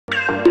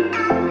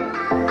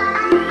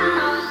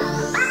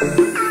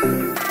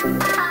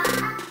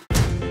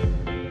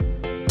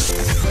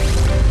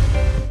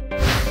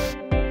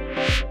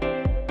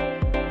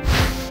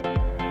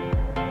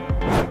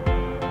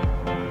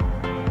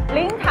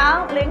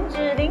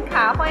脂零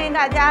卡，欢迎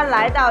大家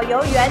来到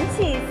由元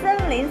气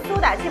森林苏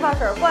打气泡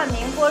水冠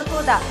名播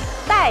出的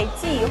代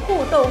际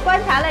互动观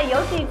察类游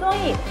戏综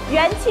艺《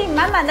元气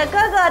满满的哥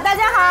哥》。大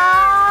家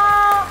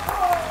好。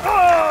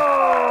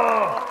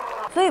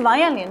所以王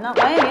彦霖呢？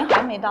王彦霖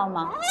还没到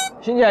吗？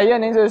听起来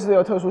彦霖这次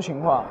有特殊情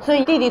况，所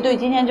以弟弟队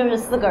今天就是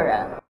4个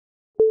人。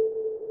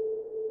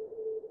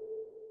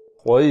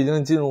我已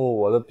经进入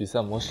我的比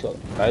赛模式了，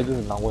来就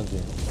是拿冠军。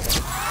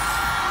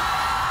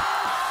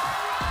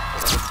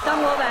张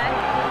国伟，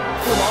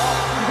不毛，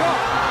起跳。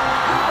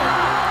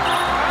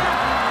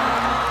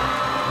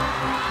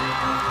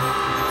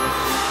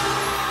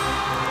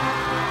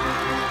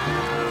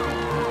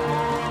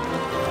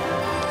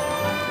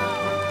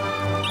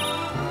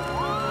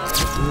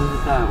今天是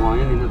带王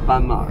彦霖的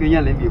班嘛，跟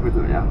彦霖比会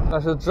怎么样？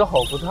但是只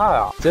好不差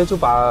呀，直接就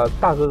把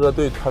大哥哥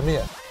队团灭。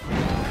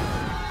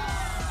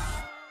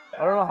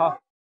老师们好。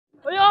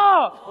哎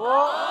呀，国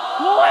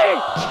伟，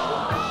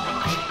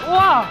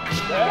哇，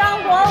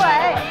张国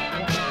伟，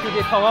世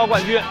界跳高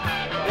冠军，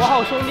我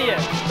好兄弟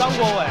张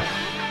国伟，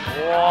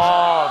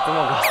哇，这么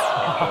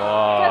高，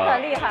哇，这可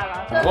厉害了，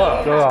这哇，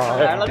这个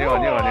来了，你咱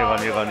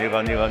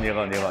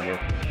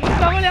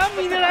们2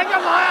比0来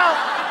干嘛呀？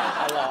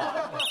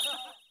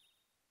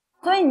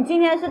所以你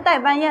今天是代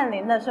班彦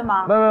霖的是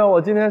吗？没有，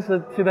我今天是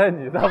替代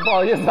你的，不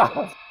好意思啊。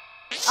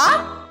啊？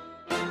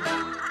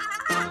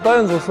导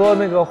演组说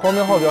那个黄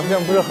明昊表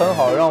现不是很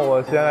好，让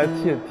我先来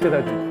替他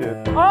几期。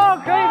哦，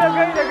可以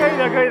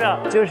的。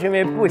就是因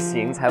为不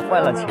行才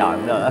换了强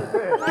的。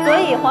所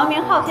以黄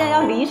明昊现在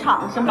要离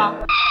场是吗？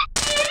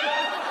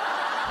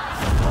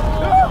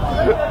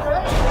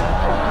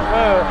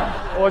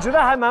我觉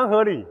得还蛮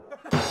合理。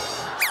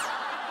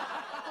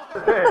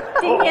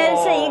今天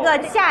是一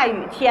个下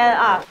雨天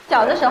啊，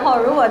小的时候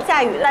如果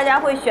下雨，大家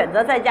会选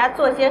择在家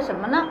做些什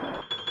么呢？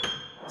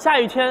下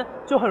雨天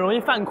就很容易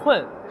犯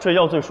困，睡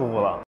觉最舒服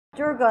了。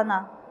军儿哥呢？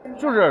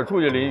就是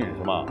出去淋雨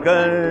是吗？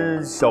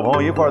跟小朋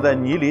友一块在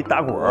泥里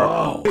打滚。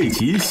贝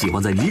奇喜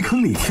欢在泥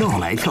坑里跳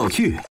来跳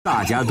去，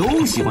大家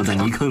都喜欢在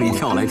泥坑里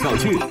跳来跳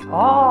去。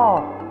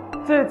哦，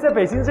这在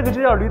北京这个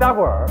就叫驴打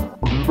滚儿。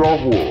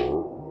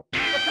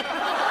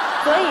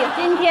所以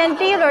今天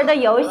第一轮的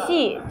游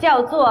戏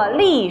叫做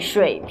立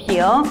水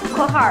平（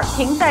括号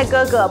停赛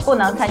哥哥不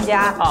能参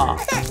加）啊。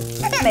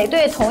每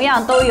队同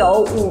样都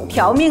有5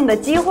条命的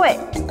机会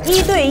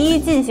，1对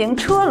1进行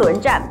车轮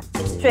战，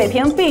水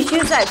瓶必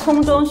须在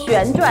空中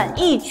旋转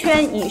1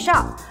圈以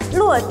上，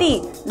落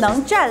地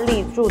能站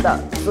立住的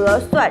则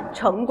算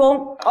成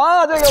功。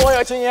啊，这个我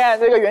有经验，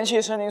这个元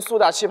气森林苏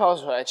打气泡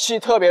水气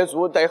特别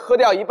足，得喝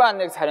掉一半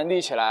那个才能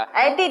立起来。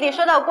哎，弟弟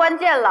说到关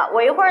键了，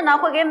我一会儿呢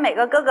会给每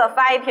个哥哥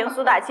发1瓶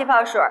苏打气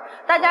泡水，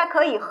大家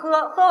可以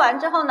喝，喝完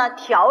之后呢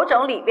调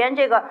整里边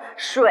这个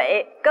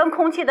水跟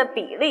空气的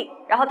比例，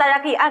然后大家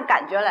可以按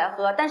感觉来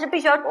喝，但是必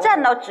须要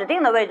站到指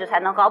定的位置才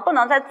能喝，不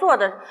能在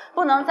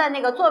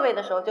那个座位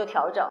的时候就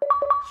调整。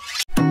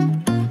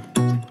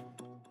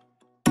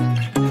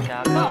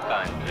加个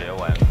感觉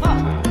玩法。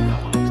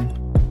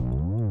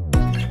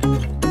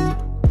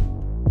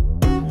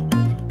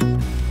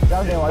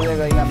相信我这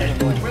个应该没什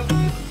么问题。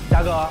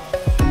嘉哥，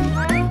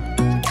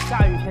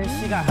下雨天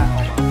膝盖还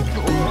好吗？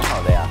挺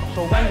好的呀，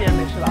手关节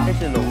没事吧？这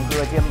是龙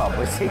哥，肩膀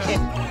不行，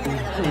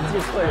是你记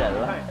错人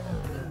了。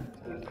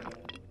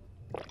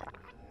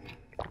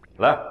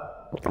来，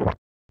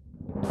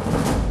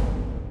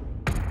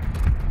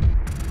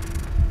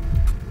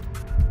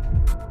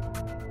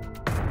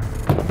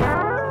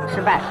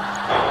失败，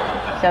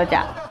小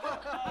贾。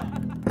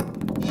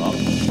好，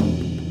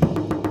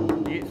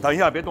你等一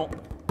下，别动。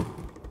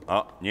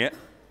好，你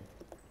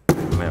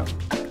怎么样？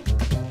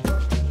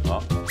好，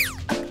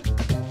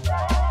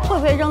会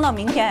不会扔到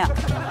明天呀？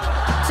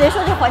谁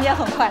说这环节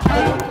很快？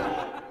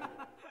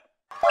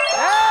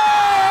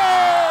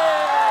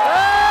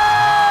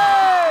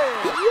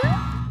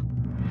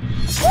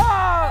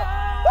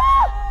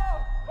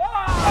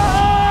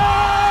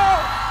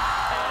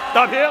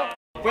打平，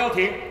不要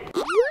停，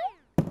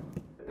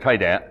差一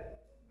点，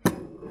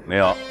没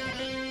有，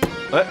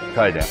哎，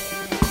差一点，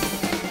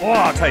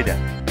哇，差一点，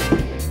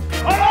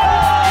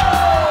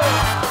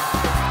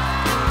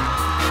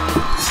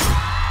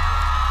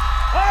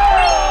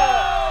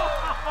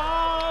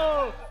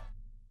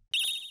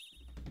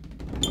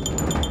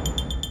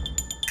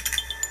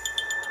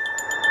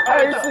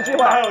还有一次机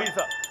会，还有一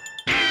次，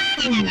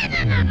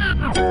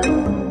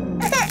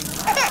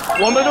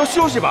我们都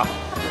休息吧。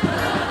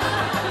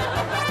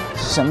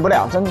忍不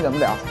了，真忍不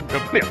了，忍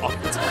不了。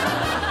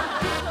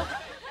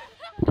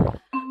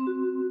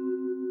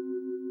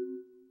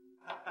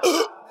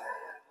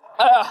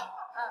哎呀，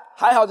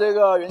还好这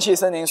个元气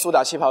森林苏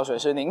打气泡水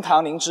是零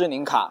糖、零脂、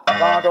零卡，刚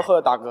刚都喝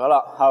得打嗝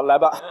了。好，来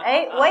吧。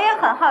哎，我也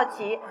很好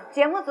奇，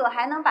节目组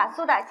还能把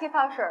苏打气泡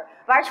水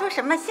玩出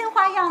什么新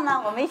花样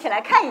呢？我们一起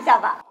来看一下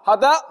吧。好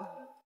的，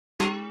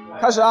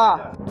开始啊。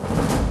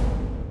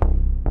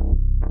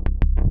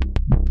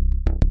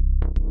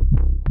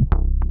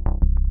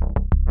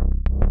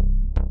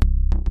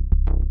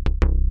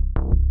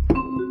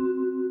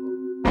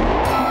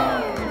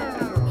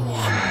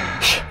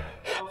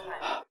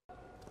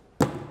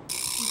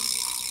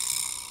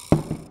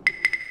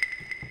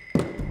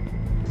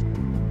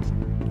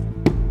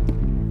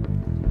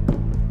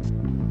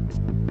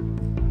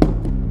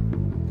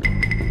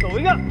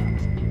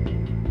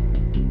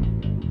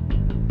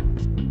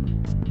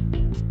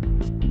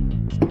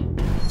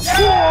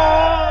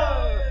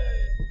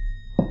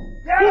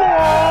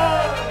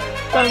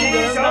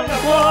吉祥的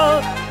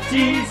光，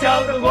吉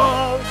祥的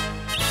光。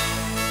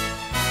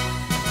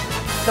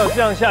照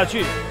这样下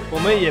去，我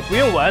们也不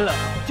用玩了。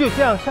就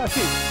这样下去，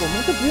我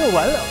们就不用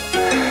玩了。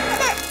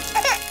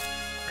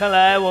看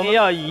来我们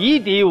要以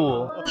1敌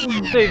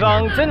5，对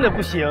方真的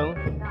不行，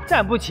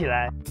站不起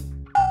来。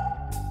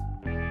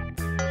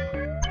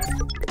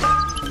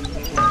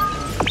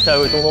下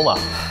一位东东吧，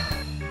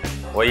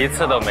我一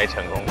次都没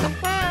成功过。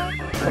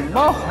怎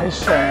么回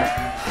事？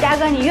嘉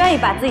哥，你愿意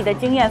把自己的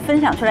经验分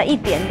享出来一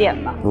点点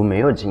吗？我没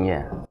有经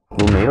验，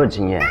我没有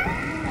经验。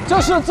这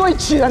是最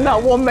气人的，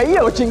我没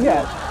有经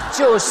验。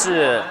就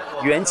是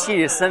元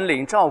气森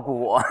林照顾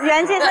我，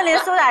元气森林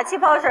苏打气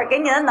泡水给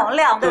你的能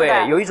量，对不对？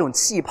对，有一种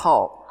气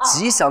泡，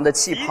吉祥的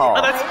气泡。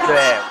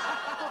对。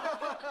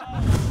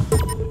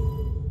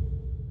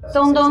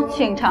东东，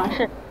请尝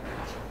试。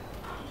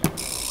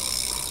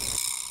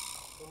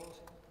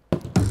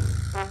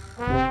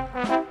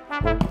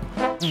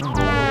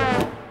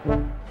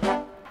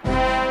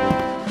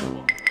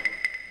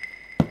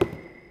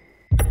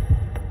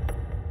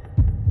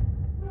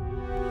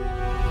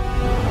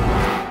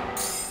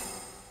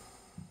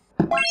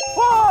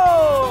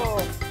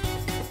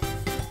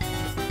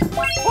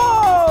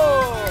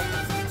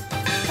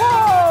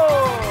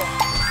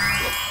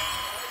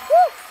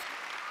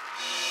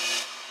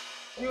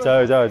加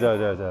油加油加油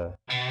加油加油！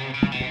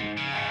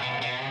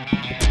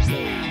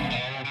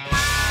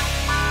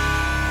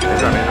没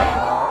事没事，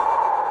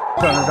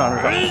上。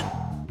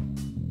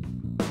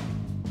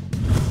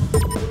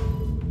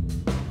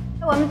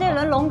我们这一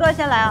轮龙哥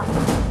先来啊！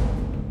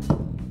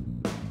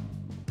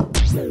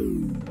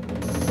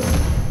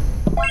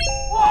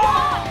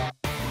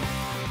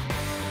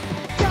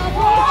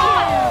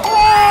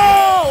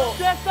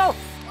学走，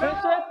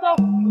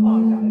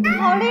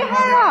好厉害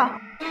啊！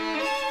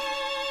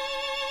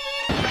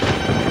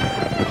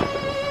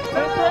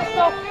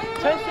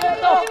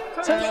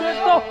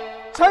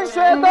陈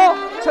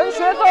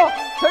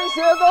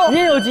学豆，你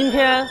也有今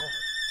天。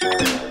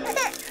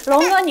龙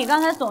哥，你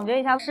刚才总结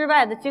一下失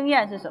败的经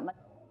验是什么？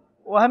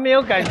我还没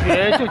有感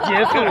觉就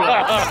结束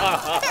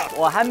了，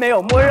我还没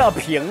有摸到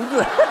瓶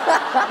子。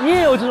你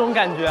也有这种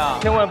感觉啊？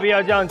千万不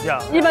要这样讲，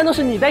一般都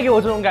是你带给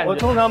我这种感觉，我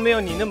通常没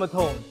有你那么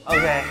痛。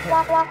OK，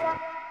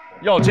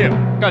 要劲，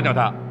干掉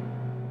他！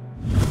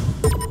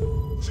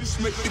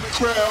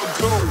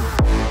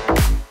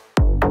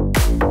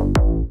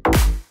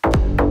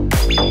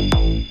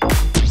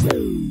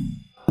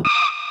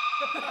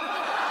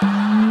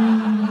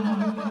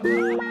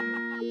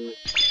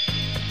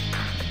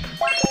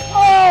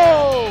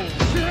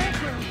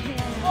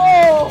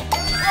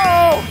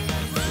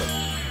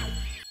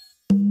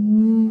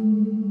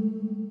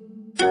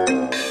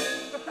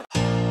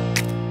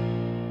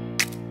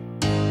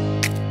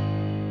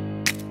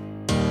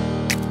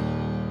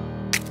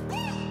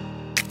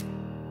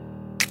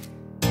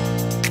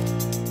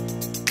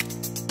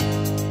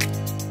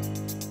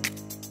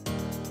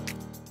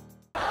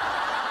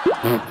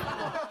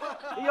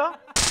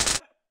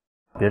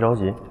别着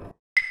急。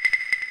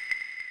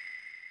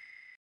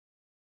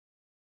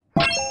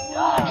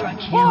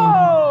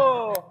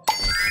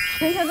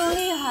陈学冬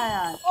厉害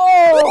啊！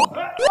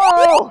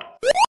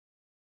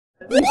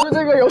你是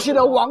这个游戏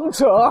的王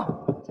者，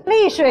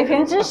力水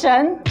平之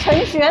神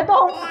陈学冬。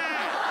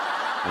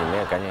你们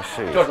也赶紧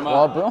试一叫什么？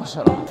我不用试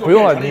了，不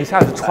用了，你一下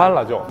子穿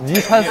了就，你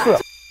一穿4。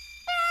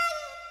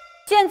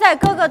现在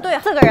哥哥队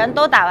4个人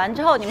都打完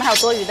之后，你们还有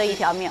多余的1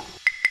条命。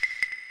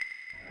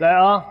来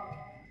啊！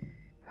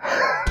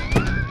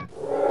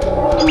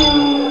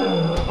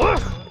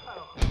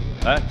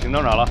来，请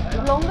登场了。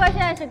龙哥现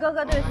在是哥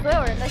哥队所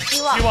有人的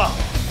希望。哇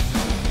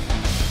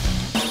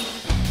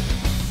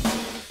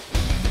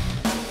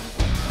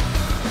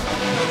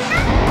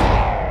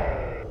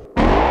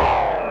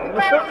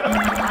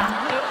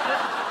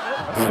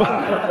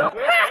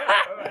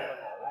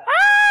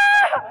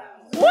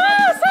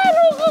塞，龙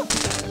哥！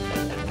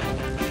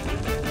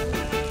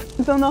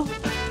等等。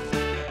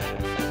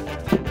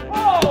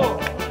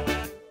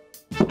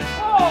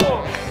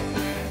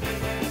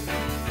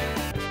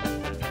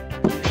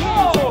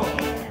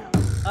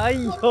哎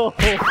呦 ！1 2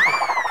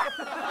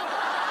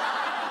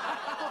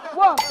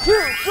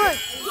 3。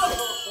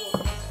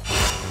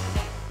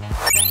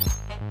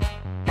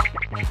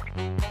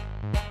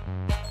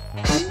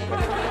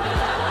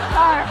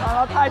太好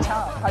了，太强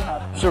了，太强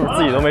了！是不是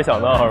自己都没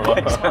想到是吧？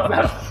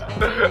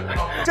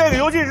这个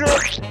游戏是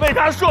为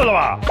他设的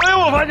吧？哎，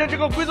我发现这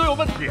个规则有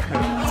问题。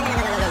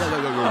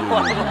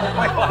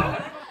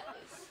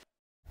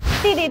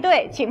弟弟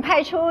队，请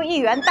派出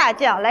1员大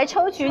将来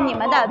抽取你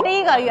们的第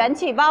一个元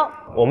气包。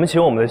我们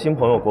请我们的新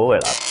朋友国伟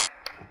来。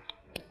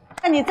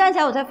那你站起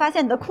来，我才发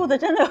现你的裤子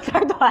真的有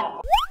点短。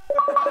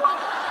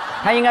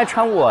他应该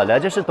穿我的，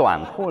这是短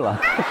裤了。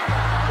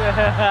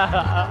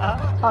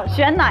好，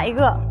选哪一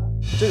个？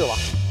这个吧。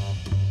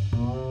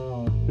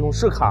勇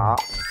士卡。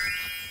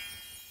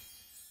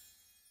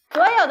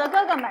所有的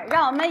哥哥们，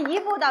让我们移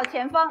步到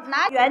前方，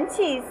拿元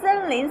气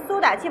森林苏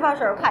打气泡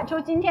水，喊出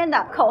今天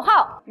的口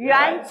号：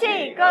元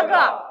气哥哥。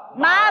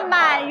满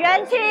满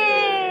元气。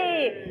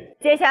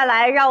接下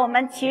来，让我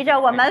们骑着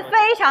我们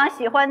非常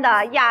喜欢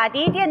的雅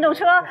迪电动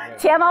车，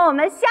前往我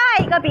们下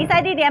一个比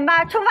赛地点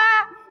吧！出发！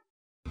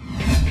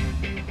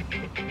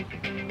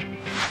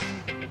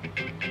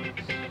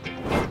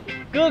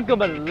哥哥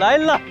们来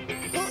了，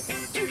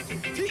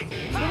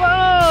出发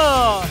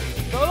了，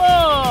走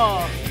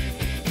喽！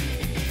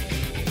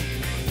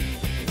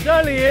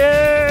这里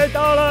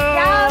到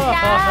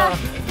了，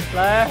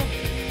来，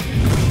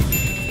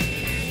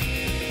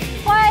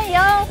欢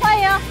迎欢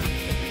迎！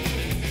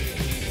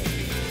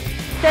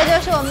这就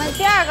是我们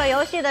第2个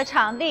游戏的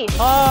场地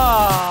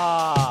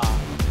啊。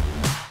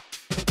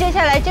接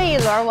下来这一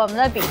轮我们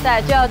的比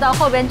赛就要到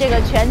后边这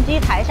个拳击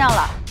台上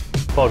了。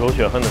报仇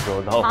雪恨的时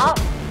候到。好。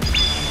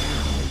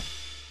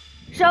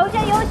首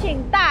先有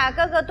请大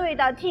哥哥队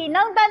的体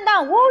能担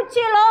当吴奇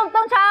隆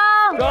登场。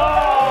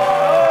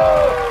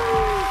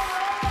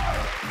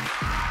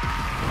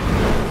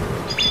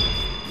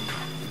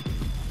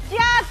嘉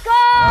哥、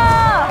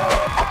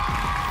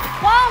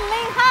黄明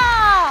浩、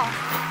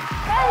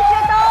陈学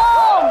东。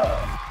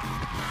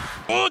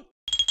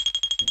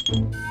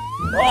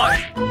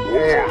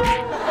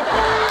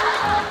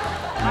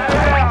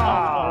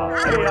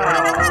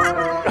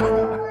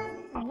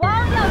王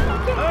耀庆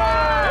哥。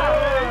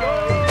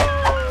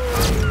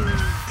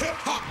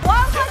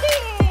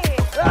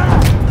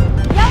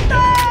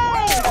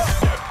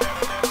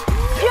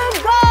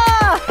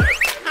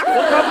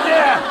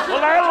我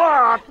来了，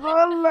真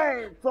累，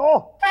走。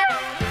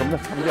怎么的？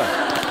看不见了，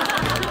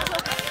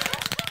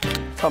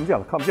看不见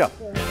了，看不见了，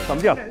看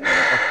不见了。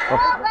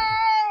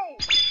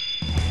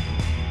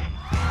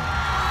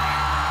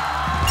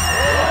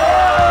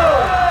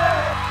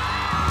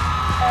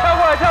跳过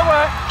来，跳过来。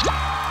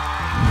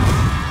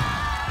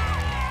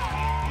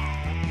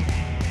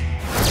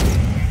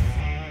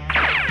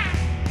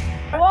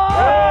哇！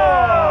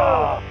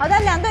好的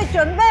，2队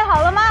准备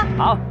好了吗？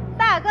好。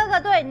大哥哥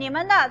队，你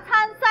们的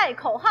参赛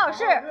口号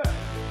是：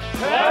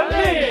全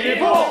力以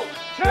赴，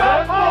全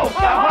后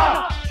淡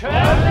化，全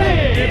力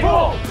以赴，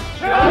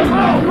全后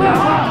淡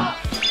化。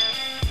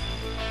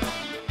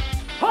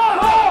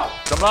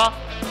怎么了？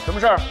什么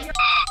事儿？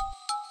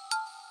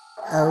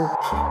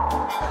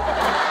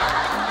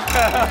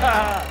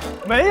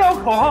没有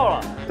口号了，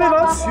对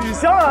方取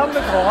消了他们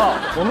的口号。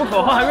我们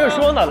口号还没有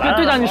说呢。来，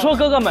队长你说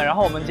哥哥们，然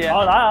后我们接。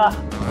好，来。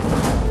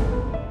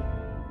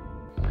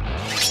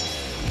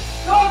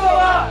哥哥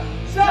们，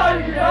下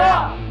雨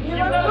了，你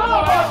们的胳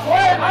膊腿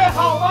还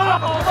好吗？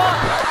好吗？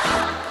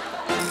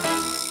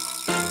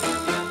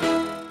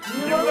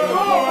你们的胳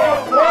膊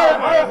腿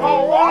还好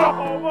吗？好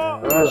吗？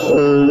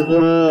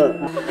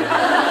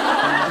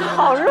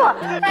好热。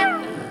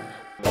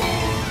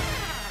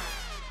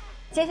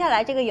接下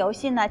来这个游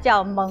戏呢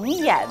叫蒙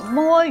眼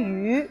摸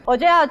鱼，我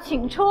就要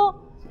请出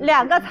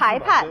2个裁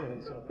判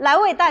来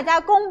为大家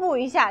公布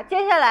一下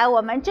接下来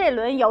我们这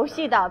轮游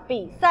戏的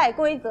比赛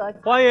规则。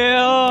欢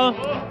迎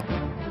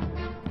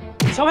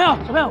小朋友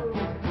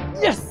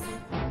，yes。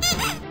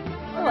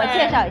自我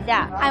介绍一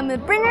下 ，I'm the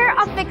bringer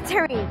of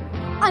victory.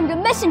 I'm the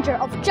messenger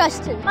of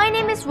justice. My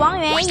name is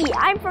Wang Yuanyi.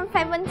 I'm from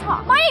 51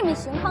 Talk. My name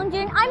is Xiong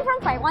Kangjun. I'm from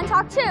 51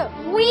 Talk too.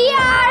 We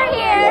are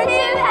here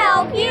to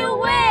help you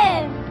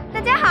win. 大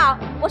家好，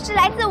我是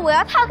来自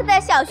51 Talk 的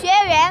小学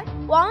员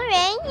王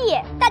元义。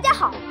大家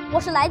好，我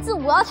是来自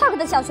51 Talk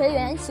的小学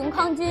员熊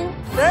康军。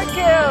Thank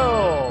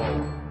you.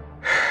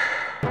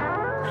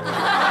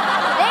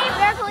 Today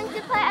we are going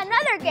to play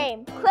another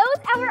game. Close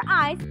our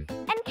eyes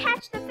and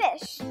catch the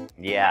fish.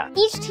 Yeah.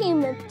 Each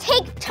team will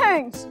take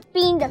turns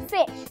being the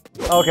fish.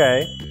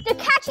 Okay. The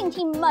catching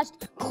team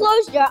must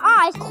close their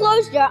eyes,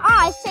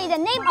 say the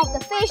name of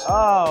the fish.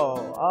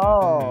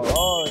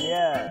 Oh,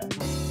 yeah.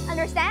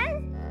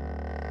 Understand?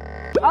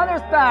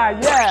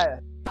 Understand, yeah.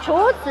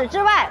 除此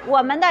之外，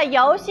我们的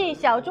游戏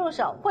小助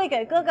手会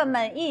给哥哥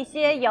们一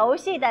些游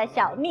戏的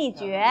小秘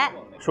诀。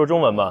说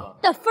中文吧。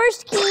The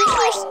first key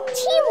is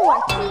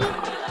teamwork key.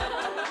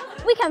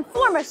 We can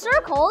form a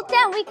circle,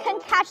 then we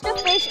can catch the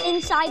fish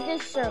inside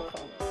this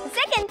circle. The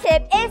second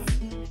tip is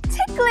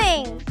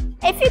tickling.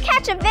 If you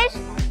catch a fish,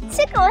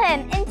 tickle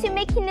him into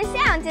making a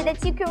sound so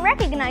that you can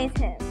recognize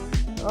him.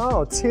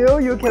 Oh, till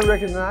you can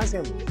recognize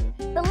him.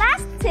 The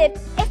last tip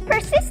is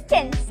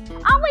persistence.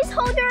 Always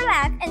hold your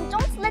laugh and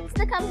don't let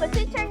the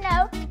competitor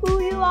know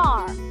who you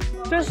are.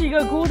 这是一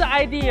个 good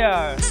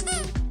idea.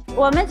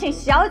 我们请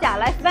小贾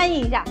来翻译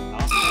一下。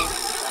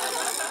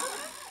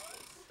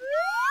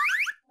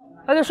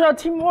他就说要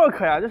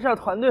teamwork 呀，就是要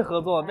团队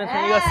合作，变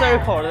成一个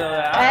circle， 对不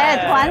对？哎，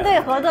团队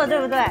合作，对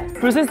不对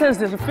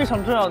 ？Persistence 也是非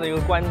常重要的一个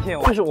关键，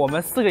就是我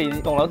们4个已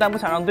经懂了，但不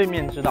想让对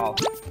面知道。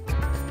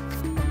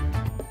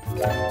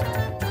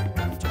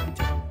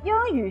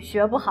英语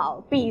学不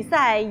好，比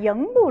赛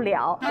赢不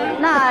了。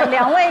那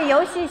2位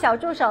游戏小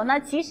助手呢，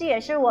其实也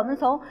是我们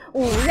从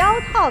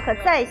51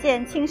 Talk 在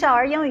线青少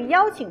儿英语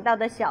邀请到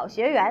的小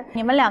学员。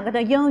你们2个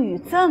的英语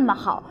这么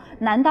好，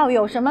难道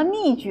有什么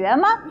秘诀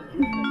吗？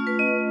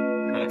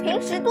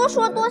平时多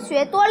说多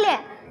学多练，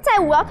在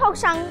5要 Talk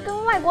上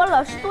跟外国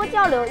老师多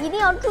交流，一定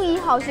要注意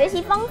好学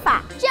习方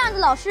法。这样的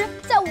老师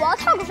在5要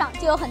Talk 上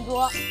就有很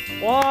多。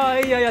哇，哎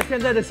呀，现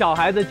在的小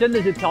孩子真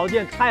的是条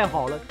件太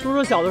好了。叔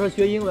叔小的时候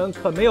学英文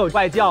可没有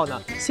外教呢，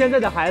现在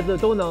的孩子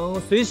都能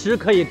随时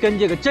可以跟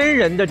这个真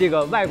人的这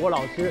个外国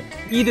老师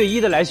1对1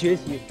的来学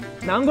习，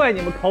难怪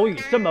你们口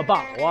语这么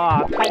棒，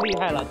哇，太厉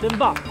害了，真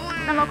棒！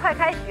那么快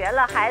开学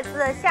了，孩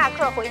子下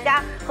课回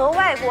家和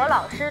外国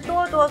老师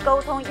多多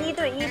沟通，1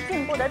对1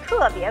进步的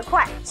特别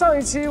快。上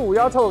一期5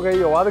要 Talk 给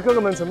有娃的哥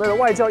哥们准备了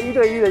外教1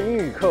对1的英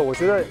语课，我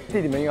觉得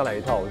弟弟们应该来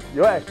一套。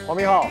有位黄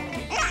明浩，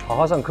好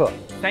好上课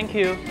Thank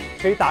you，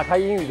 可以打开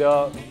英语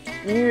的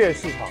音乐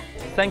市场。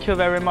Thank you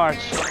very much。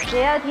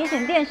也要提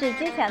醒电视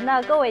机前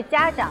的各位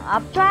家长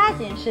啊，抓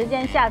紧时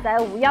间下载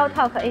5要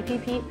Talk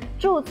APP，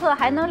 注册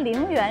还能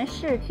0元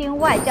试听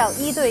外教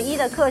1对1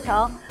的课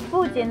程，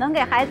不仅能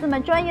给孩子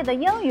们专业的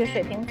英语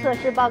水平测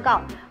试报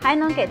告，还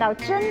能给到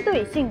针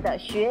对性的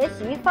学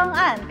习方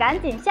案，赶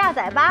紧下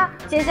载吧！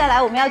接下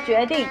来我们要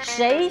决定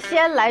谁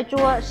先来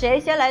捉，谁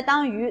先来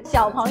当鱼。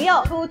小朋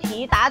友出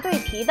题答对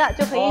题的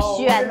就可以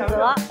选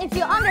择。If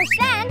you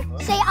understand,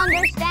 say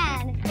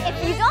understand. If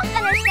you don't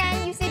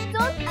understand, you say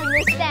don't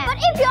understand. But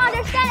if you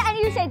understand and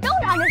you say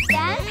don't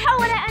understand, how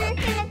would I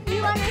understand if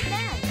you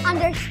understand?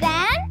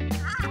 Understand?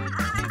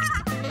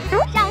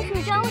 上述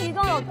中一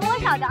共有多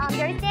少个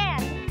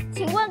understand？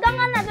 请问刚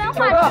刚那段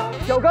话中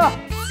9个，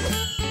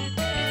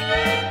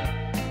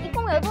一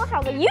共有多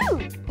少个 you？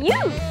 你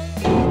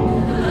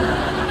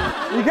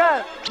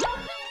看，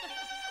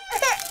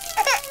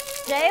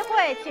谁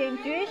会请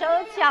举手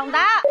抢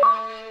答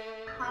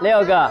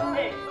6个，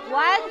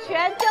完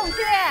全正确，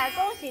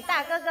恭喜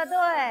大哥哥队！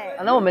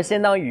那我们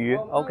先当鱼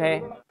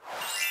 ，OK。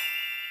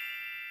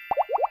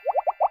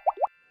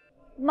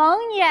蒙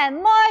眼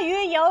摸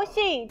鱼游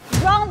戏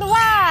Round 1。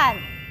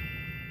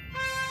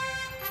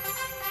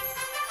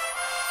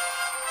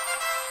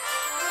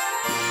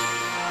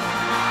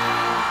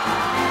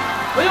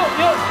哎呦，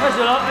开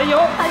始了，哎呦，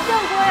很正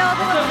规哦，很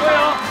正规哦。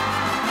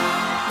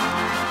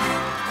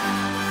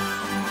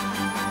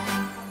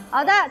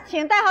好的，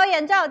请戴好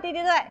眼罩，弟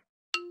弟队。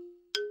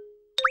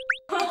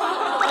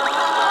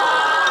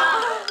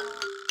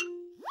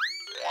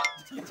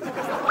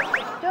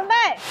准备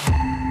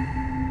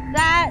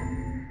，3、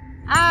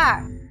2、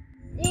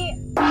1，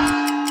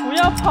不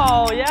要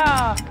跑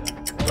呀！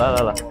来，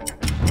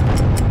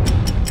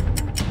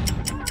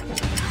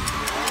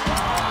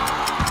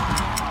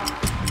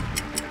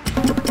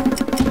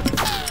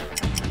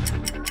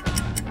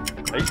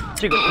哎，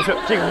这个不是，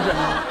这个不是，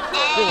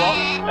是我，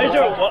哎，这是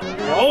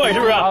我伟是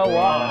不是？啊，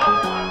我。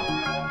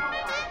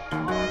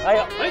哎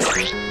呦，哎，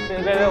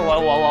对，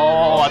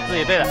我自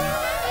己对的。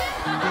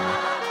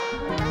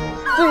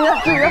自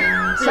己，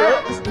谁？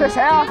这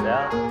谁啊？谁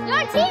啊？ Your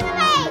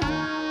teammate。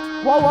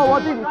我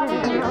弟弟。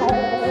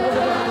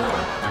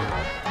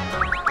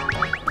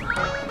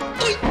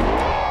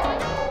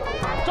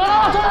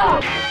抓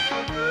到！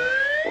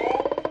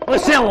不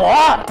限我！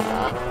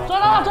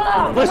抓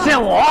到！不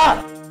限我！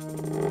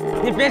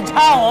你别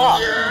插我！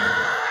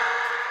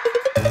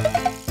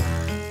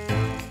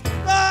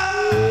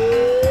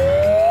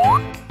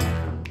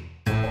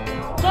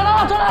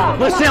抓到！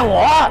不限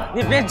我！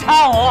你别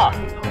插我！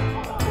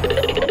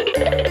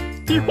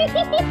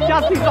下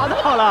次抓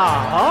到了，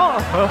好。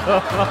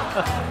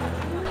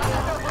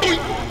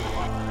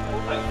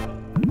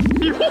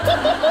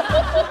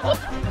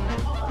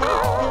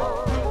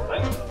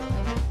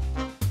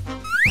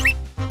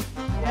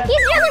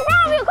He's jumping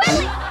from you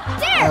quickly.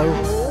 There.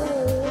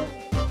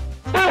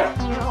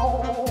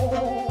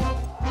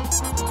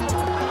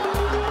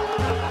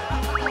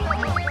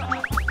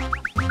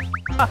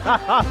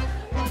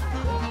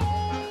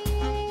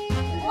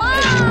 哇！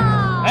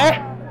哎，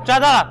抓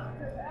到了！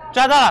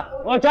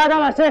我抓到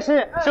了，这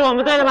是我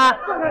们队的吗？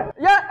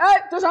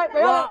这谁？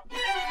怎样？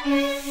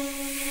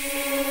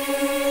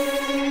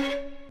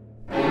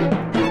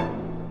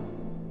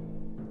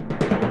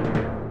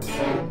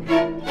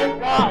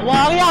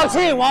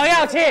王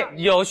耀庆，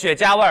有雪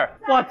茄味儿。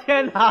我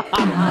天哪！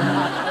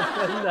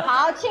真的。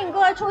好，庆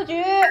哥出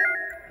局，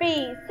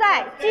比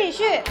赛继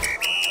续。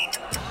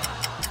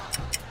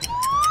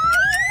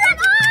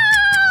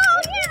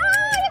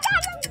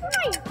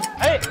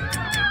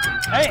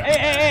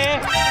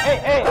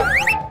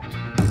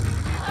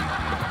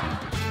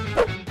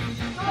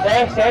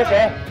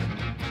谁？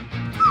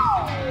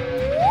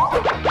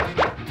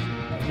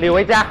李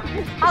维嘉。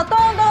好，东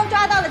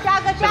抓到了嘉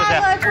哥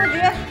出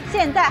局，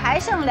现在还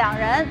剩2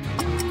人。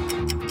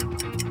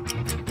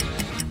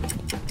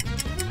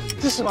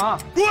这什么？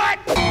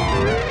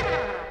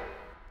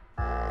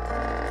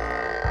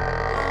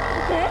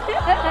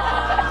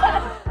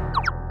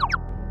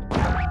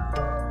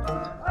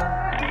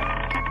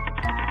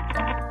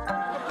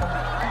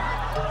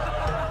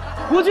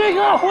胡军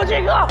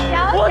哥，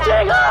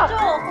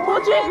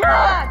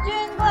军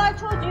哥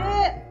出局，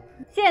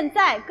现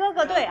在哥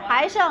哥队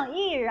还剩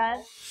1人。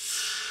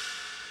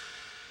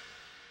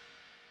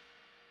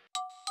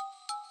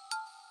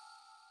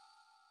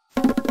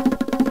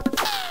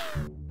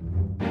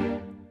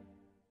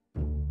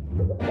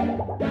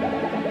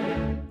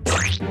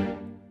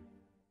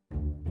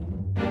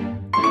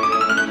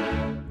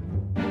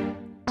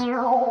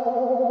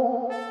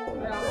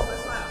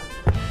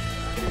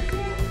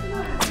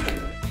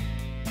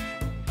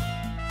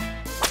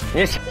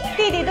你是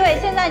弟弟队，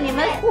现在你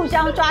们互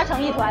相抓成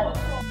一团。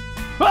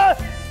不，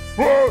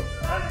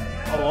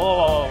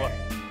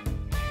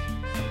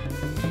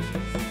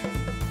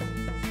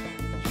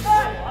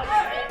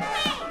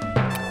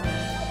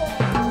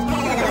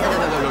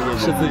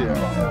是自己人，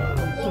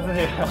是自己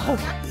人。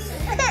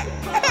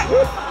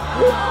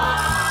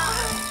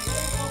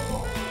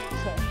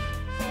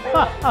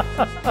哈哈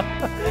哈！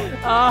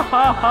啊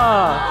哈哈！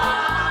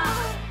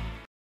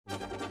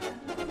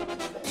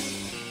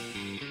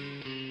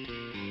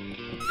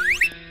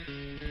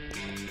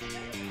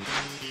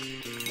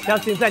相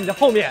信在你的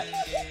后面，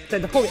在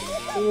你的后面，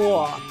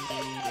哇！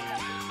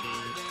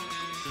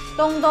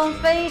东东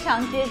非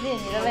常接近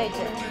你的位置。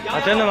啊，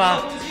真的吗？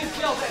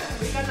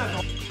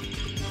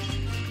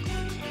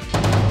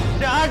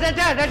在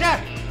这儿，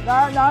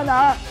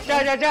哪？这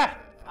儿！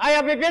哎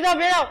呀，别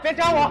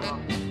抓我！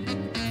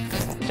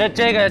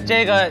这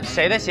个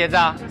谁的鞋子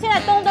啊？现在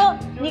东东，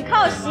你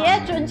靠鞋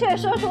准确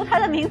说出他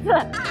的名字。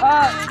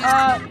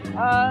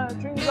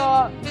军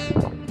哥。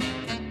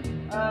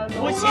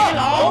吴奇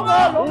龙。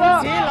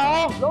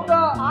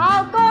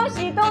好，恭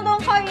喜东东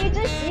靠一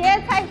只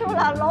鞋猜出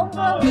了龙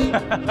哥。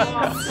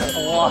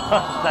哇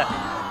塞！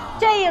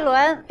这一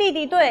轮弟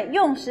弟队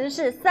用时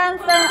是3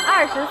分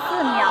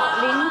24秒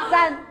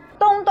03，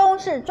东东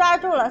是抓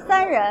住了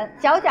3人，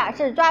小贾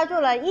是抓住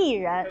了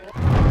1人。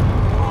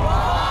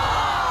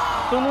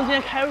东东今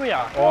天carry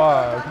啊！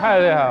哇，太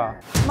厉害了！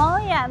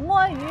蒙眼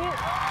摸鱼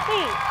第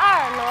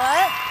2轮。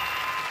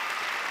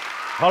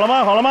好了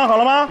吗？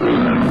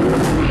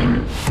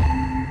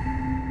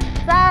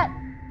 3、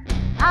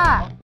2、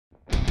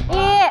1，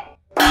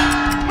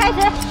开始。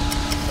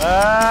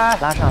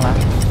拉上来。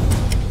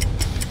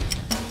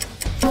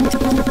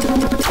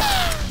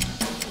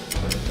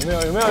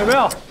有没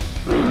有？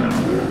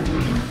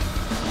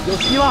有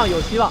希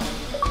望。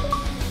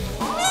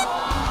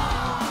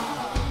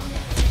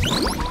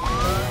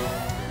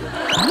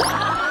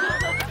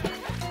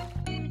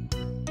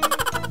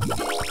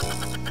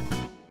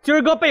今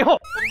儿哥背后。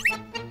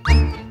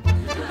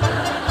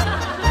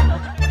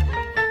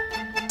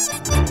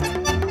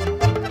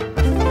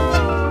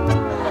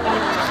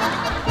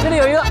这里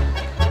有一个，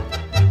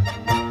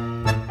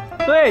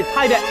对，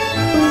差一点。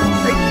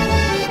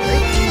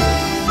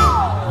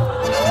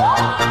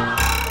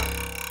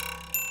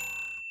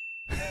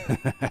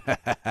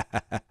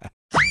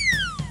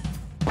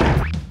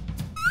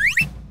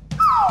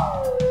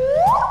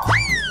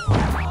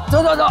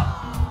走。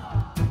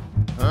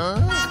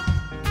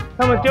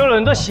他们丢了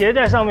很多鞋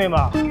在上面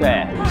吧？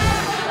对。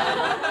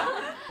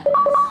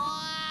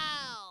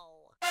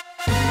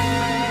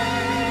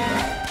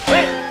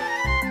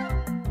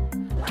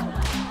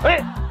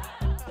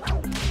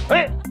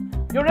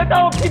有人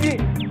打我屁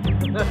屁，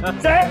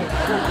谁？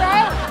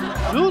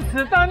如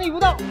此大逆不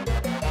道！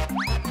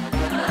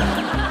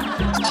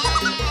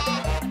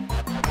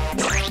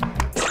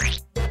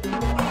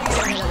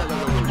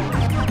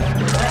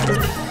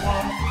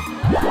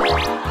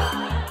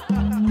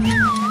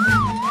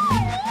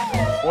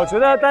我觉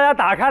得大家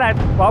打开来，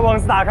把网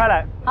子打开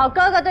来。好，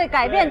哥哥队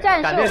改变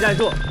战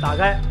术。打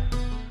开。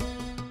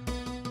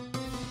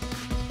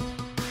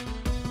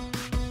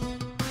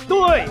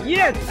对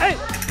 ，yes， 哎。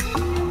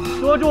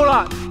捉住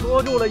了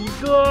一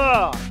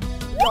个，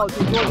要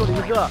去捉住了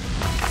一个。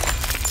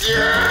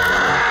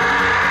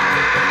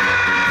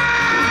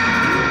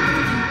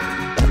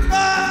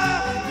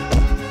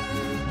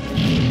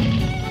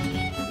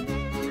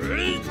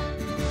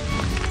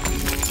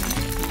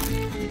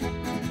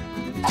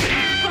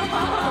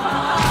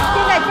现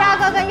在嘉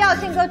哥跟耀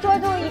庆哥捉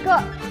住一个。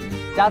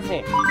嘉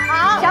庆。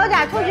好，小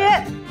贾出局。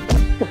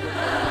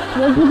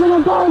我不这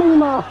么暴力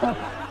吗？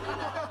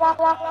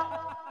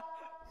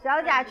小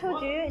贾出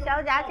局，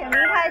小贾请离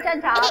开战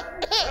场。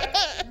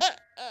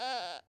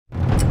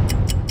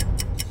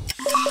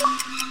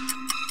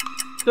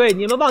对，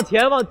你们往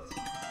前。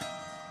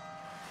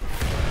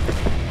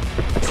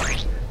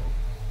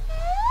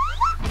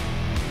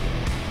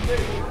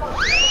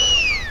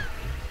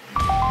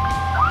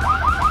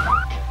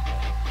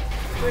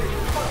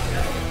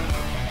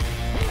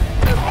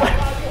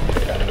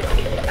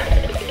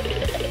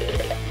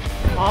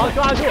好，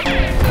抓住。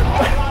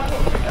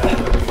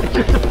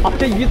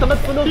这鱼怎么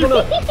滋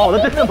溜跑的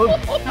真的猛？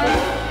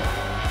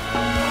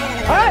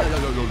哎！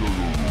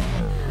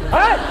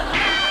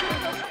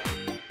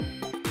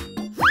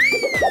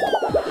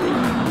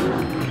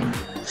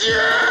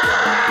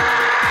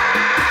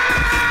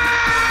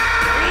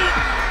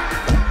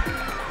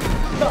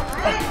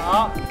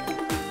好，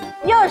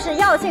又是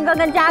耀庆哥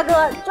跟嘉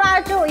哥抓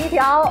住一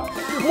条，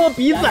摸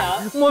鼻子。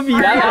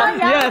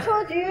杨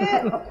出局。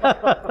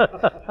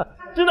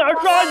这哪儿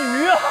抓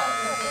鱼啊？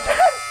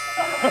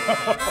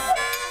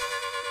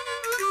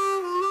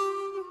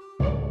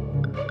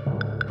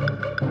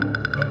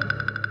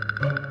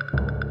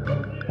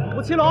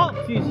吴奇隆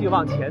继续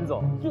往前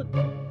走，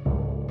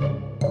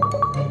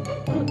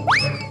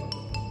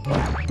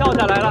跳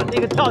下来了，那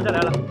个跳下来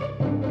了。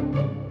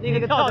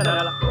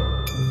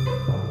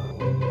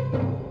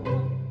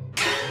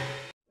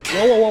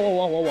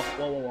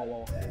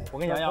我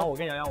跟杨洋。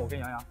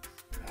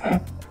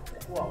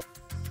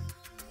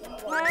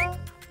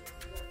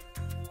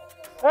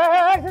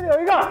哎，这里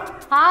有一个。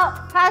好，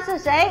他是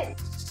谁？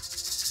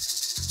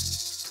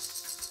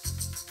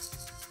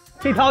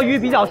这条鱼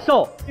比较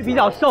瘦，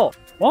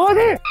王鹤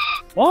棣，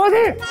王鹤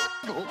棣，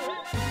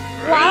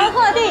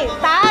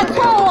答案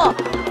错误。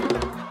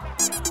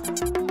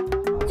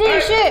继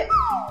续。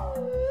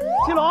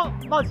青龙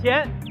往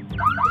前。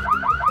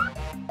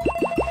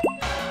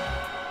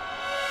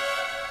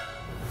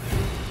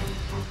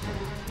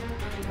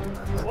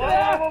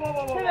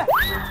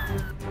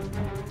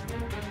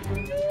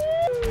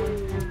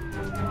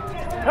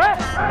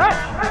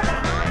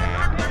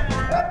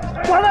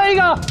抓到一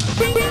个！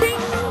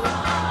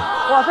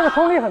哇，这个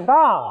冲力很大。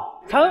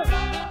长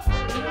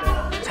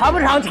不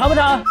长？长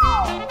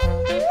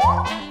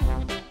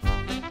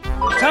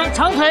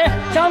腿，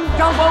张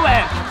国伟。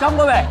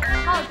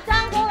好，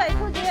张国伟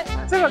出局。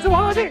这个是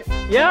王鹤棣。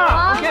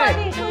王鹤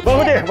棣出局。王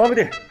鹤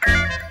棣。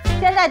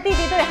现在弟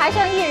弟队还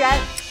剩1人。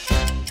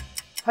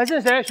还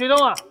剩谁？徐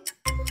东啊。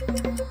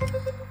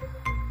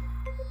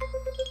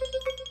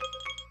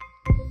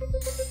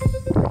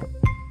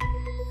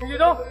徐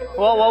东，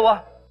我。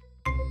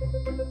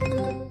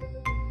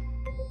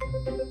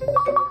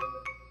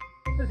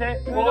是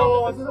谁？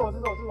我知道。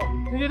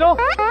徐东，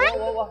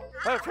我。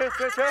还有谁？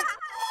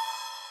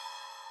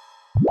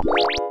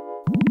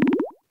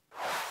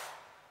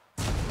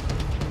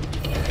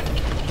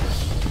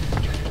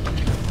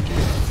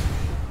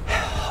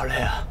好累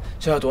啊，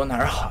这要躲哪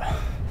儿好呀？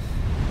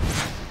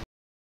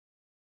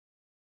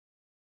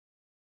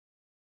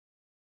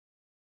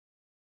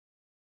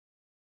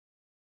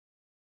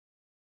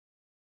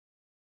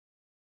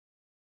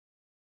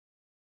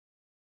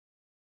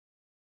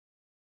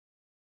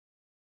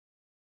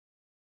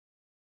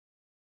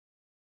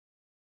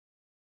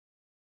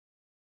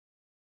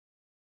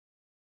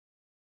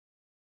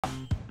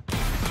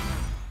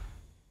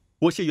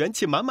我是元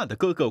气满满的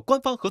哥哥官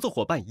方合作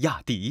伙伴雅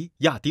迪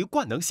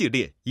冠能系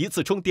列，一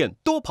次充电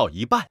多跑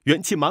1半。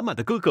元气满满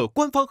的哥哥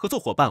官方合作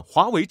伙伴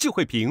华为智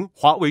慧屏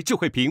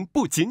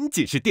不仅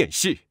仅是电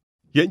视。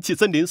元气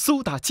森林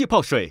苏打气泡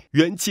水，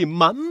元气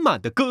满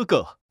满的哥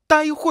哥，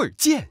待会儿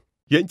见。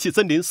元气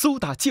森林苏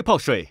打气泡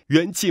水，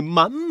元气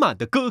满满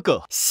的哥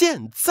哥，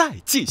现在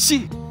继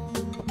续。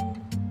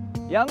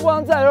阳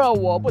光再热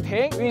我不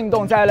停，运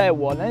动再累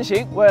我能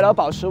行。为了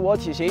保持我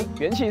体型，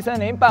元气森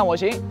林伴我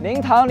行。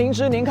零糖零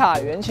脂零卡，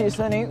元气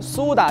森林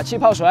苏打气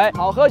泡水，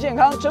好喝健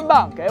康真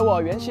棒，给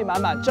我元气满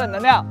满正能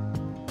量。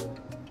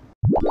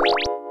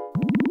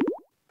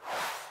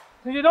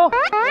陈旭东，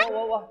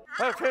我。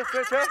还有谁？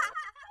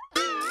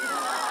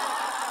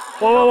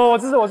我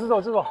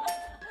知道。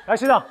来，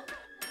学长。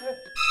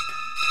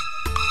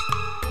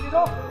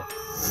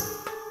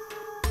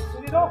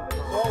陈旭东，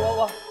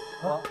我。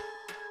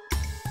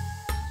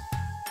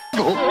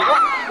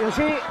有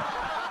心，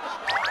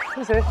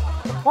是谁？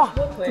哇，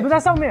你们在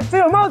上面，这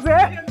有帽子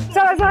哎！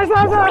下来！等一下！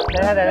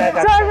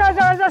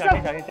小心！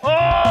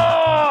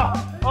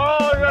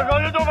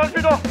去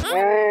动！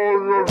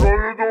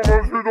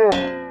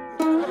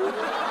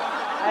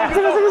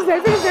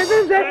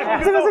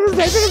这个是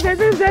谁？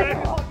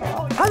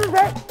他是谁？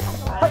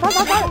他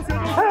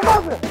有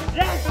帽子！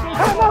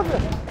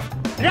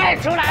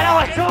认出来了，我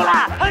输了，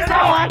他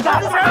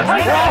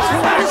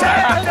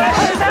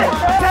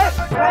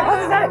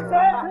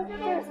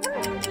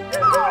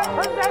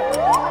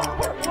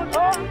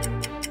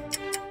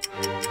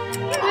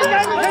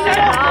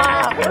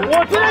我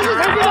觉得是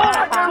陈旭东，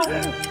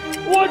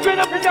我觉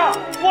得不像，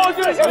我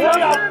觉得小杨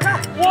洋，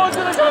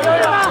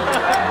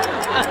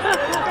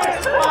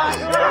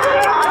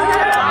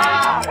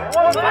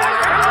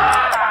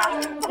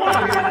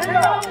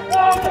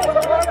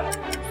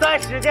算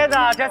时间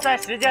的，这算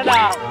时间的。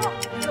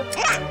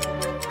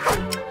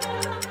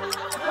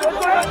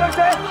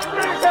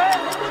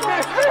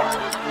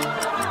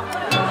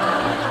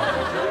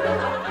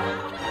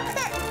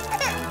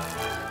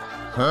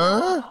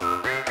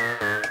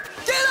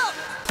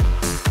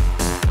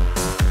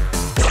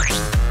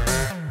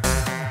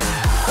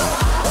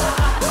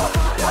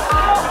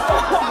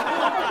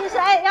是谁？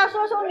要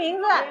说出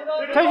名字。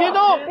陈旭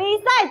东。比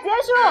赛结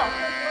束，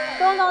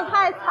东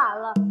太惨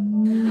了。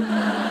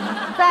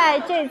在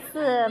这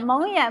次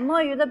蒙眼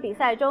摸鱼的比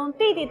赛中，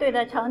弟弟队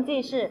的成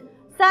绩是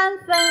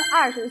3分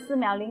24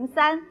秒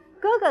03，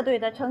哥哥队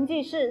的成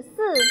绩是4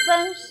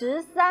分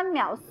13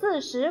秒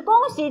40，恭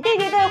喜弟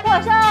弟队获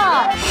胜！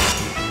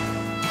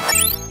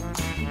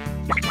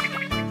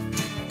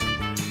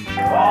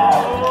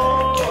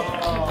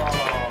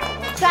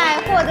在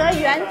获得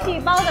元气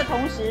包的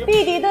同时，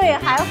弟弟队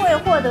还会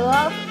获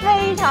得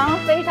非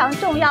常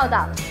重要的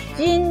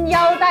金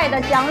腰带的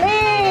奖励。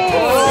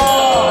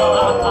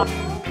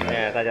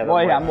大家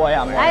摸一下。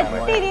来，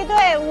弟弟队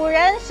5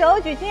人手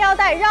举金腰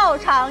带绕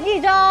场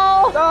1周。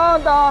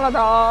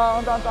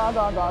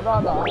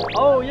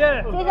哦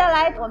耶！接下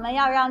来我们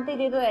要让弟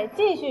弟队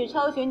继续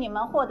抽取你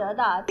们获得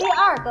的第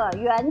2个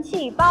元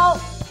气包。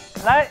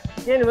来，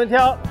给你们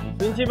挑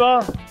元气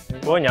包。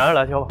国伟，你还是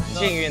来挑吧。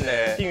幸运的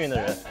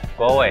人，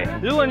国伟。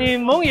如果你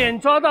蒙眼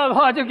抓到的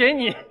话，就给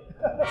你。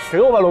学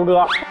我吧，龙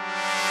哥。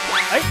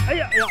哎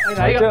呀，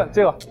哪一个？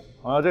这个，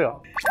我要这个。好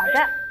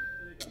的，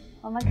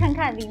我们看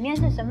看里面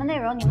是什么内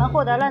容，你们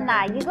获得了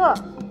哪一个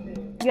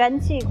元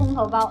气空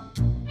投包？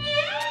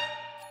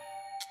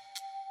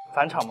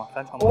返场吗？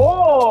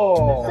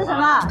哦，是什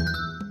么？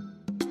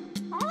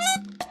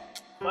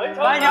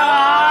返场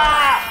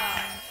啦！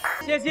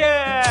谢谢，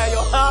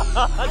有了，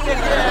谢谢。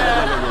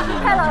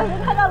蔡老师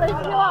看到了希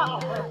望。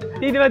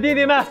弟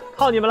弟们，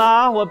靠你们了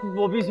啊！我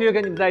必须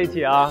跟你们在一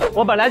起啊！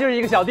我本来就是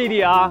一个小弟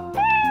弟啊。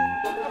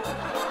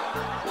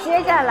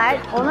接下来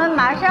我们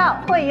马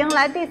上会迎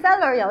来第3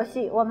轮游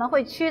戏，我们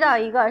会去到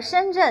一个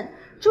深圳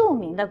著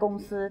名的公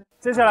司。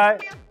接下来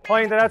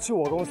欢迎大家去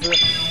我公司。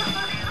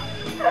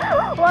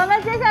我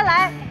们接下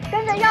来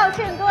跟着耀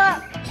庆哥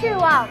去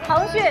往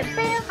腾讯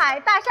滨海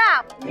大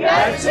厦，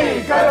元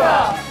气哥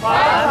哥，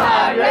满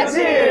满元气，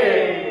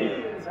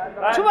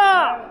出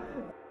发！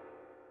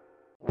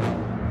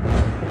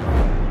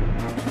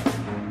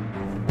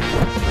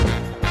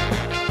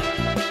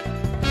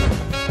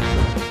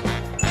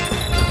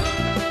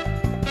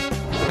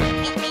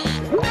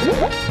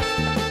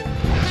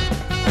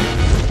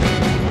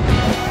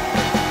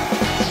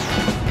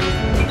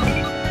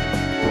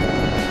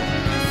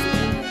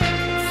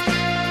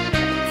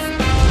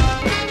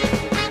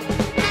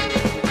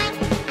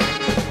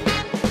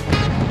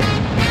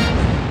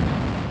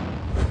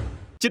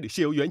这里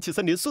是由元气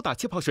森林苏打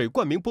气泡水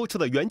冠名播出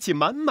的元气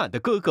满满的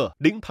哥哥，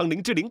零糖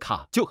零脂零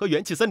卡，就喝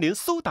元气森林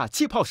苏打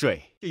气泡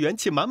水。元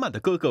气满满的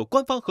哥哥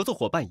官方合作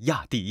伙伴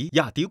雅迪，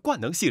雅迪冠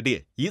能系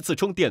列，一次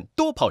充电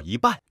多跑1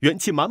半。元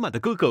气满满的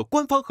哥哥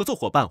官方合作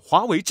伙伴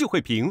华为智慧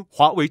屏，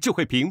华为智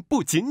慧屏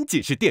不仅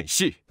仅是电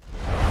视。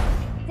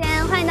今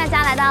天欢迎大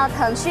家来到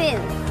腾讯，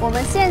我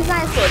们现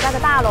在所在的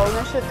大楼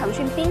呢是腾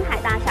讯滨海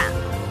大厦，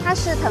它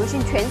是腾讯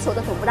全球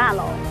的总部大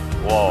楼。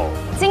哇！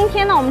今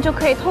天呢，我们就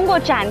可以通过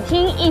展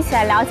厅一起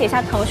来了解一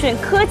下腾讯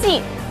科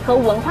技和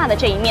文化的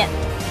这一面。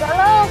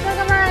Hello， 哥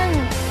哥们，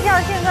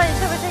耀庆哥，你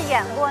是不是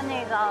演过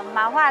那个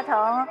马化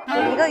腾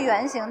一个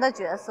原型的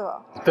角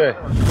色？对，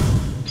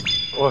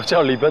我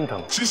叫李奔腾。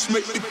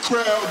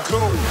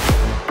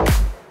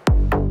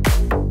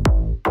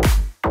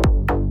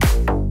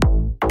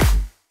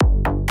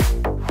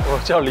我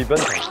叫李奔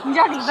腾。你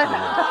叫李奔腾？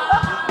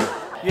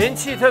元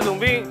气特种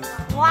兵。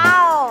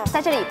哇哦，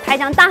在这里拍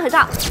张大合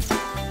照。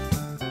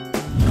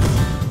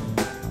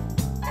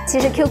其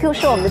实 QQ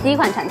是我们的第一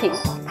款产品，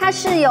它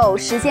是有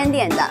时间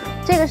点的，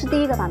这个是第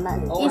1个版本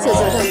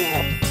，1999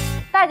年。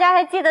大家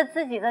还记得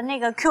自己的那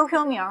个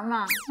QQ 名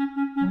吗？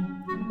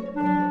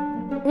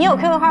你有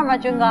QQ 号吗，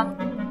军哥？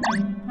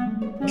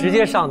直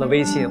接上的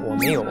微信，我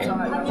没有。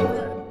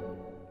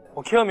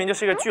我 QQ 名就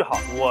是一个句号，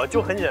我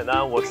就很简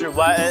单，我是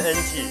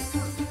YNNG。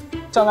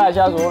障碍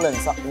家族冷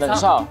少。障碍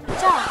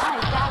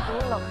家族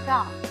冷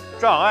少。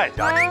障碍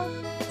家族。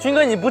军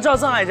哥，你不知道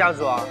障碍家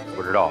族啊？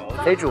不知道。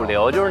非主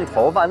流就是你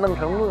头发弄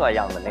成那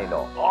样的那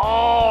种。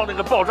哦，那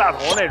个爆炸头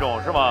那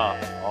种是吗？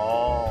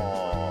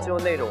哦，就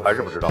那种。还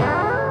是不知道。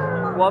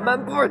我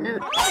们不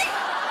知。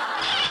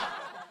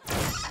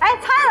哎，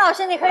蔡老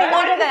师，你可以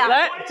弄这个呀。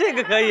来，这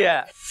个可以。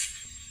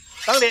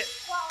当脸。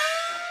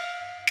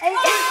哎。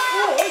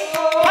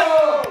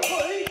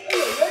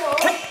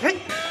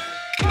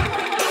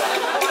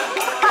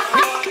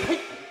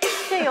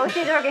这游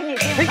戏就是给你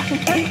定的。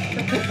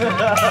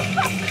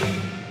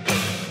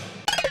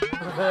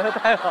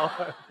太好了！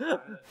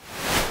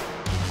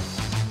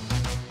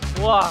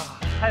哇，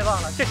太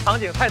棒了，这场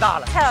景太大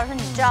了。蔡老师，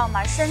你知道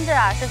吗？深圳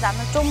啊，是咱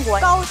们中国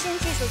高新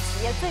技术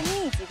企业最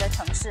密集的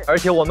城市，而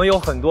且我们有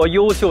很多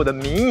优秀的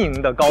民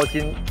营的高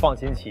新创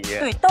新企业，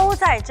对，都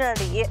在这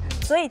里。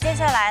所以接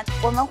下来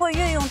我们会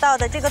运用到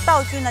的这个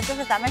道具呢，就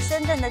是咱们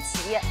深圳的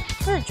企业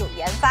自主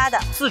研发的。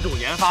自主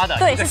研发的，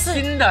对，一个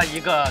新的一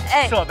个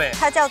设备，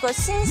它叫做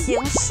新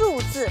型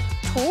数字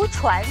图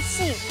传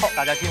系统。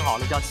大家听好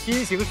了，叫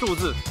新型数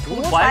字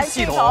图传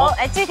系统。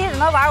哎，具体怎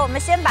么玩，我们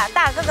先把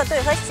大哥哥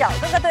队和小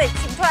哥哥队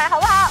请出来，好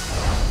不好？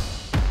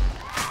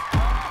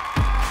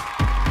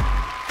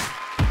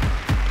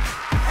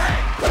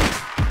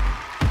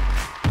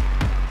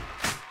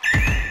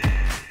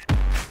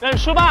认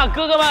输吧，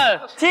哥哥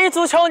们！踢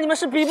足球你们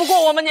是比不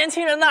过我们年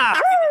轻人的，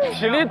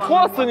体力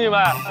拖死你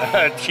们！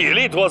体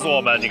力拖死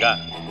我们，你看。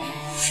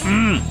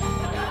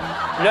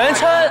人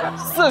称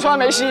四川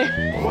梅西，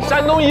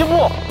山东一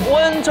部，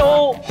温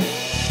州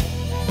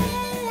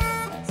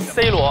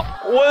C 罗，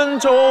温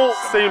州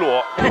C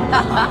罗，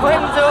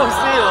温州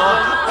C 罗，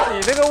你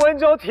那个温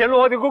州田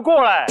螺，你给我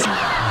过来！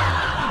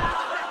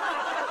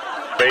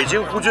北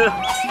京胡军，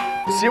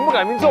行不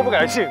改名，坐不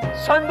改姓，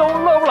山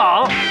东勒布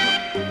朗。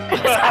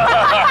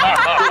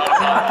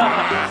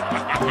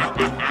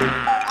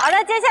好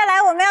的，接下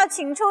来我们要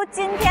请出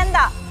今天的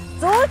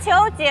足球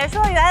解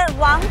说员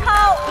王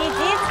涛以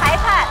及裁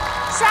判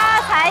沙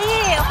才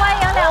艺，欢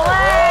迎2位。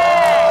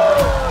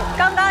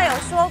刚刚有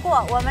说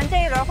过，我们这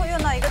一轮会用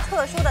到一个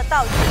特殊的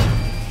道具。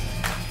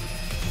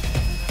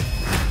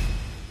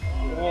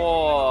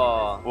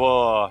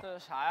哇，这是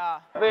啥呀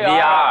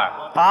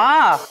 ？VR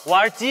啊，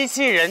玩机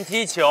器人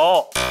踢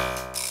球。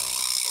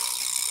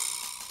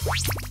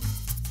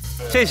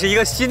这是一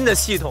个新的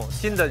系统，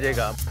新的这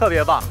个特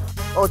别棒。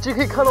哦，这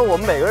可以看到我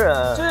们每个人。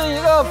这是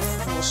一个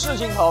俯视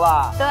镜头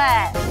吧？对。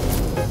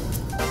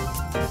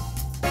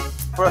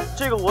不是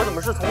这个，我怎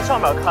么是从上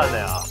面看的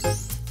呀？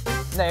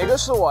哪个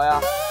是我呀？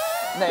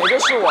哪个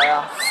是我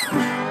呀？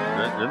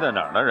人在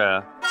哪儿呢？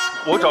人，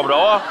我找不着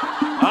啊！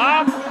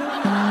啊！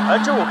哎，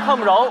这我看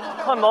不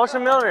着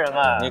身边的人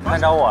哎。你看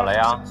着我了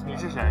呀？你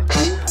是谁？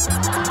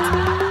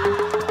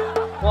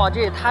哇，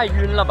这也太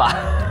晕了吧！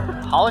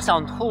好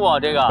想吐啊！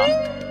这个，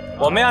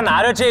我们要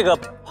拿着这个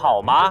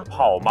跑吗？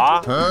跑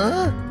吗？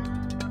嗯，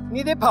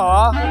你得跑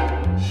啊！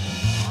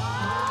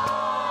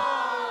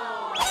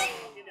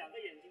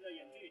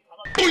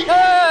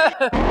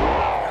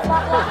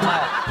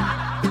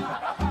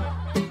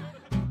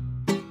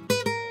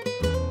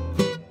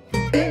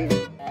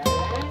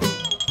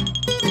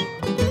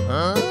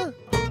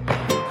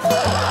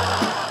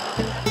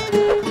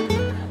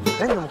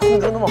哎，你怎么控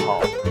制那么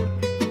好？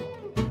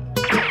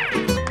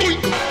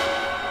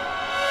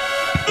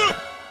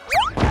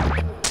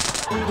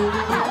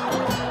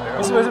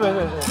没事。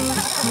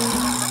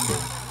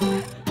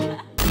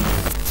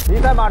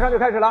比赛马上就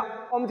开始了，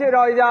我们介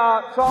绍一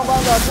下双方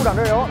的出场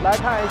阵容，来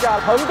看一下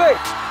腾队，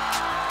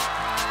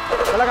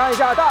再来看一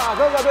下大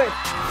哥哥队。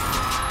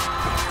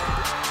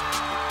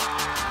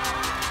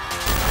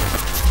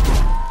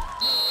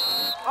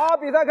好，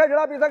比赛开始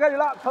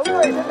了，腾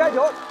队先开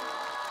球。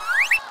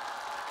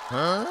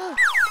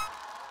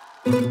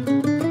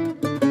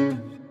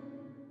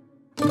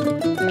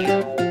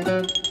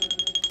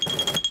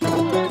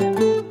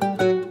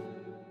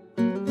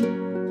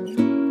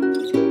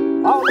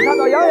好，我们看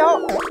到杨洋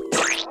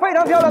非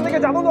常漂亮的一个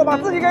假动作，把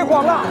自己给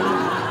晃了。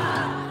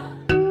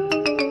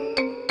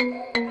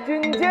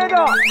紧接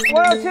着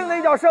我要轻的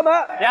一脚射门，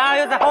杨洋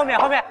又在后面，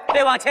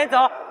对，往前走，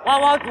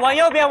往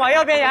右边，杨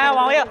洋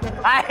往右。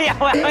哎呀，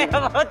我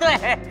不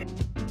对。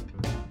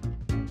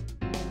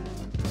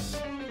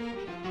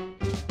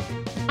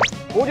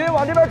胡军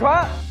往这边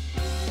传。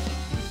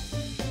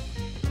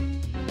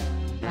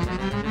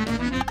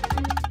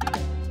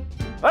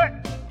哎，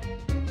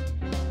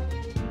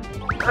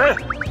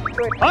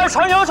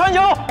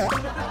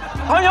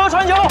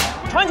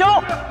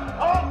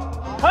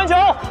传球！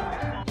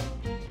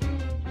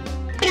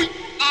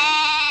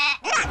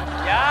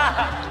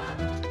呀！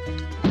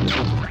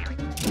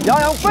杨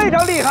洋非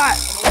常厉害，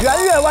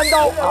圆月弯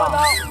刀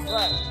啊！对，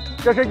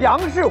这是杨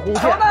氏弧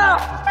线。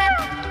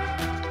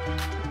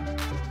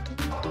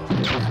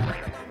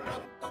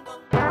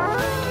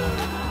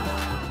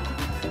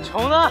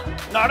球呢？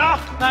哪儿呢？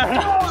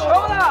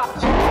球呢？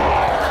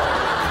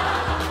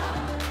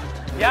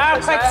杨儿，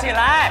快起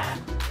来！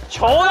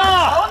球呢？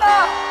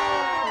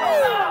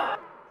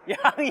杨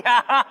洋。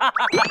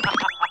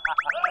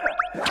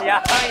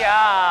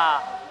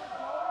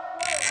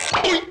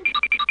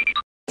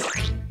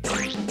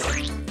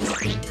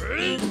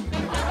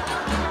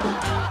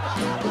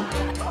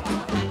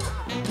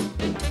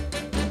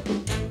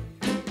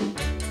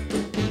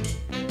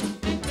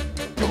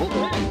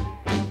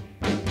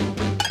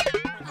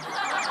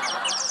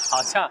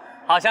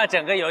好像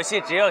整个游戏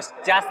只有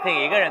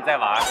Justin 一个人在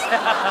玩。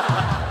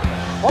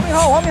黄明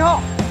昊，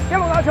边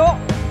路拿球，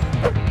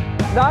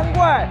难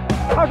怪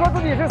他说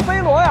自己是 C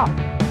罗呀。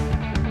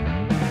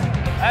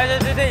哎，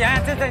对，杨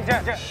洋，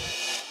这，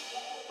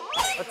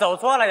我走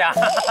错了呀。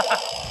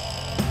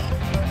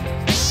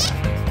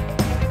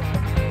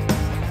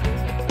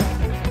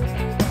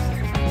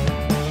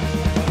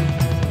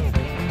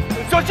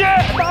小心！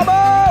打门！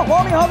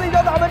黄明昊的一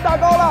脚打门打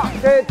高了，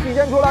这体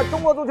现出了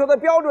中国足球的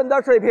标准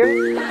的水平。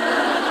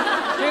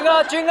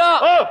军哥，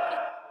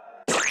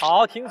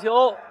好，停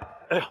球。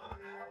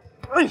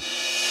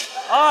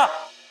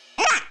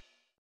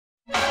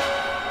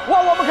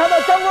哇，我们看到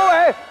张国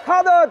伟，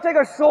他的这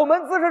个守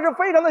门姿势是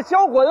非常的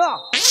销魂啊。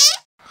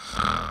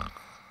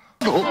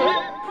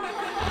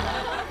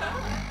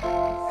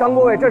张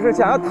国伟这是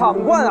想要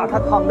躺冠啊，他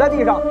躺在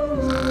地上。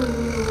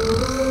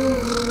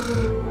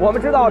我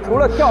们知道，除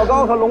了跳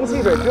高和龙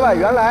吸水之外，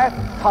原来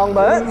躺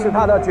门是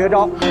他的绝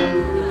招，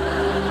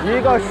一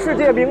个世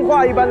界名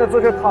画一般的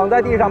姿势，躺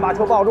在地上把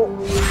球抱住。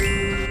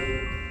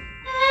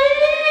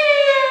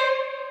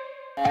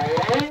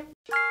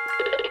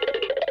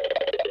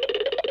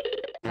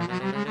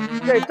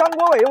这张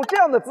国伟用这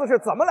样的姿势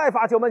怎么来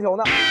罚球门球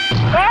呢？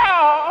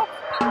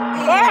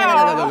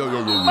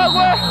犯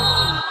规！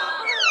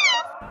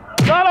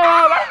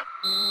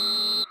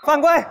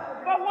犯规！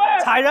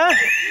踩人！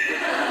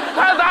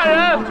太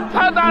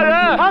打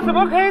人！他怎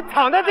么可以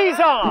躺在地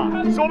上啊？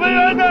守门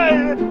员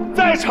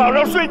在场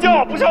上睡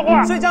觉，不像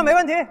话。睡觉没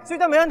问题。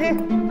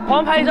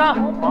黄牌一张，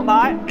黄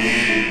牌。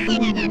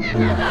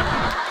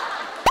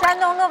山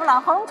东勒布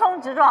朗横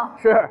冲直撞，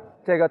是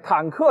这个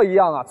坦克一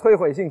样啊，摧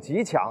毁性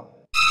极强。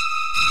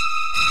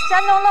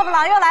山东勒布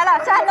朗又来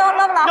了，山东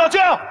勒布朗要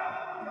进！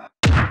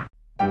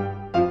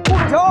护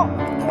住球，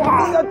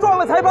哇，撞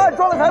了裁判，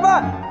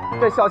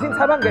这小心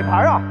裁判给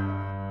牌啊！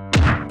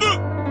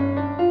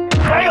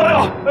哎呦！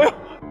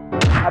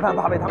裁判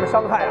怕被他们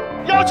伤害啊！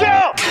要进！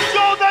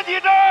就在你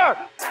这儿！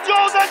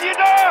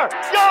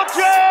要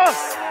停！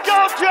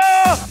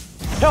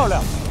漂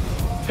亮，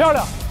漂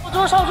亮，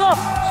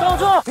守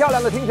住，漂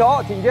亮的停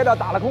球，紧接着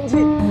打了空气。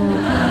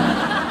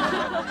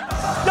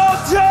要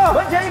抢！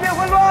门前一片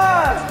混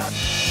乱。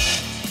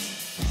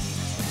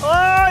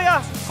哎呀，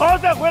好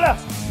再回来！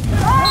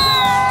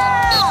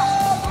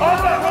好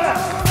再回来！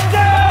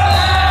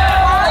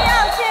王耀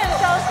庆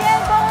首先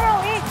攻入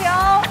1球。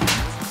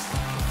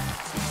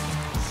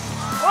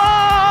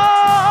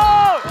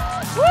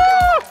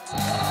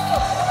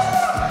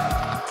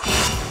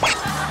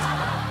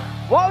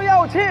王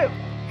耀庆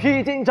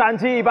披荆斩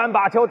棘一般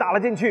把球打了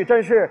进去，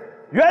真是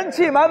元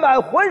气满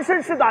满，浑身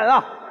是胆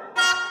啊！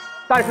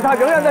但是他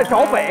仍然在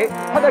找北，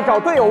他在找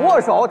队友握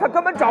手，他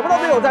根本找不到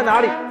队友在哪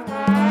里。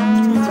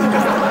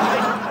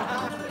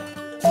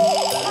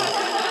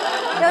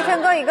耀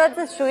庆哥一个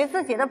属于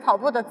自己的跑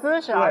步的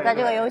姿势啊，在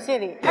这个游戏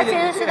里，他其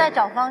实是在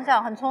找方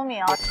向，很聪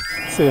明啊。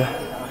是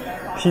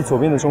踢左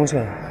边的中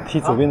线，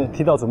踢左边的，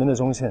踢到左边的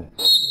中线，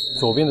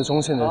左边的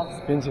中线的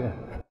边界。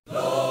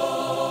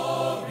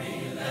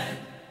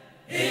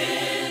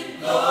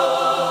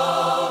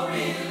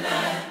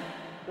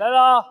来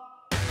了。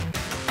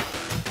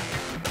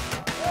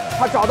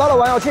 他找到了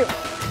王耀庆，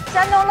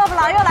山东勒布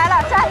朗又来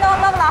了，山东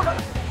勒布朗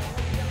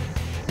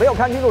没有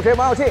看清楚谁，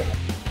王耀庆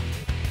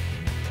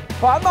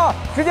传吧，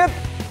直接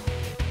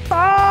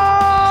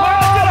打，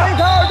梅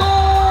开二度，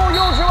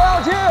又是王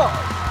耀庆，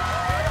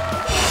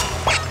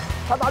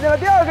他打进了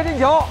第2个进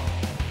球，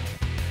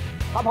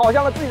他跑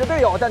向了自己的队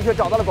友，但却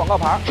找到了广告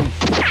牌。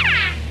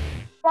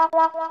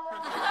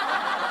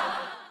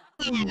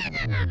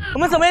我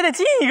们怎么也得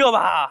进一个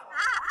吧？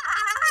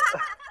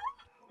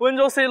温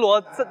州 C 罗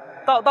这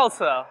到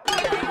此。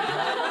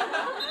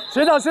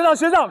学长，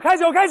开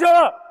球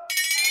了！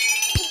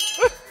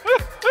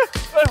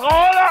好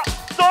了，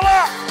走了，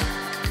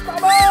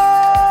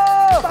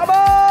打门，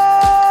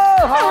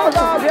好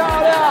大漂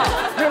亮！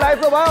是来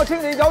自王耀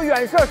庆的一脚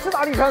远射，势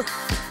大力沉，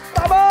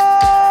打门。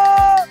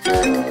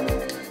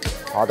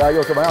好的，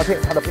又是王耀庆，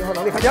他的平衡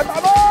能力看起来打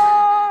门。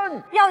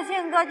耀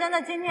庆哥真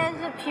的今天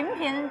是频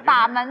频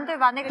打门，对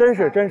吧？那个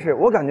真是，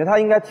我感觉他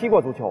应该踢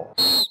过足球。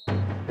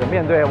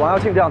面对王耀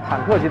庆这样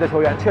坦克级的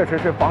球员，确实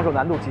是防守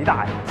难度极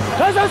大呀！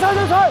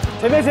传！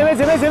前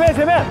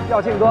面！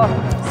耀庆哥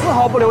丝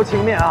毫不留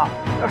情面啊，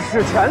要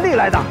使全力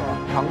来打，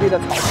场地的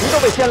草皮都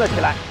被掀了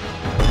起来。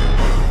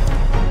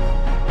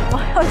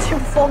王耀庆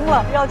疯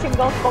了，耀庆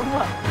哥疯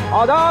了。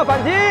好的，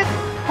反击，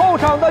后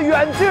场的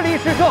远距离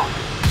试射，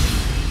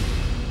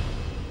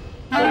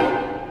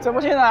怎么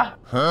进的？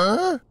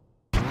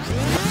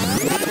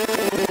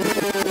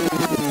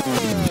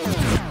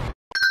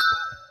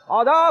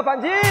好的，反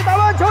击，打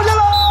门，球进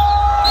了！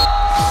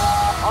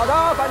好的，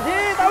反击，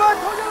打门，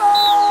球进了！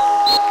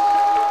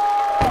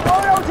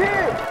王耀庆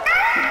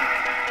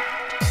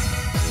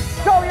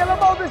上演了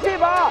帽子戏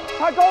法，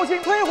他高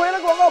兴推回了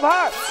广告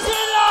牌，进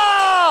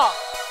了！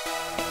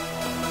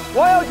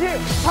王耀庆，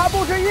他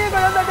不是一个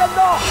人在战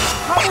斗，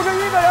他不是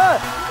一个人。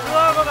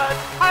哥哥们，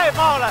太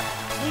棒了！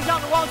一向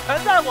的光全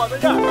在我们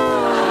这儿。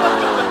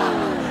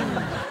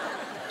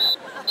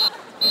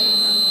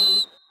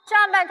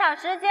上半场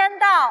时间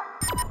到。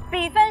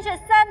比分是3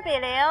比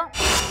0。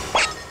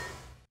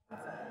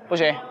不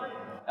行，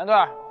杨队，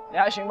你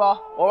还行不？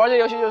我玩这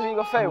游戏就是一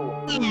个废物。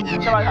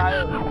下半场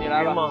你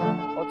来吧，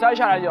我摘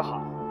下来就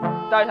好，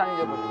带上去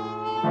就不行。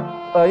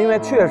因为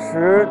确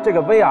实这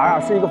个 VR 啊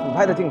是一个俯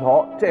拍的镜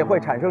头，这会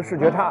产生视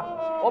觉差。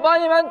我帮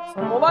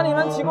你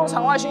们提供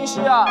场外信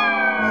息啊。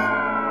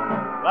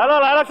来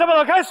了，下半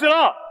场开始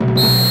了。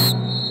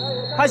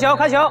开球！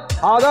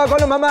好的，观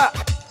众朋友们，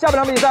下半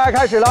场比赛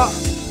开始了。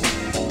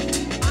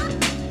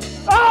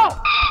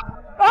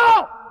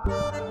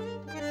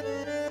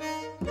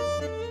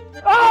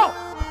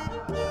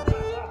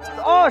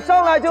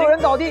上来就有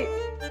人倒地，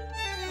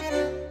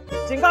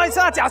警告一次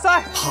啊，假摔！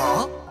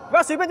好，不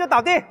要随便就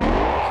倒地。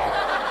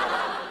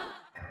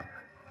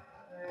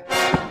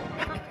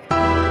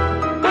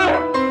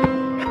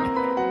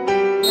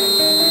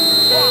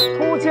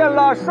出现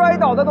了摔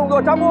倒的动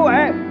作，张国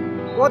伟，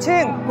国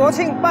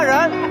庆办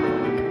人。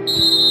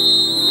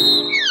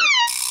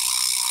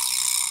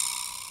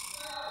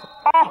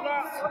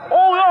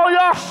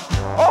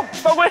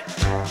犯规！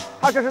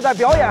他这是在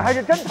表演还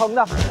是真疼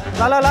的？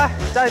来，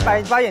再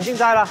把眼镜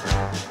摘了。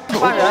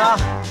换人啊！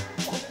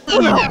不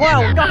能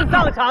换，我刚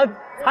上场，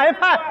裁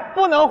判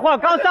不能换，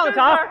刚上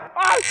场。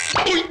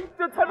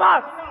这裁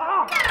判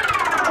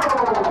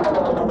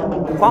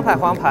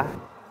黄牌。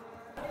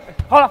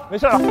好了，没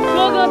事了。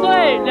哥哥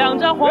队2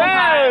张黄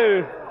牌。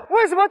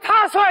为什么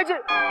他摔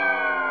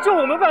就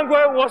我们犯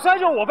规，我摔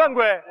就我犯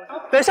规？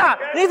等一下，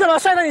你怎么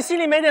摔的？你心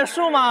里没点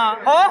数吗？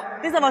啊？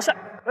你怎么摔？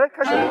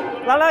开始，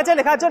来，这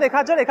里看，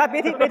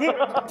别踢。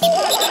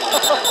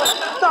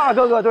大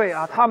哥哥队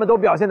啊，他们都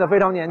表现得非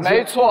常年轻。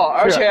没错，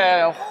而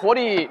且活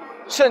力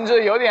甚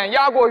至有点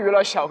压过于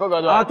了小哥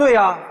哥队啊。对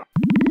呀。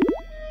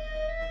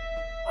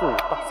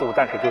4-5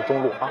战术就是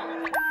中路啊。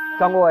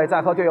张国伟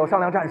在和队友商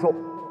量战术，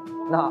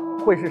那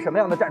会是什么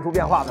样的战术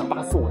变化呢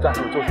？8-4-5战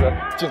术就是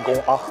进攻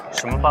啊。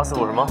什么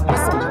8-4-5什么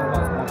？8-4-5就是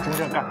往中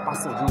间干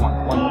，8-4-5就是往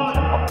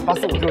前跑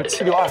，8-4-5就是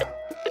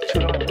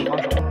7-6-2，7-6-2就是防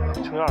守。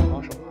762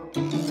防守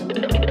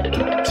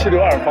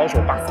，762防守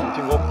，845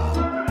进攻，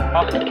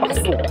啊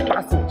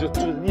，845就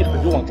一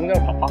狠就往中间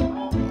跑啊！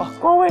啊，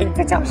光伟你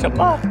在讲什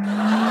么？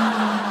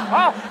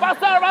啊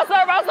，842，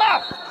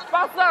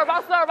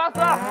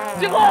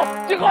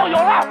进攻有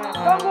了！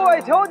张国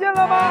伟球进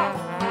了吗？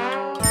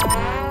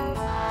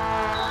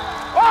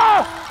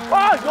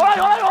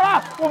有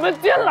了！我们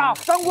进了！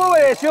张国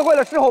伟学会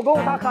了狮吼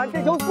功，他喊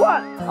这球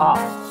算啊！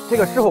这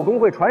个狮吼功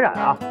会传染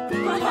啊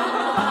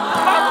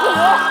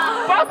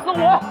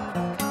！845！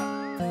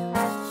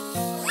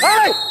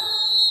哎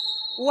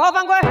，5号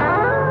犯规！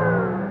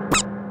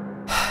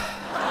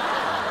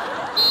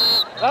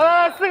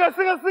来，四个！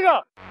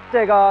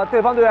这个对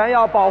方队员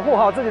要保护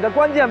好自己的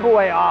关键部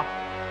位啊！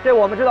这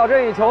我们知道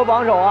任意球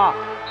防守啊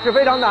是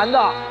非常难的。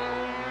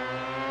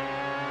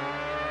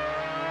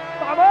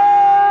打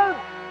门！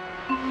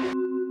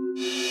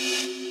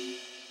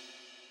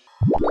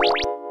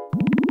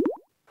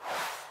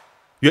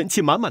元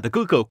气满满的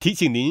哥哥提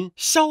醒您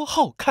稍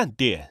后看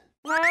点。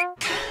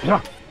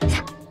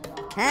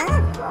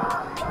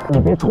你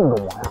别冲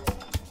着我呀！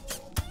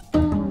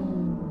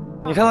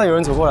你看到有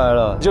人走过来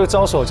了，你就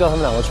招手叫他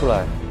们2个出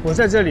来。我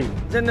在这里，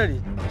在那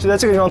里，就在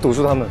这个地方堵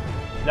住他们。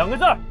2个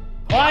字儿，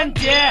团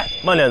结。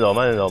慢点走，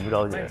不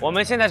着急。我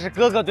们现在是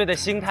哥哥队的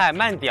心态，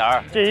慢点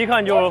儿。这一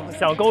看就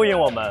想勾引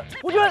我们。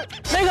吴军，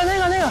那个，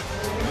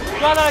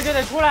抓到了就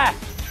得出来。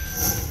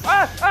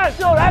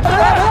就来！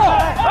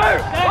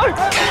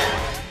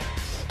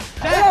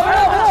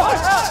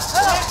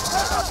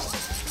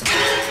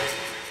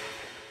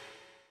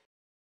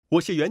我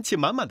是元气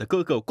满满的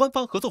哥哥官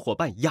方合作伙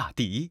伴雅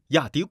迪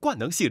冠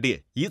能系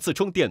列，一次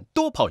充电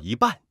多跑1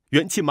半。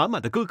元气满满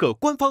的哥哥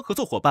官方合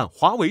作伙伴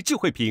华为智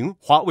慧屏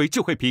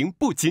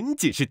不仅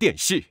仅是电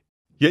视。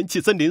元气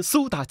森林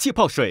苏打气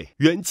泡水，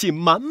元气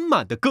满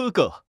满的哥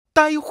哥，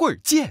待会儿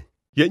见。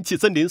元气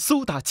森林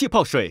苏打气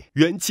泡水，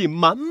元气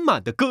满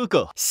满的哥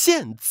哥，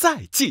现在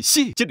继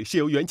续。这里是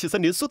由元气森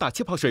林苏打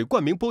气泡水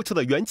冠名播出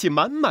的元气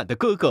满满的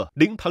哥哥，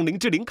零糖零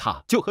脂零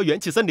卡，就喝元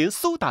气森林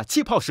苏打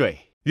气泡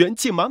水。元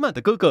气满满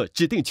的哥哥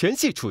指定全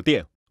系厨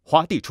电，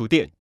华帝厨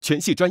电，全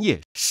系专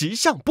业，时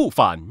尚不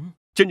凡。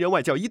真人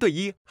外教1对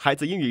1，孩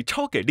子英语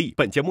超给力。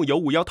本节目由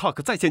51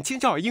 Talk 在线青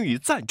少儿英语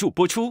赞助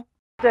播出。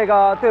这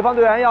个对方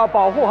队员要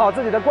保护好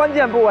自己的关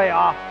键部位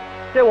啊！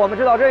这我们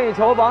知道任意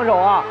球防守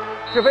啊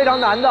是非常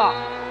难的。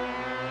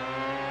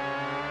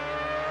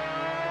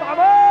打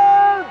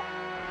门！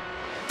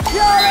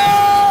漂亮，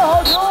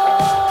好球！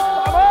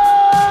打门！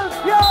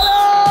漂亮，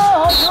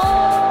好球！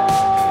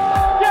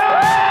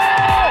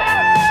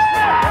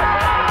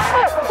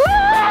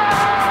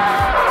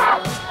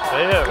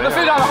那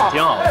非常的好，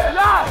挺好。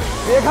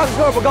别看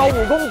个不高，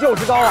武功就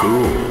是高啊！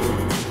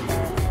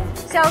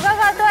小哥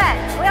哥队，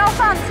不要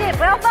放弃，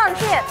不要放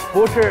弃！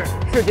不是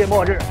世界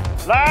末日，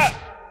来，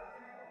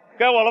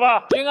该我了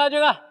吧？军哥！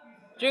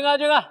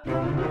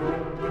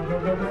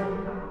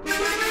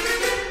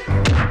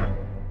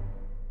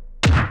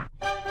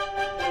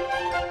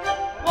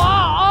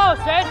哇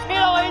谁踢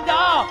了我一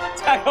脚？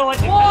再给我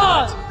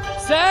哇，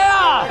谁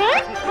啊？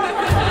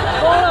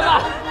疯了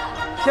吧？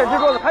现制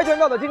作的跆拳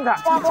道的精彩！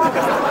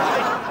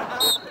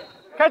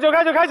开球！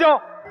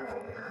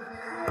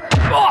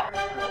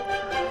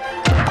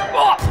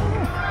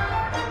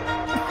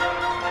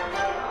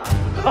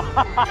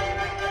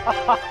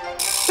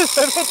是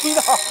谁被踢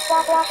到？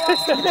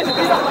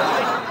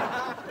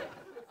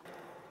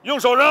用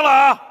手扔了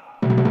啊！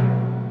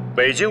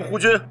北京胡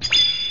军。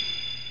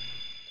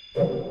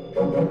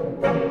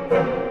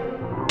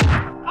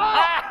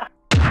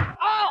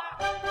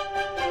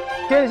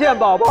天线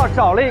宝宝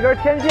少了一根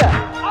天线。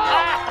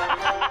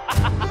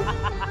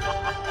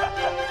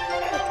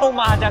痛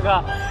吗，嘉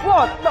哥？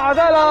哇，打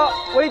在了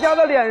维嘉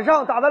的脸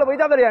上，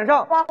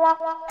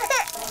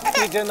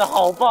你真的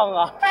好棒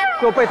啊！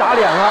就被打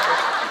脸了。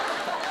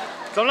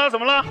怎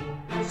么了？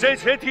谁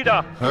踢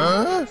的？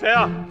谁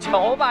啊？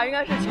球吧，应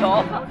该是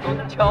球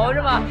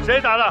是吗？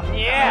谁打的？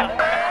你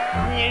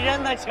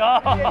扔的球。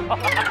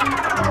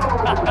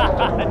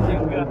金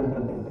哥，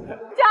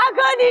嘉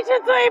哥你是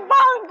最棒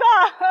的，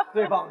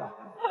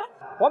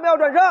黄苗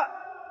转身。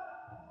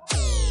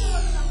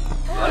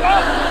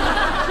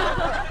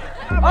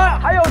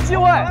还有机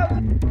会，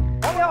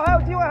黄苗还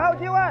有机会，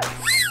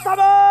打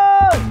门！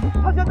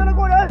他选择了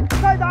过人，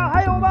再打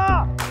还有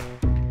吗？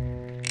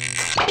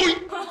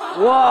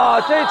哇，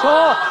这球！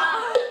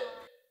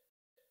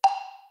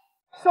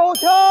手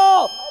球！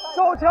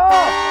手球！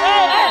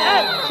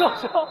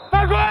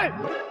犯规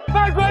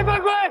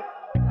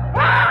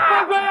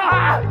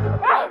啊！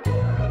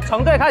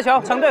成队开球！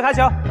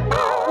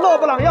勒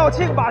布朗耀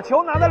庆把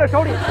球拿在了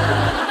手里，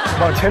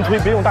往前推，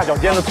别用大脚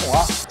尖子捅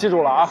啊！记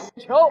住了啊！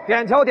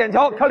点球！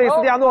克里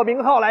斯蒂亚诺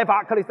明浩来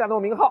罚，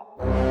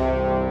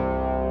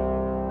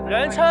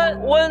人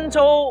称温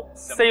州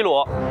C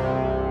罗。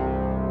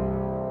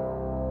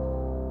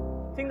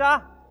听着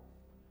啊！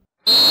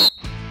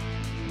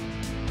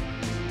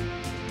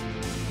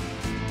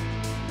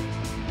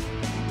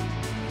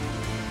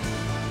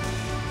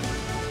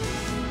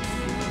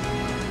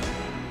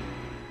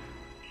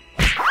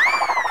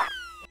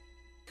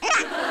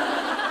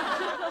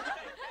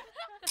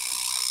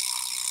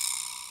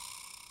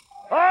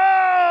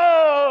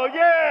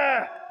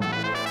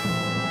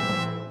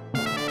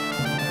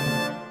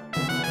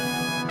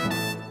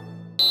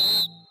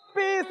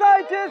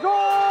结束！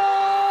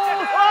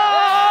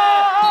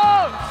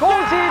恭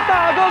喜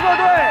大哥哥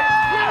队！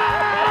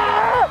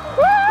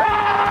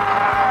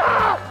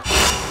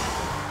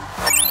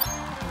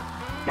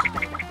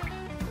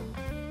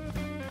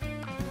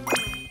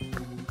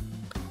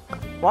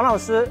王老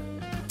师，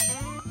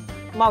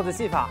帽子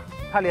戏法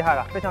太厉害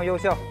了，非常优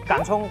秀，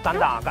敢冲敢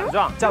打敢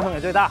撞，叫声也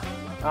最大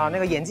啊，那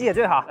个演技也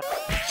最好，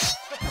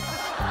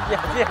演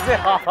技也最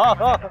好。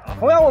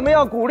同样，我们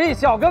要鼓励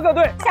小哥哥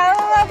队，小哥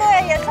哥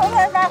队也充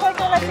分发挥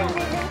出了竞技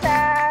精神。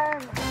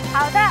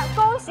好的，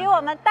恭喜我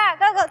们大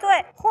哥哥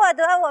队获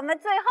得我们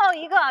最后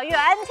一个元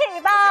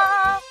气包。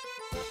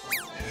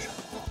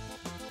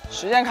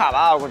时间卡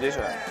吧，我估计是。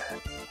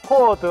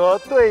获得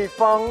对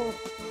方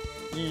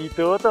已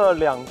得的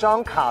2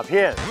张卡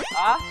片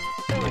啊，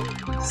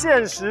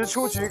限时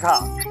出局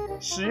卡。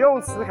使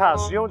用此卡，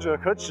使用者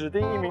可指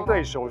定1名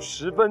对手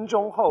10分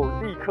钟后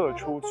立刻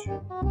出局，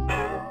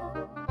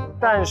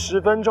但10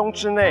分钟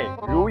之内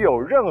如有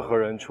任何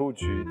人出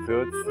局，则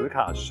此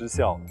卡失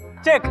效。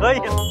这可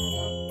以。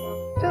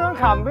这张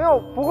卡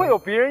不会有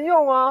别人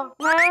用啊，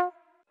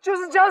就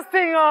是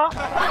Justin 啊，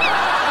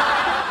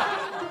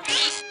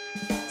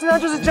这张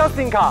就是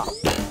Justin 卡。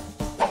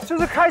就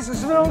是开始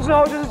10分钟之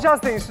后，就是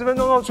Justin 10分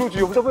钟后出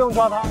局，我们都不用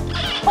抓他。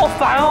好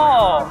烦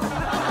哦！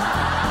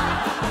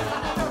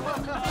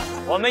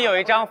我们有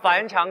一张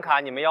返场卡，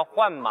你们要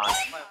换吗？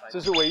这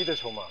是唯一的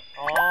筹码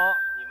哦，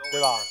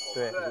对吧？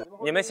对。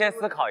你们先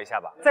思考一下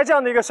吧。在这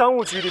样的一个商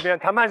务局里面，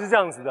谈判是这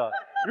样子的：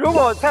如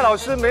果蔡老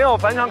师没有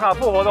返场卡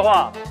复活的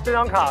话，这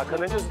张卡可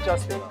能就是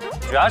Justin 了。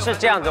主要是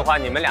这样子的话，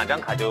你们2张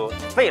卡就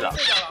废了，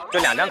就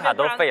2张卡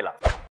都废了。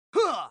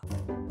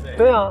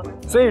对啊，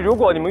所以如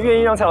果你们愿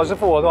意让蔡老师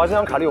复活的话，这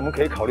张卡里我们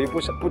可以考虑不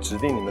指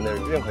定你们的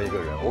任何一个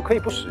人，我可以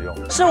不使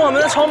用。是我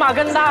们的筹码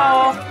更大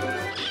哦。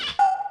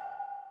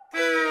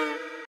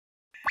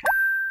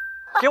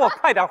给我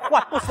快点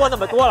换，不说那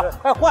么多了，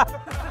快换！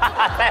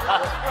太好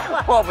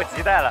了，迫不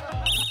及待了。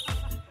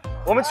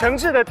我们诚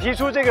挚的提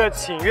出这个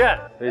请愿，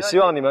也希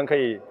望你们可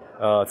以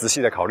仔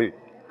细的考虑，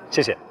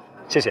谢谢，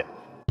谢谢。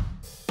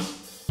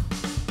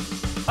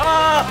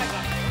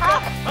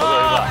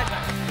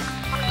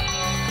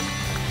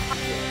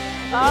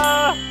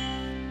啊！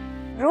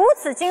如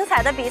此精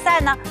彩的比赛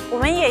呢，我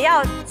们也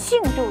要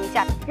庆祝一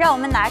下，让我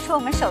们拿出我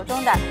们手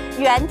中的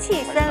元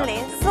气森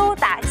林苏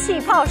打气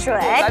泡水，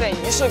来点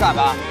仪式感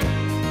吧。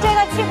这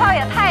个气泡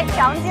也太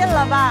强劲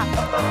了吧！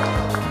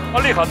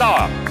力好大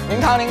啊！零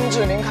糖、零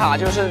脂、零卡，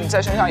就是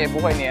在身上也不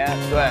会黏。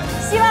对，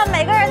希望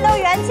每个人都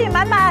元气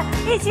满满，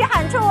一起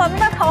喊出我们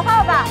的口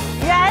号吧！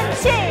元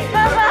气哥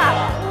哥，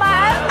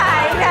满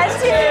满元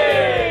气！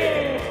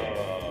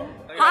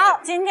好，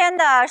今天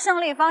的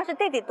胜利方是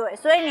弟弟队，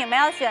所以你们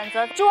要选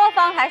择捉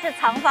方还是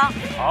藏方？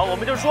好，我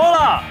们就说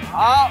了。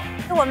好，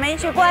我们一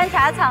起观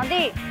察场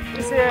地。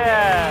谢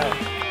谢。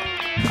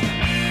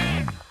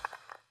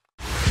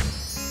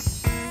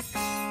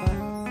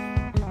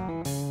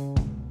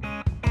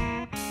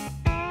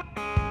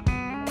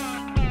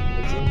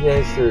今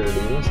天是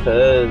凌晨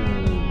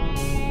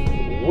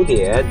5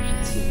点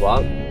起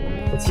床，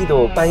我记得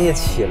我半夜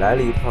起来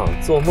了一趟，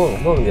做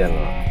梦梦见了，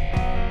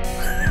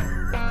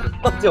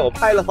梦见我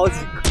拍了好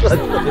几个，特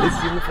别的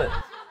兴奋，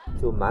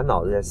就满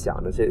脑子在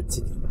想着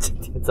今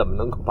天怎么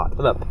能够把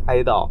他们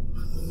拍到。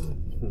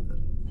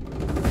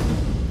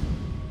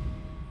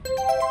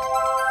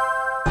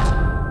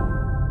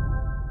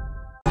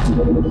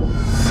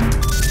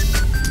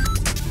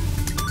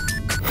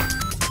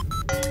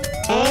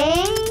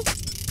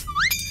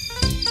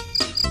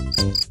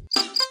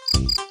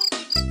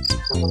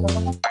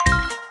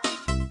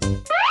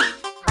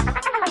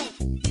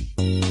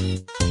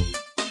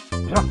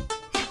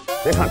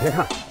别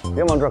看，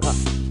别往这儿看。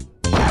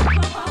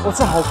哇，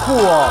这好酷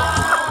哦！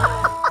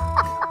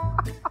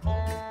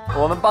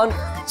我们帮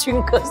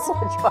军哥缩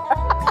圈，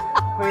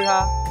推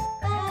他，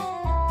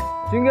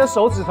军哥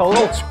手指头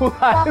露出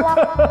来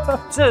了。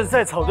这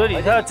在草堆里，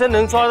他要真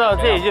能抓到，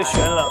这也就悬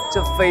了。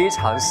这非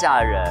常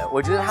吓人，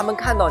我觉得他们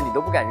看到你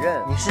都不敢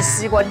认，你是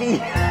西瓜粒，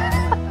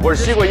我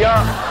是西瓜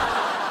秧。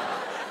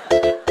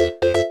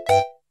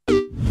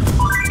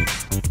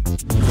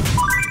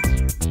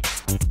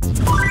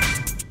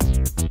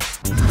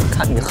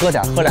看你喝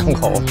2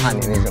口，怕你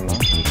那什么。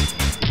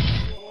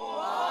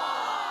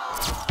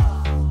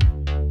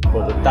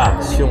我的大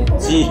胸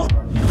肌，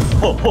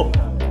吼吼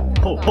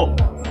吼吼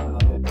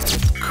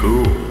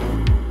 ，cool。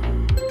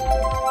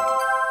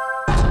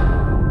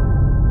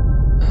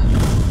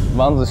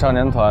王子少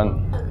年团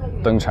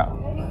登场。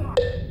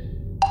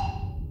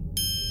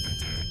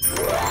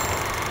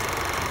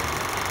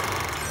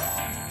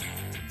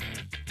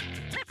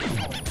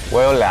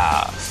我有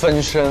俩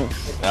分身，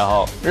然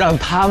后让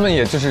他们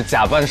也就是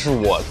假扮是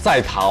我在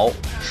逃，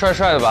帅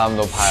帅的把他们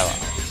都拍了。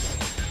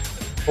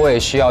我也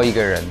需要一个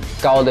人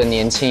高的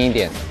年轻一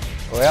点，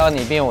我要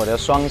你变我的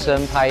双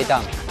生拍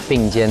档，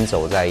并肩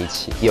走在一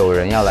起。有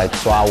人要来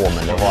抓我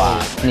们的话，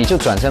你就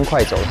转身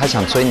快走，他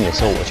想追你的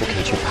时候，我就可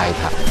以去拍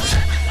他。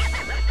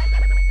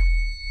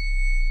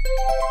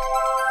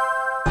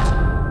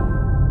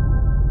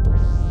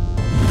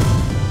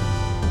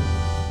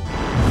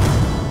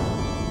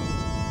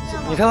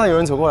看到有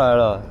人走过来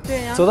了，对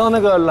呀。走到那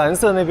个蓝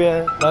色那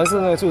边，蓝色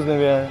那个柱子那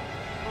边，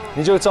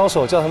你就招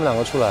手叫他们2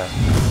个出来，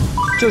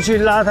就去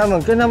拉他们，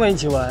跟他们一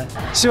起玩，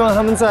希望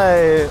他们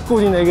在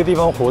固定的一个地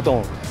方活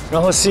动，然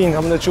后吸引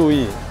他们的注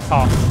意。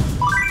好。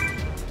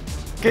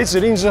 给指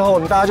令之后，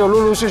大家就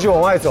陆陆续续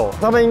往外走，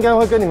他们应该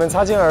会跟你们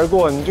擦肩而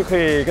过，你就可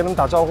以跟他们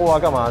打招呼啊，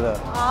干嘛的？对，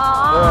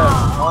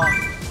好。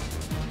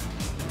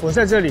我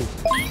在这里。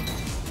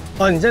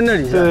哦，你在那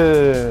里？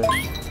对，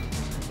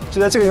就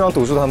在这个地方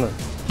堵住他们。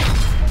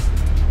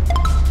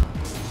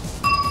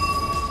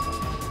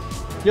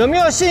有没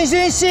有信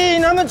心吸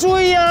引他们注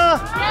意啊？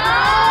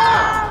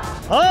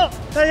有。好，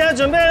大家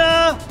准备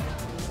了，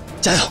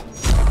加油！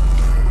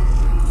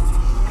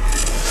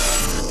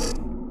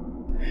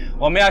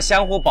 我们要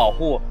相互保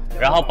护，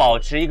然后保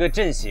持一个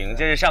阵型，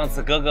这是上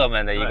次哥哥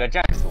们的一个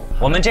战术。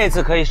我们这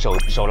次可以手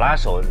拉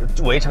手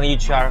围成一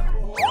圈儿。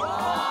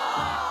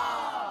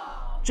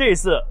这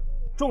次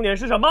重点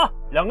是什么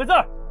？2个字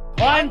儿，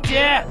团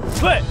结。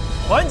对，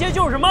团结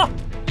就是什么？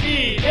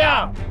力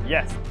量。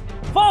Yes，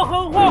 放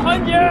狠话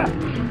环节。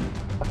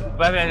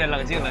别，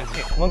冷静。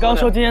我们刚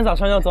说今天早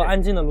上要走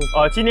安静的路。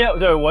今天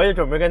对我也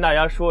准备跟大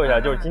家说一下，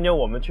就是今天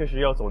我们确实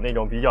要走那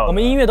种比较。我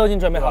们音乐都已经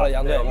准备好了，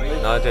杨队。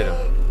然后这种。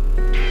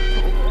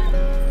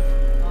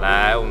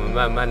 来，我们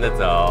慢慢的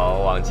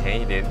走，往前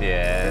一点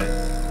点。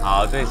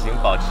好，队形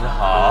保持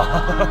好。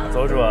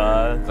左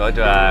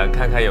转，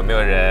看看有没有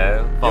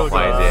人，放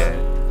缓一点。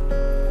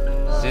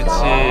吸气。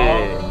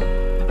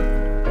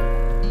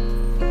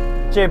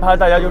这一趴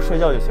大家就睡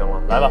觉就行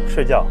了，来吧，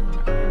睡觉。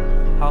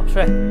好，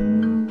睡。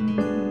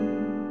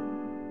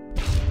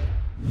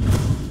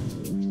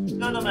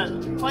哥哥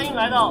们，欢迎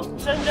来到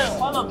深圳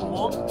欢乐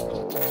谷。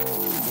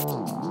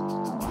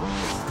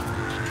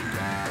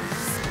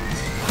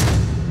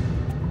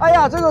 哎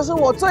呀，这个是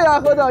我最爱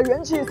喝的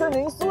元气森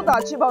林苏打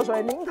气泡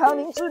水，零糖、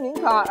零脂、零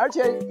卡，而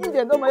且一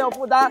点都没有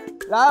负担。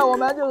来，我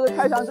们就是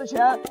开场之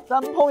前，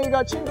咱们碰一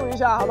个庆祝一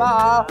下，好不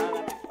好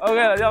 ？OK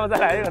了，要不再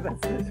来一个，再试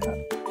一下。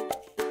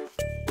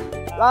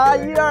来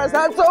，1、2、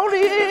3，走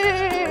礼！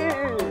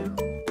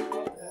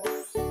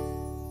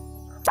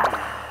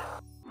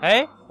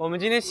哎，我们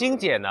今天欣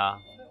姐呢？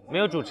没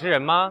有主持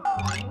人吗？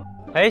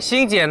哎，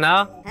欣姐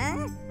呢？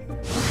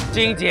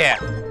欣姐。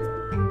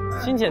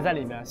 欣姐在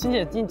里面，欣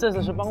姐这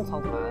次是帮草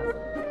团。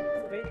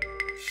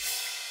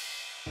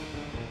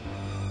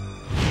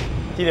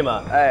弟弟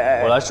们，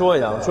我来说一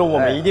下，说我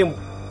们一定，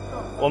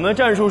我们的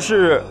战术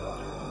是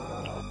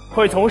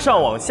会从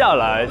上往下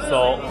来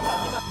搜。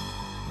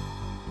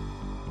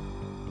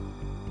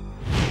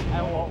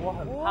我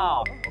很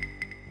怕。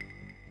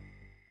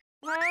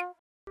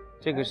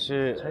这个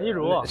是陈亦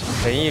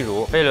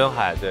儒，飞轮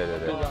海，对。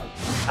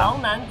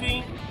唐南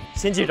军。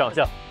 先记长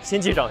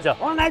相，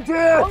王南军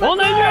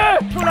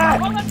出来！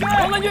王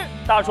南军，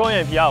大双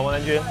眼皮啊，王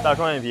南军，大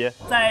双眼皮。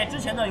在之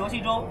前的游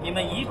戏中，你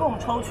们一共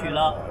抽取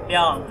了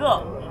2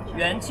个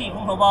元气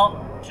空投包，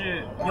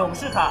是勇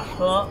士卡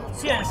和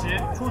限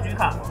时出局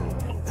卡。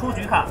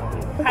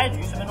开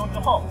局10分钟之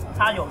后，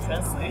他有权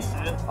随时。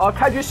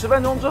开局10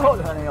分钟之后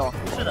才能用。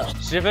是的。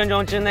10分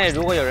钟之内，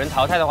如果有人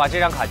淘汰的话，这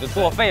张卡就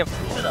作废。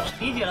是的，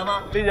理解了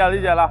吗？理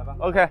解了。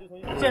OK。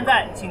现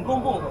在请公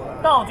布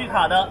道具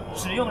卡的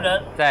使用人。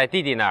在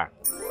弟弟那儿。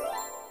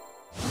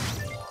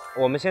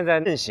我们现在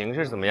阵型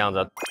是怎么样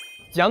子？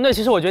杨队，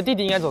其实我觉得弟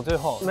弟应该走最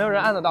后，没有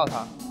人按得到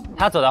他。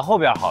他走到后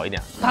边好一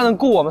点，他能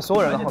顾我们所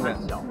有人的后面。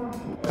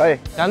可以。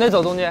杨队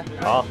走中间。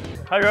好，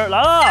开始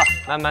来了。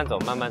慢慢走。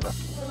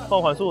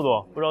放缓速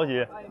度，不着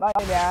急。慢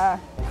一点。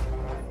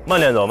慢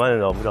点走，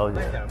不着急。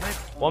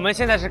我们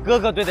现在是哥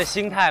哥队的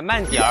心态，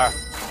慢点儿。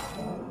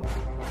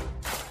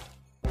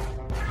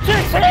去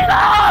起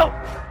走！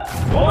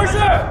我们是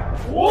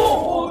五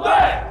虎队，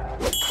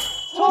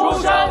初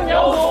生牛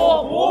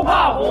犊不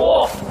怕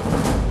虎。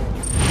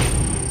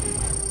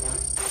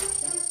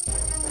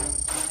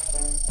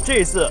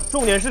这次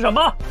重点是什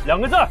么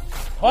？2个字，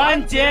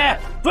团结。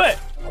对，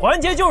团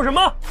结就是什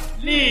么？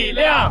力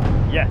量。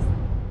Yes。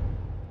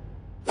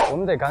我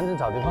们得赶紧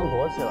找地方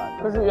躲起来。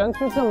可是园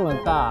区这么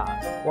大，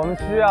我们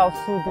需要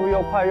速度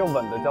又快又稳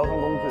的交通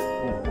工具。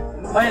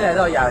欢迎来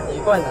到雅迪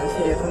冠能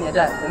系列充电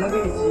站，我们可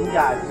以骑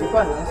雅迪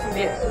冠能系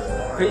列，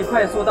可以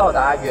快速到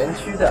达园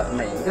区的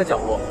每一个角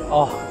落。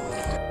哦，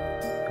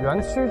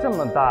园区这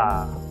么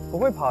大，不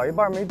会跑一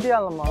半没电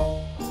了吗？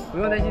不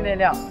用担心电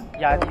量，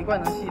雅迪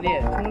冠能系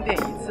列充电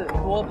一次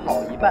多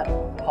跑一半，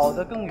跑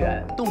得更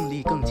远，动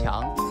力更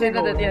强。现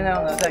在的电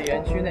量呢，在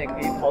园区内可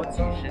以跑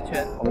几10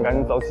圈。我们赶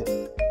紧走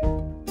起。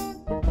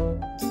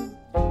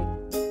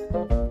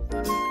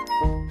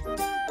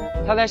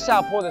它在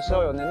下坡的时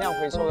候有能量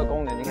回收的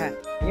功能，你看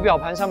仪表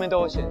盘上面都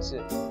有显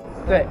示。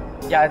对，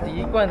雅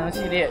迪冠能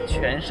系列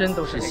全身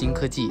都是新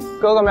科技。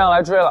哥哥们要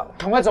来追了，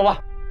赶快走吧。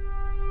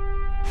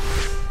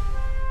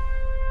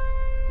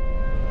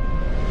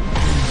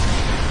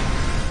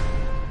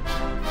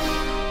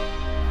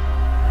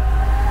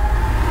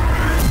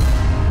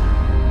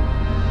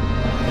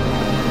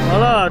好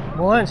了，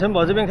魔幻城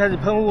堡这边开始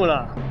喷雾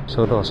了。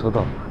收到。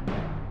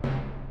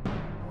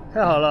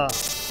太好了。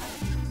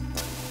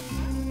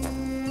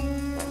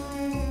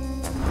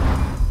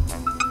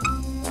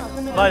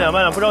慢点，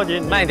慢点，不着急，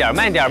慢点，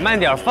慢点，慢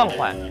点，放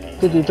缓。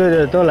自己队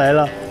的都来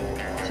了，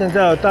现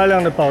在有大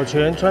量的保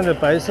全穿着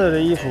白色的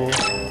衣服。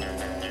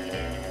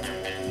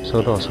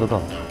收到，收到。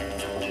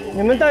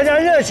你们大家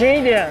热情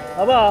一点，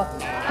好不好？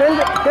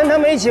跟他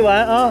们一起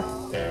玩啊！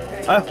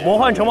哎，魔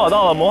幻城堡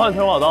到了，魔幻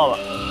城堡到了。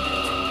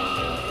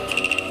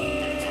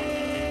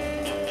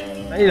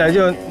一来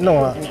就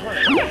弄了。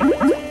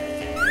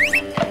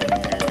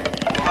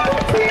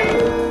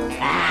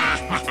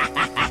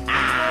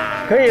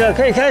可以了，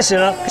可以开始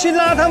了，去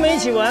拉他们一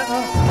起玩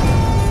啊！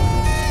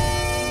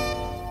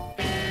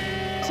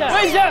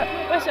危险！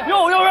危险！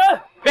有人！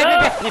别，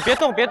你别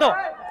动，别动！哇！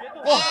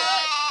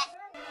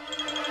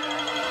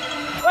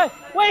喂，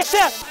危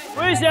险！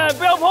危险！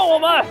不要碰我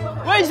们！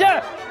危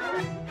险！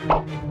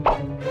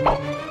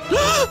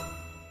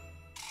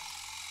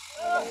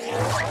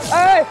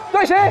哎，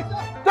队形，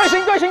队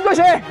形，队形，队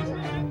形！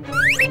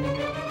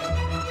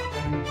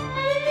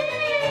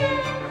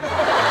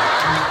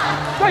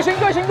队形，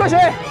队形，队形，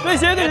队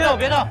形，队形！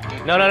别动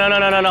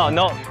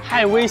 ！No！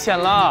 太危险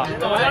了！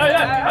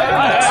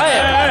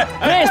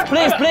哎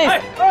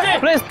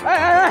 ，please！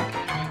 哎，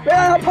别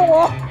让他碰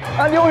我，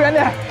啊，离我远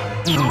点！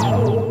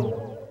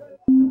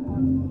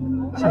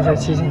现在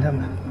接近他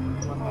们。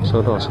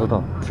收到，收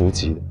到，伏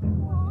击。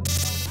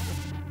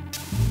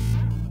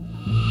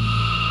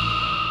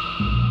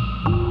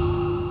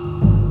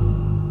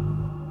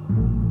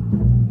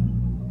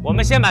我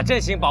们先把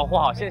阵型保护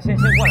好，先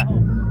过来，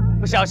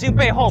不小心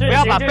背后，不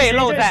要把背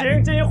露在，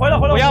阵型回来，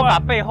不要把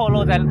背后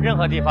露在任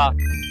何地方。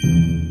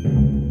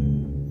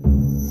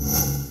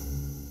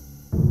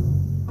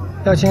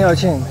要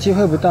庆，机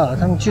会不大，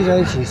他们聚在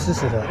一起死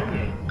死的。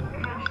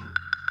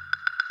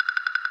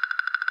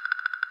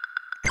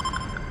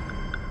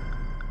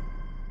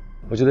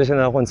我觉得现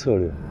在要换策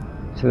略，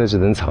现在只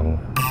能藏了。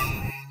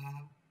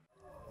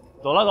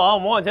走了，我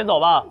们往前走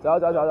吧。走。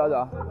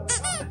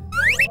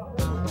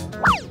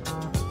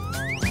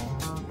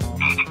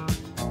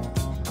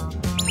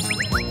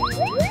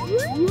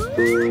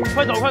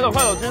快走，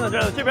真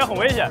的，这边很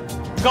危险，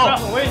这边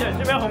很危险，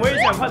这边很危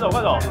险，快走！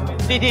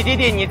弟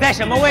弟，你在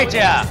什么位置？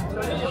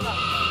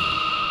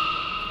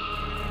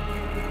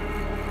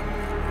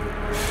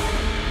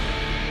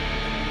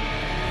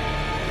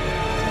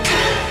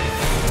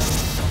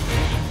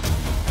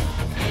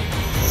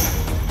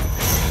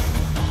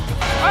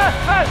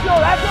哎，救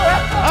来！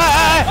哎，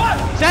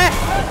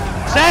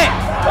谁？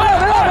别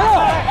动！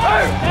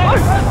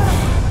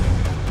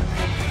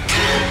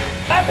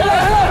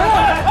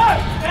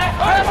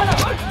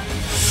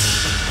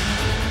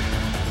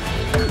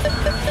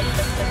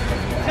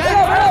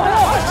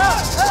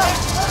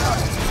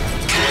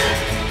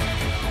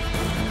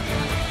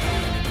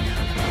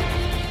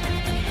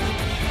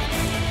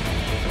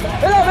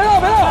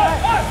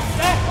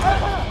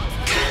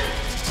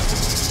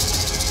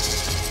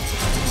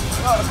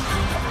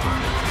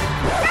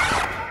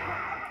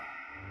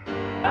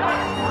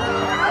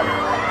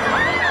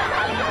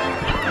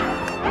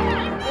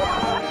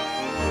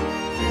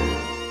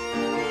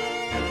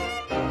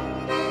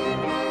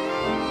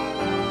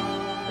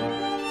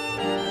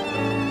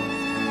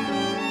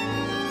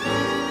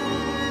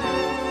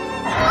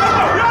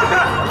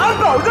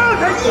保证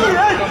他一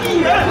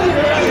人，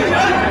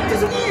这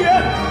是一人。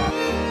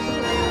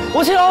吴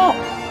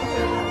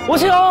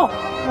奇隆，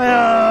哎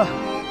呀，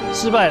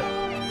失败了。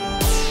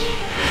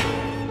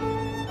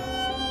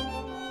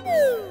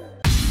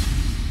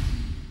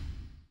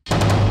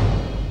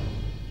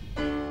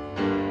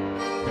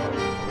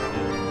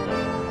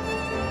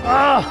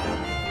啊！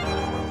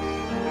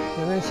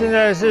你们现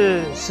在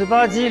是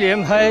18击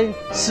连拍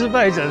失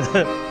败者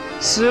的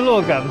失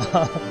落感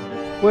吗？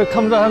我也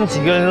看不到他们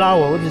几个人拉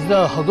我，我只知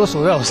道好多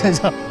手在我身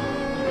上。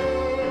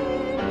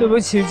对不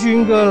起，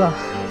军哥了。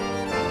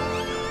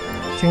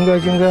军哥，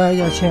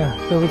要庆，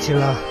对不起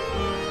了，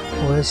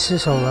我失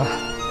手了。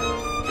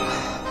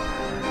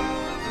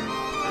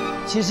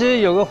其实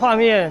有个画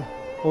面，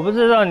我不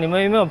知道你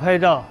们有没有拍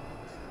到，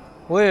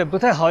我也不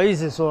太好意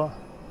思说。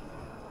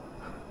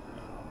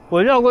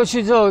我绕过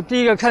去之后，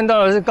第一个看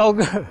到的是高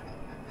个儿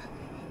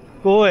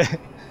国伟。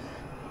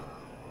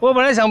我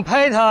本来想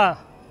拍他。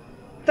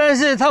但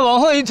是他往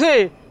后一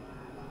退，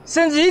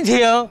身子一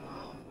挺，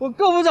我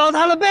够不着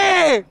他的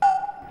背。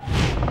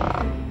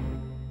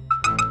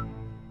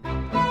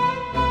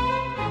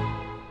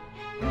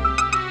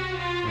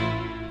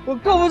我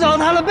够不着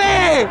他的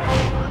背。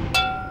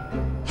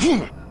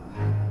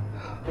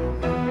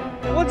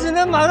我只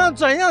能马上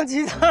转向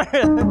其他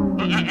人。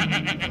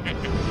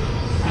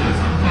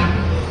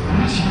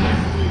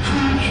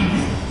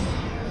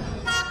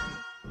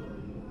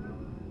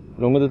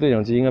龙哥的对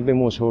讲机应该被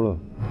没收了。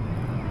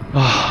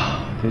啊，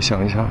得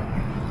想一下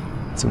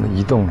怎么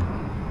移动。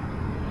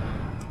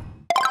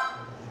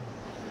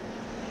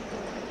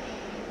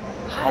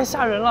太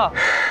吓人了！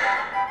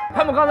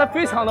他们刚才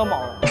非常的猛，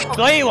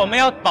所以我们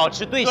要保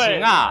持队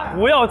形啊，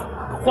不要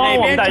慌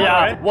我们大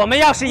家。我们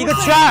要是一个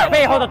圈儿，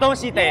背后的东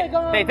西得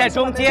在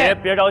中间。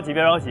别着急，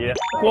别着急。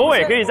国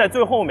伟可以在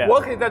最后面，我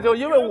可以在最后，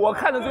因为我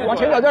看的最往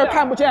前走，这儿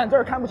看不见，这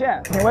儿看不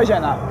见，挺危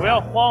险的。不要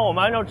慌，我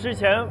们按照之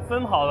前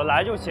分好的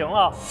来就行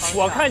了。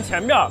我看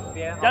前边，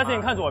嘉欣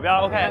你看左边。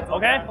OK，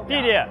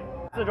 弟弟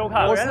四周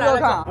看，我四周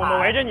看，我们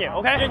围着你。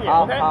OK，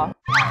 好。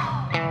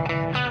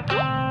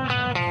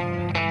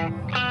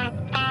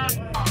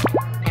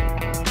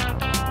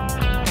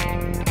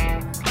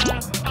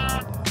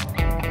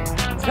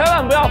千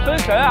万不要分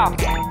神啊！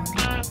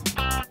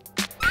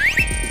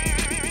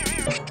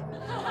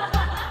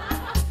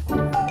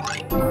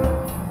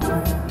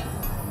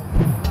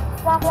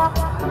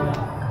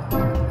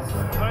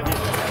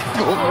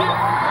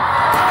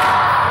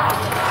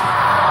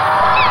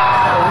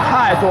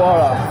太多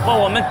了。不，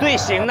我们队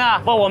形呢？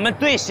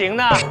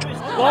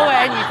国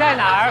伟你在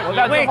哪儿？你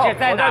位置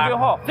在哪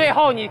儿？最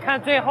后你看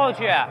最后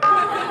去，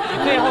你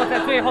最后在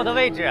最后的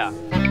位置。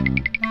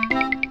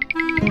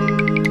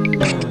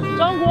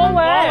张国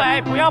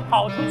伟，不要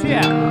跑出去。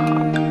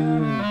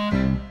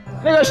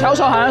那个小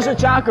丑好像是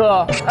嘉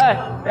哥。哎，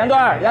杨队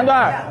儿，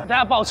大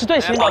家保持队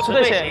形，来，保持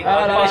队形。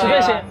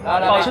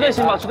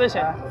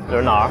这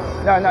是哪儿？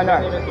那儿，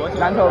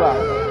南头吧。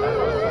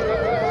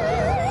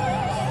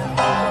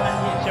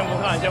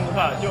先不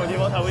看，这种地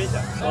方太危险。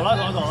走了。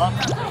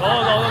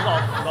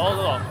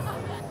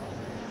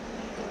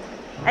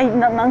哎，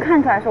能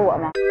看出来是我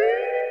吗？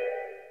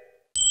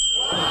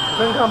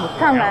真看不出来。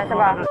看没是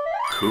吧？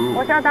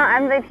我是要当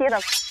MVP 的。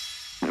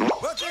吴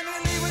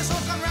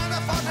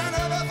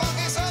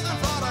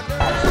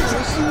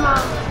昕吗？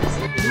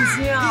吴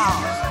昕啊！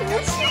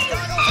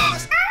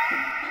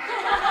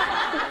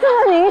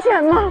这么明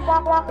显吗？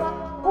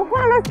我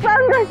画了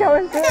3个小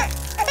时。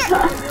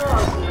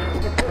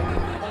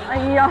哎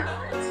呀，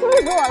气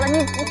死我了！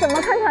你怎么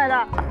看出来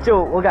的？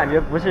就我感觉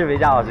不是维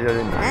佳老师就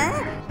是你。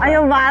哎呀，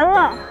完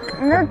了！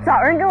你这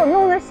找人给我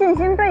弄个信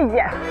心背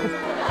检。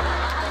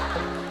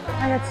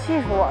哎呀，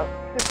气死我了！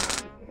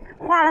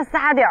画了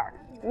仨点儿，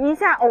一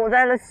下呕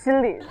在了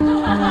心里。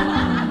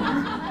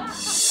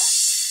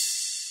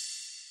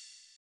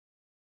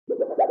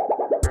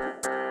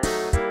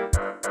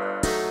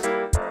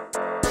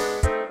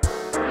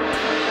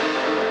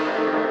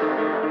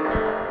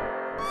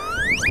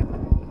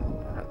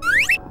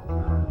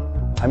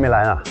还没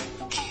来呢。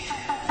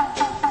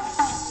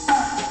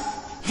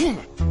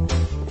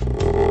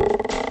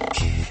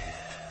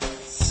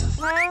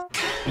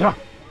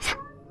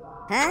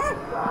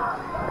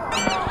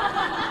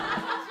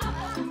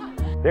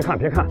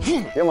别看，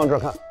别往这儿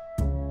看。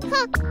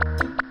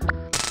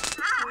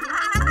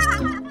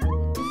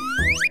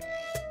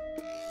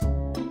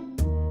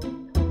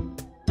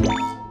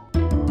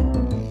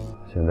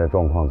现在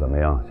状况怎么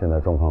样？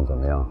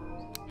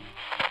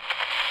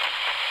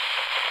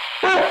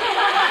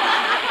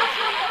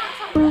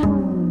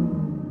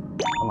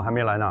他们还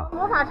没来呢。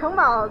魔法城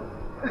堡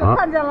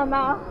看见了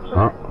吗？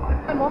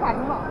在魔法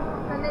城堡，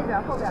在那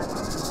边后边。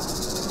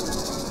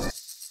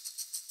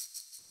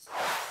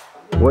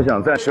我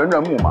想在旋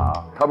转木马，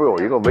它不是有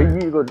一个唯一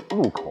一个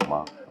入口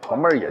吗？旁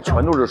边也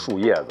全都是树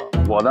叶子。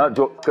我呢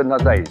就跟他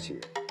在一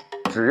起，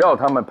只要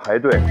他们排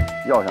队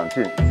要想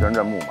进旋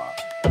转木马，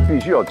必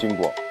须要经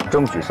过，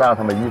争取杀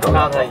他们一个。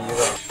杀他一个。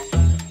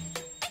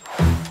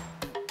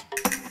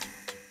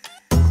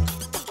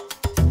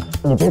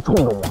你别冲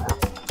着我呀！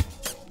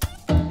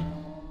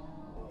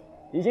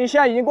现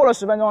在已经过了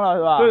10分钟了，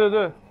是吧？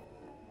对。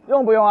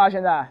用不用啊？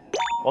现在？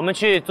我们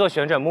去做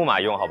旋转木马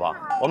用，好不好？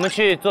我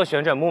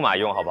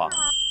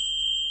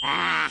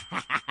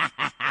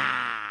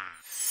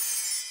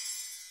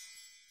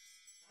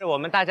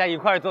们大家一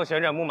块儿做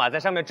旋转木马，在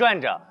上面转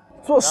着。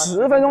做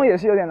10分钟也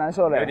是有点难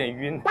受的，有点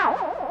晕。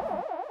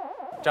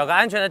找个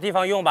安全的地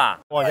方用吧。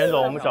往前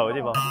走，我们找个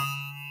地方。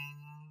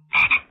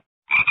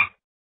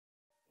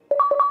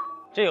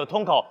这有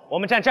通口，我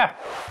们站这儿，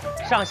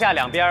上下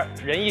两边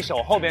人一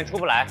手，后边出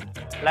不来。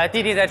来，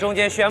弟弟在中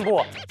间宣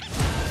布。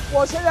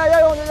我现在要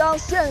用这张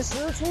限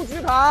时出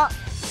局卡，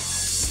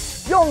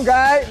用给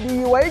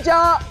李维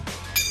嘉。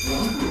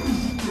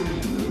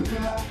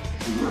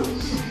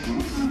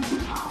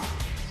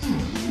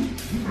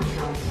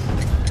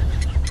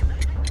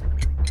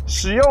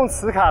使用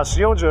此卡，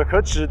使用者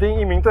可指定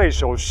一名对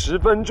手10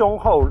分钟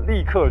后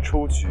立刻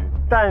出局，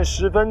但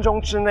10分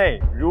钟之内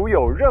如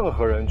有任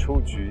何人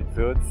出局，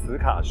则此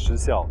卡失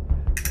效。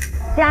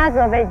嘉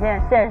哥被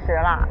限时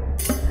了，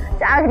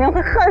嘉哥肯定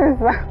会恨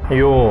死。哎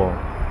呦，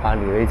把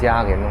李维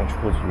嘉给弄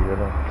出局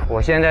了。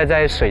我现在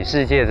在水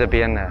世界这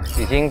边呢，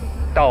已经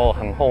到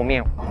很后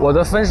面。我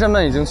的分身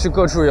们已经去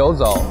各处游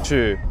走，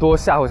去多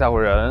吓唬吓唬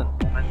人。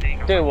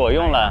对我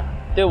用了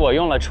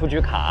出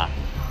局卡。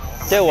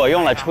对我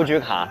用了出局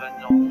卡，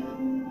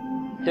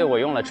对我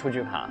用了出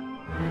局卡，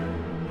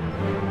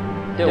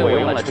对我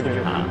用了出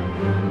局卡，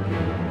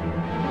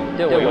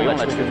对我用了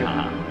出局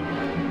卡。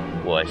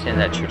我现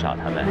在去找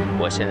他们，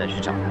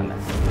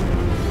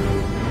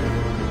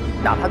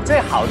哪怕最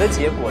好的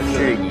结果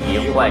是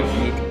1换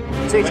1，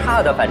最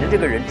差的反正这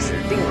个人指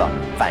定了，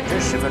反正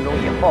10分钟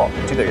以后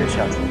这个人是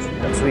要出局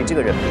的，所以这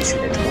个人必须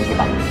得出一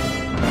把。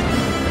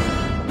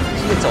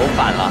是不是走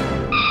反了？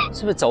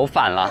是不是走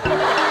反了？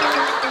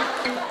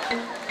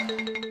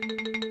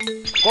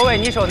国伟，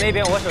你守那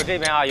边，我守这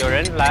边啊！有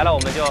人来了，我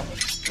们就。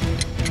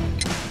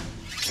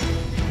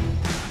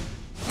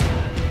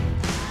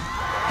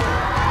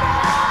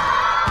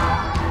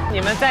你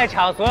们在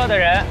场所有的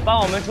人，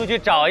帮我们出去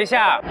找一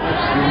下。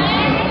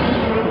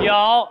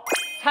有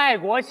蔡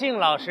国庆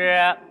老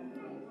师、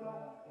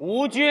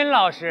吴军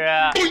老师、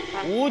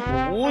吴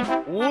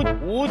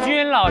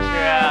军老师。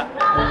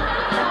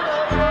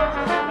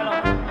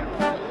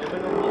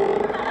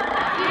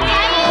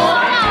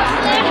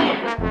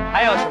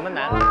还有什么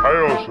难？还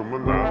有什么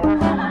难？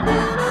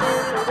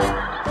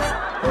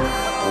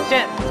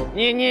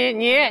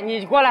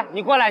你过来，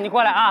你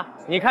过来啊！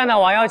你看到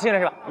王耀庆了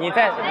是吧？你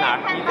在哪儿？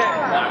你在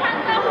哪儿？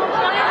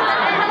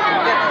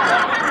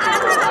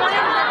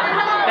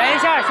等一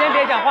下，先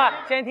别讲话，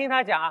先听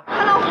他讲啊。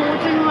看到胡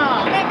军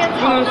了，那边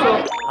不能说。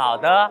好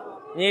的，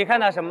你看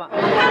到什么？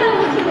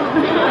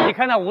你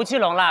看到吴奇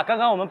隆了？刚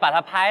刚我们把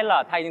他拍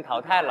了，他已经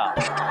淘汰了。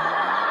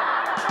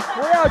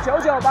不要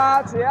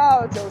998，只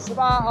要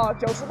98啊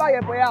，98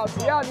也不要，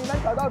只要你们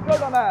找到哥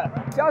哥们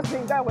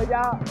 ，Justin 带回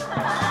家。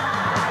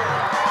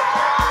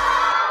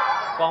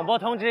广播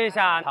通知一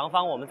下唐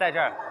芳，我们在这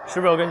儿。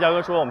是不是我跟嘉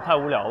哥说我们太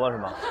无聊了，是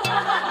吗？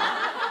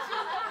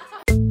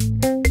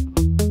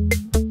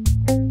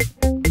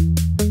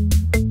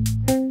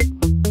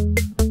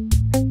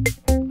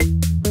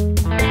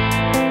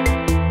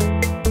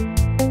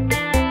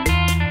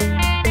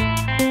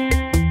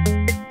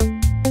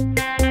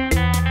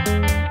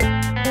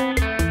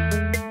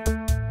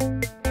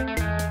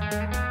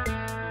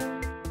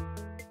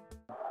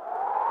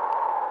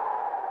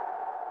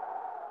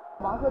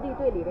王鹤棣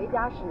对李维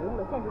嘉使用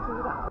了限时数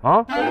据卡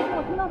啊？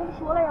我听到他们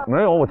说了呀。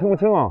没有，我听不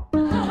清啊。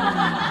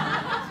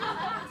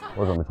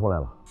我准备出来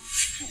了，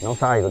能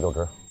杀一个就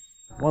值。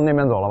往那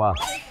边走了吧？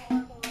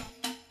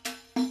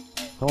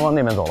都往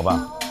那边走了吧？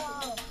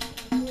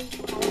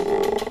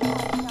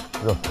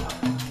热死了。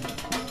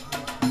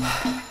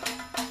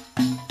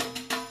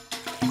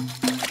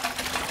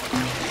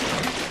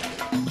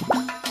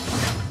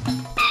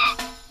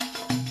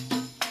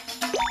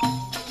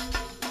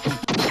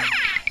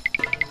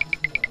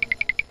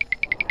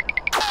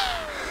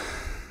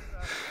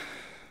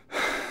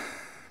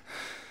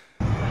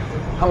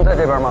他们在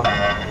这边吗？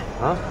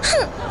啊？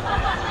是。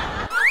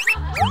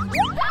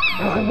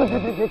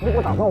别给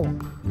我打断我！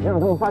别让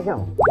他们发现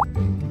我。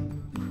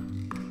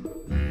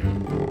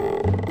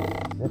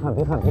别看！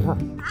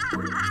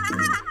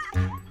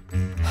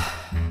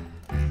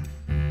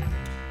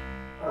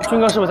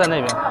军哥是不是在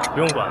那边？不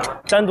用管，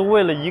单独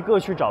为了一个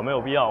去找没有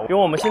必要，因为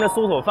我们现在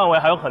搜索范围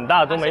还有很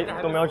大，都没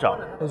有找。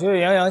我觉得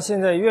杨洋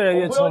现在越来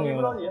越聪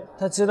明了，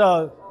他知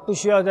道不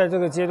需要在这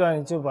个阶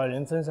段就把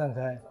人分散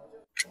开。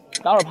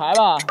打会儿牌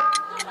吧。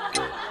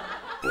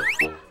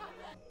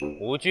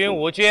吴军，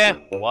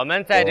我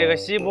们在这个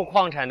西部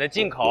矿产的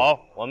进口，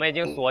我们已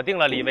经锁定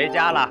了李维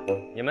嘉了。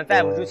你们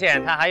再不出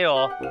现，他还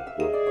有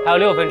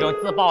6分钟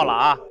自爆了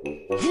啊！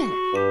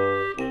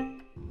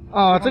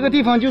啊，这个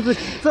地方就是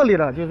这里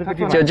了，就这个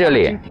地方。就这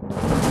里。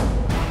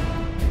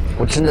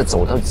我真的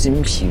走到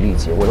精疲力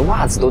竭，我的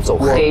袜子都走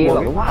黑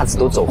了，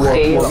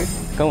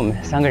跟我们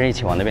3个人一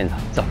起往那边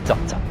走，走，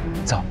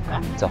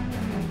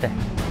对，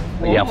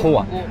掩护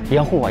我，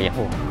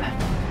来，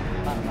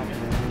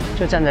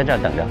就站在这儿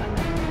等着。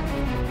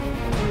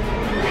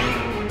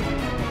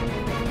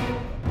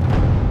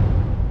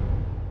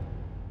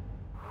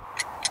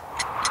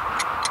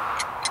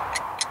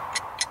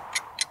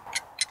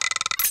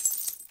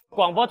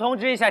广播通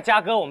知一下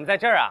嘉哥，我们在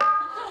这儿啊！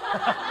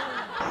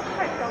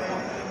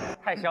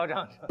太嚣张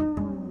了。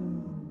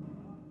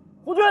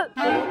胡军，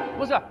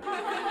不是，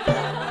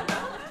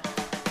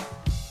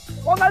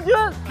王南军，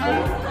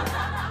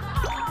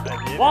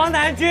王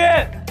南军，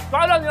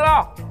抓到你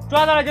了，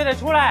抓到了就得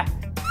出来。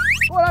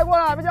过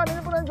来，别叫你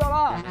们不能走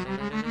了。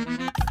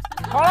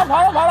跑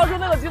了，就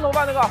那个金头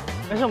发那个。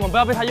没事，我们不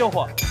要被他诱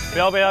惑，不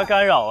要被他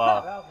干扰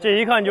啊！这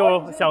一看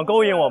就想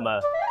勾引我们。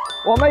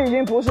我们已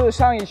经不是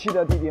上一期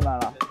的弟弟们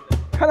了。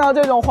看到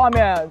这种画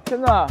面，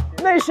真的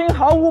内心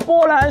毫无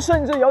波澜，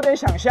甚至有点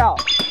想笑。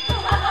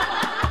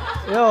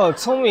哟，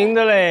聪明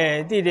的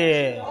嘞，弟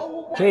弟，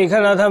可以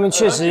看到他们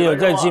确实有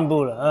在进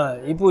步了啊，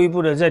一步一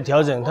步的在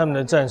调整他们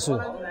的战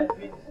术。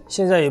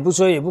现在也不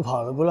追也不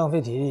跑了，不浪费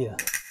体力了。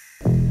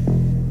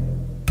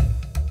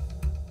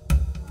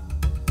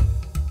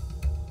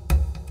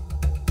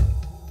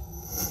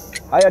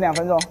还有2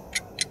分钟。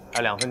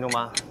还有2分钟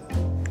吗？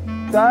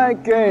再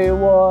给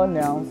我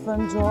2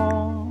分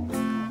钟。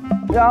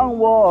让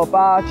我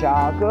把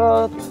嘉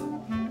哥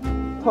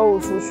投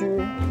出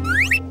去。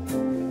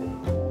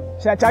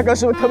现在嘉哥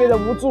是不是特别的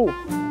无助，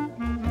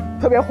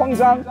特别慌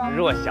张？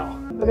弱小，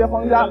特别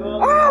慌张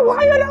啊！我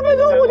还有2分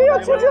钟，我就要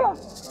出去了。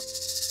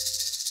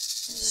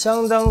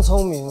相当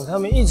聪明，他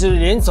们一直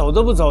连走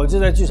都不走，就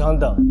在剧场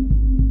等。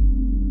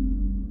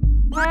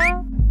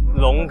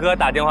龙哥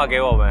打电话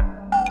给我们，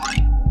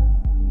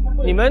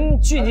你们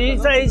聚集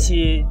在一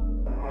起。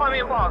画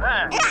面不好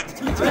看。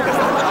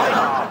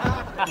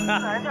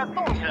让人家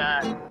动起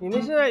来。你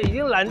们现在已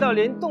经懒到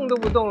连动都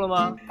不动了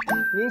吗？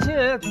年轻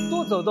人要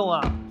多走动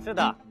啊！是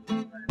的，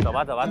走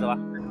吧走吧走吧。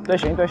队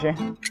形队形。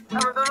他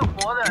们都是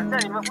活的，在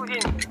你们附近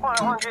晃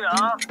来晃去的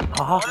啊！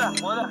好，活的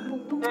活的。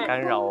对，干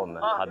扰我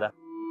们。好的。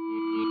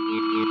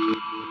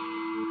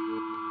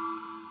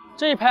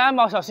这一排安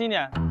保小心一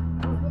点。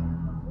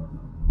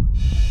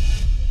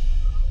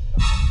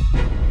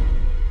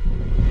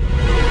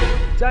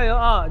 加油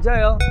啊！加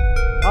油！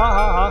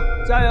好，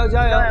加油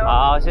加油！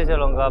好，谢谢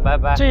龙哥，拜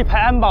拜。这一排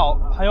安保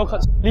很有可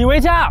能。李维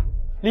嘉，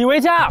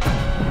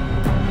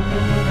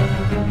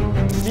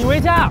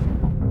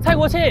蔡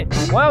国庆，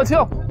王耀庆，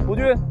胡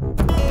军。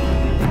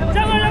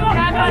加哥，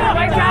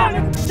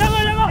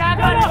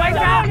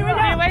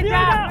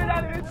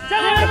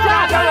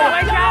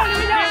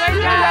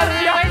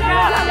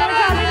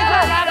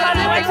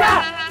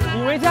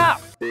李维嘉，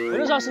我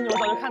就知道是你，我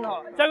早就看到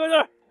了。加哥这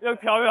儿。 要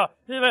瞟一瞟，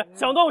因为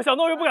想动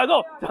又不敢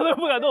动，想动又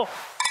不敢动。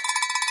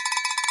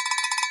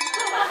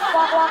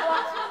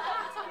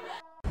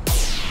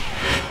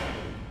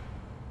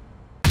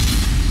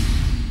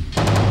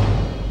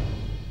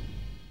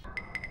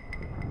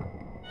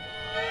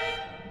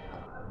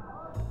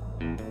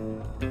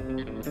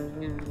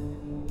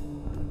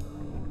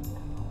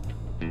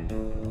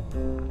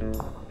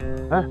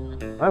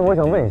哎，我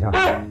想问一下，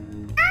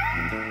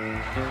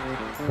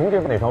从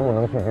这哪条路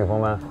能去飓风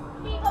湾？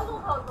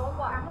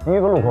 第一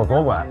个路口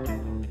左拐。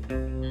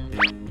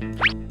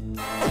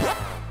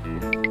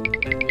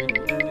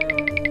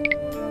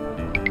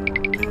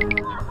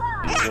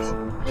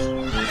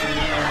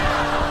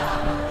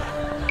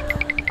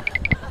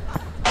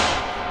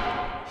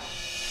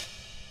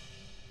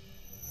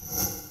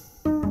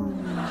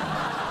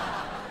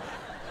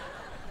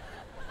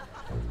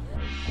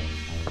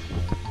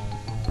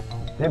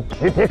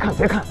别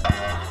看，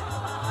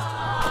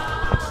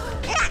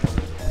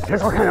别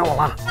说看见我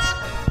了。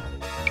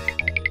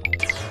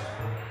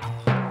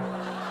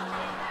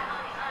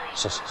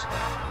 是，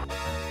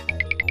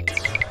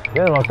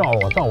别老照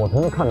我，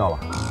同学看到了。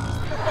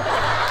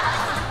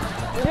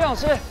李老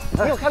师，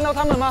你有看到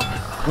他们吗？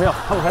没有，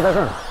他们还在这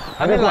儿呢，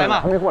还没来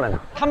吗？还没过来呢。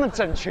他们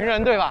整群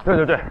人对吧？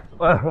对，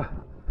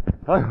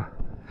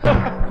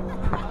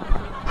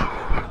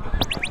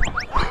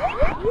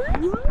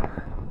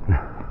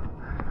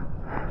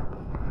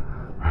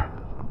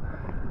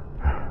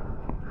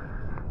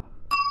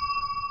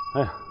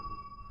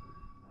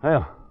哎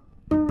呀，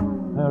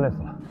累死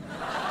了。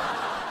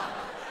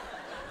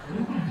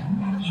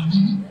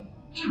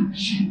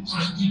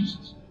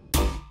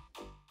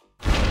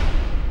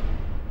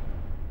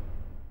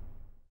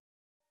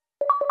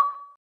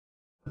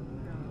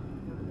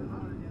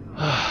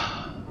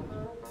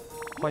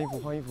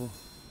 换衣服。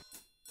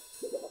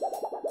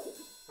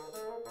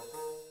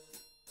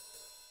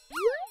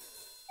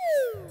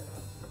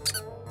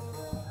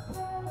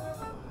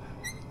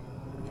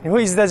你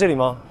会一直在这里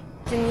吗？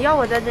你要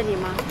我在这里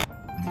吗？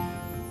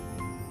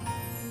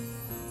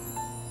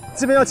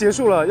这边要结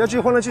束了，要去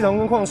欢乐剧场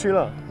跟矿区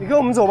了。你跟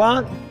我们走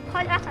吧。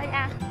好呀。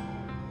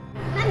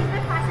那你被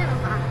发现了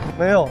吗？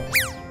没有。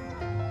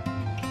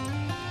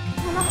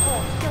看到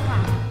好秀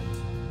啊！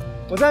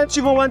我在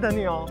飓风湾等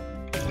你哦。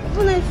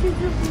不能去飓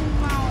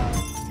风湾哦。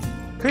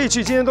可以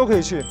去，今天都可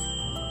以去。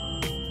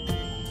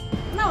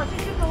那我去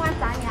飓风湾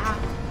找你啊。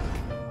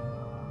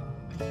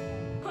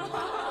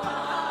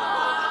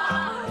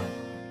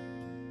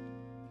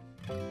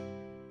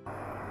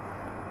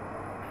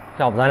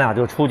要不咱俩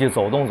就出去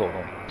走动走动，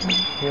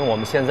因为我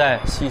们现在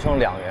牺牲2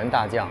员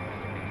大将，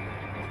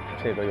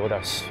这个有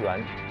点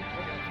悬。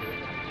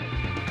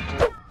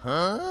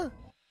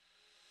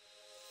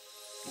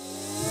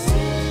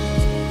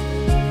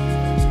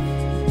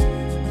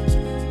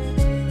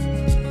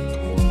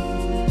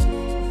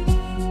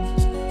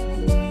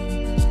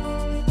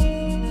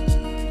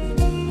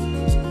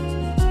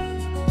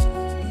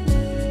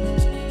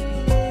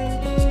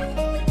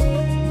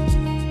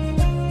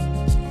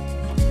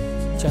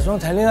假装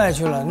谈恋爱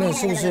去了，那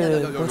是不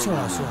是国庆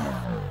老师？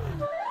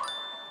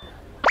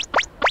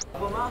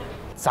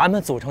咱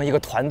们组成一个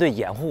团队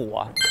掩护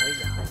我，可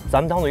以啊。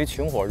咱们当做一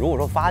群伙，如果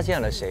说发现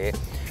了谁，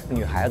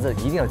女孩子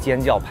一定要尖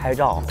叫拍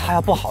照，她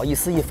要不好意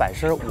思一反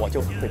身，我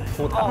就会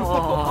扑她。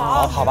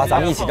好吧，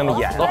咱们一起这么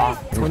演啊。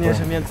从您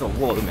身边走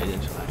过，我都没认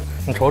出来。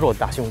你瞅瞅我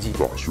大胸肌。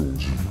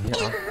你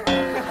看啊。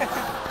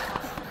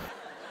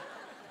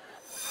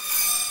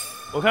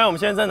我看我们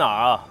现在在哪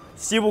儿啊？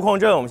西部矿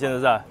镇，我们现在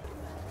在。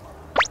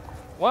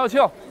王耀庆，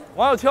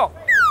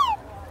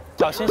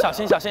小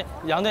心，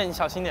杨队你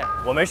小心点。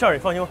我没事儿，你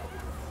放心。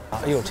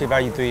哎呦，这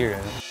边一堆人，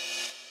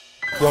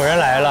有人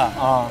来了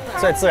啊！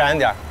再自然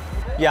点，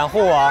掩护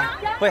我。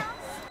喂。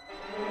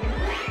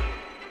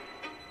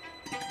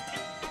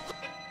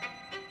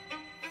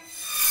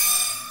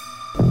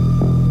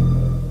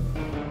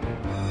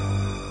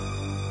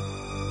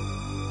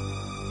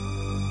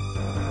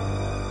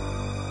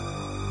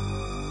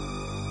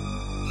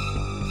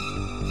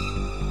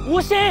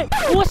无心，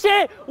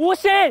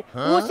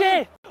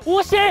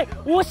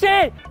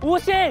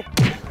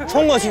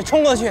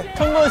冲过去！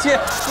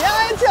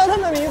别叫他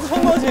的名字，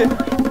冲过去！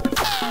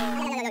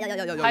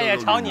他也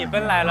朝你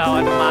奔来了，我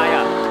的妈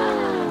呀！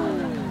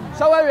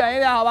稍微远一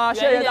点，好吧？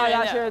谢谢大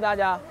家，谢谢大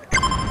家。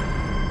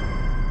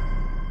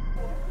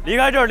离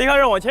开这儿，离开这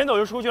儿，往前走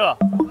就出去了。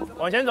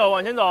往前走，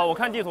往前走，我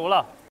看地图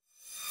了。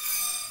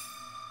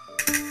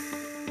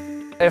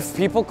If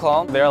people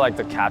come, they're like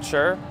the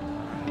catcher.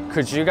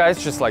 Could you guys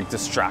just like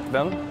distract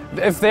them?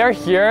 If they're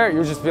here,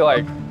 you just be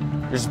like,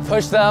 you just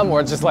push them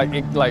or just like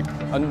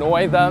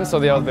annoy them so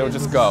they'll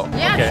just go.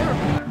 Yeah, okay. Sure.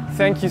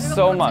 Thank you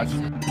so much.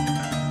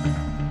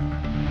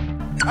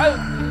 哎，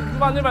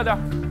往那边点。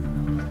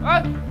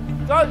哎，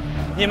走。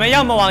你们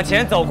要么往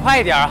前走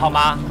快点好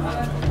吗？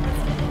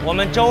我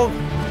们周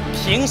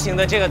平行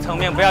的这个层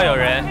面不要有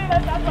人。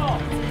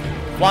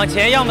往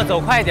前，要么走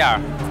快点。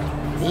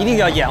一定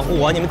要掩护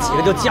我，你们几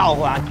个就叫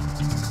唤。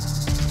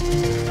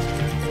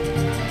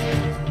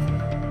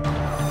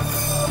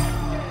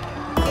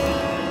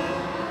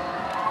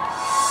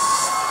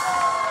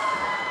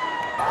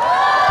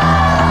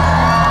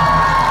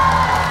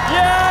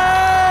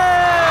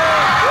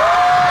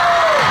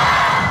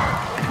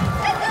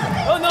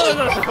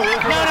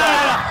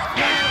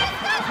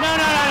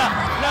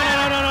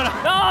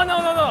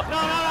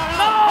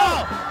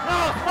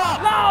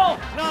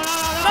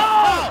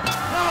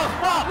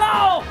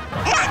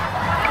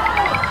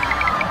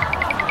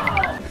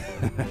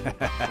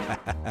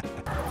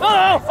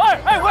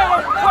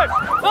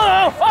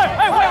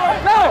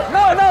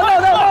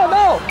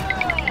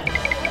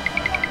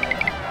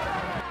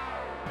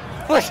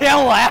不行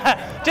我呀，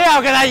这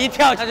样跟他一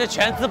跳，他就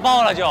全自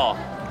爆了就。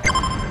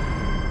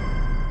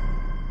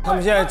他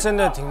们现在真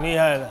的挺厉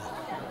害的，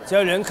只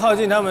要人靠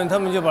近他们，他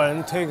们就把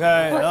人推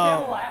开，然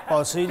后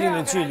保持一定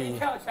的距离。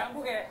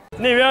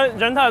那边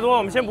人太多，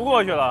我们先不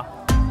过去了。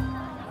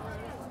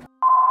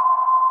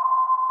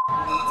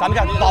咱们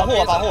这样保护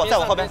我，保护我，在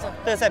我后边，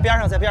对，在边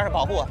上，在边上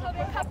保护我。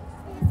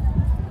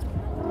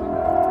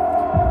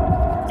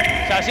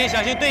小心，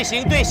小心，队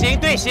形，队形，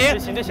队形，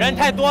人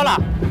太多了。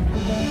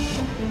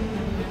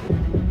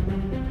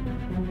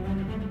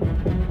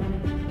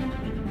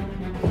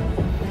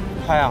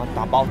快啊，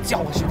打包叫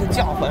唤，使劲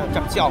叫唤，这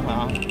样叫唤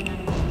啊！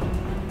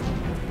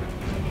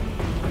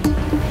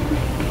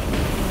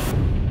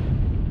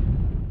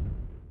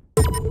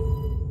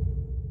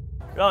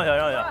让一下，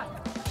让一下。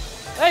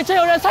哎，这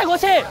有人踩过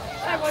去，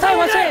踩过去，踩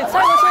过去，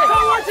踩过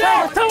去，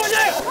踩过去，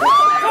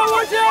踩过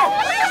去，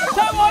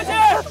踩过去！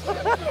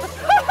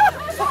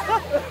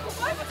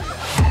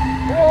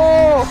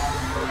哦，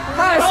太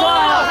帅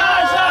了，太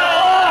帅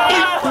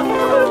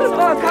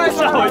了！太帅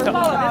了！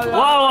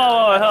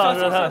哇，太好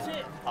吃，太好吃！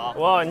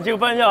哇，你这个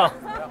扮相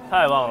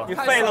太棒了！你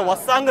费了我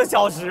3个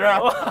小时，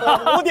我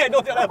5点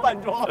钟就来扮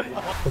装。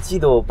我记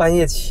得我半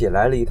夜起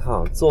来了一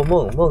趟，做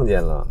梦梦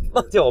见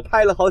我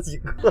拍了好几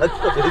个，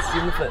特别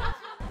兴奋。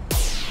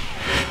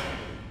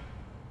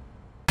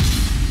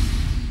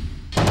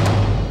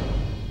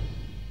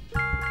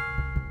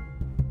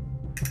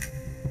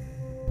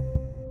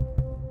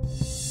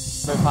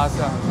被发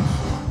现了，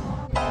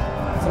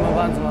怎么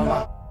办？怎么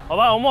办？好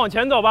吧，我们往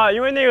前走吧，因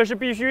为那个是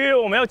必须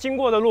我们要经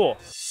过的路。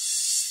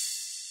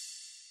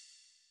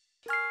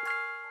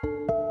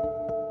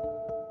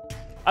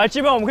哎，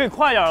这边我们可以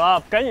快点了，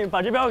赶紧把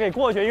这边给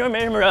过去，因为没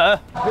什么人。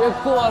别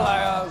过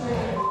来啊！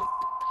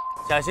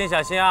小心，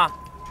小心啊！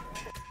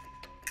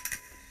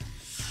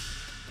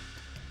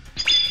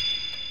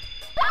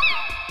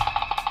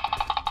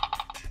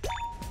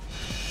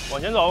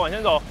往前走，往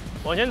前走，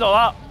往前走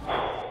了。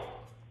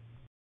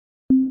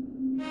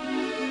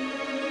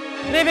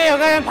那边有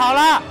个人跑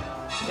了，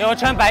有个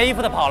穿白衣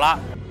服的跑了。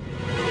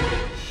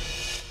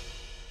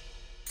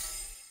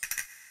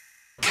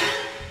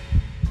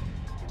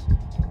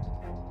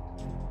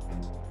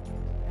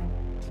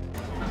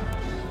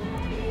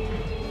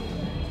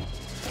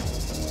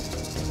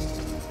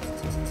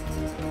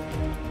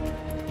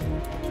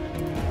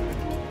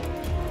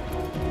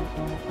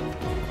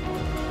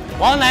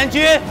王南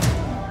军，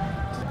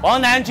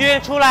王南军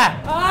出来！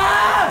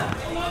啊！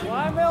我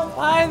还没有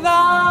拍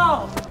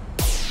到。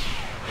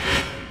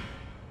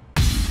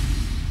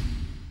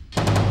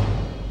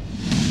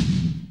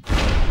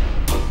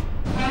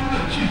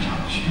剧场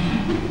巡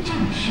演正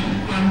式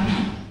关闭。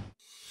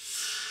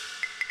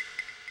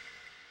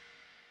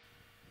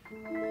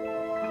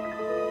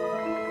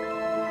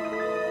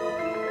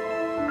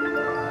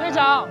队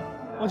长，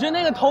我觉得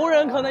那个铜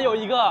人可能有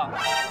一个，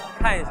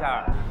看一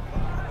下。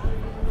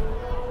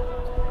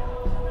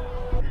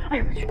哎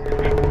呦我去！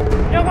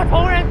有个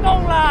铜人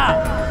动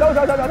了！走，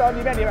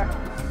里面。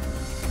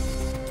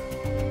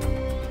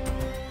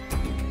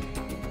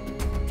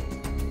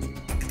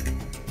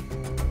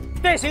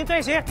队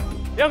形，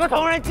有个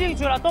铜人进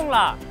去了，动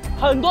了。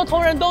很多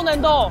铜人都能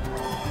动。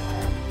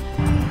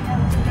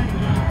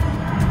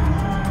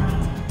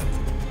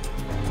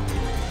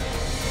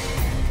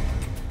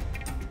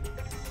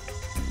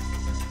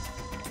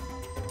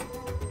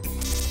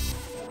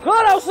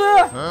何老师，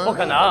不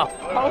可能，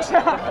好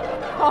像，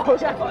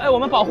哎，我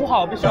们保护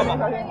好，必须要保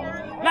护。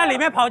那里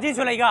面跑进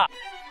去了一个，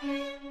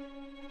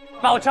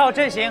保持好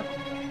阵型。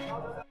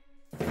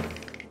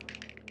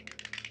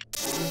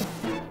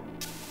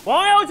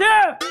王耀庆，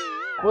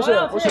不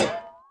是不是。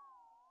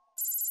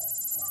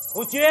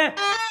胡军，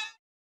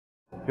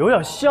有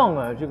点像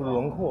啊，这个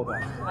轮廓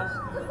感。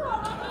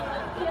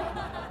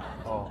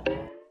哦。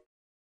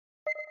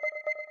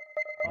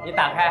你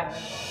打开。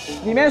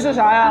里面是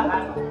啥呀？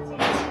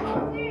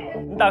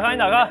你打开，你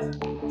打开。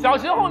小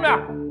心后面。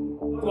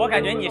我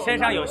感觉你身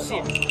上有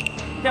戏，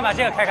先把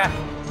这个开开。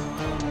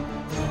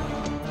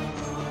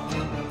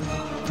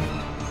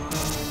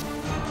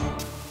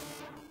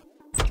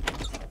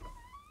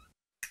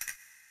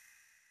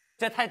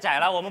这太窄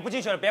了，我们不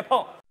进去了，别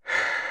碰。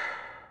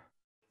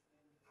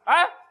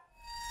哎，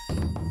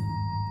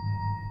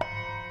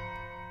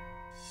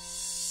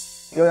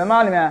有人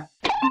吗？里面？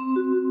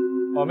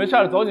哦，没事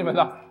儿，走你们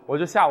的，我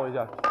就吓我一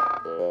下。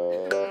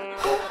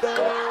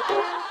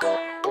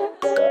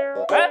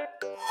哎，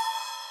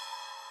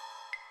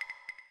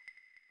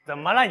怎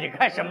么了？你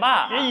干什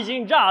么？别一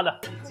惊一乍的。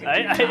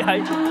哎，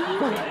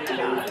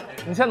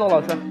你先走，老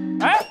师。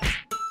哎，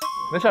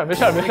没事没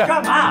事没事。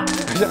干嘛？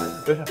没事。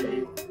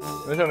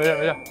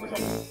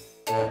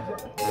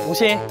吴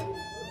昕，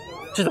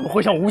这怎么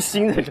会像吴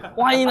昕的这？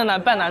万一的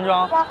扮男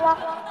装。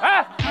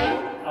哎，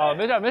哦，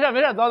没事，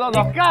走。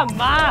你干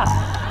嘛？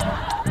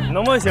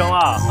能不行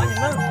啊？把你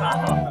弄死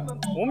了！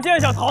我们现在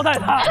想淘汰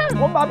他，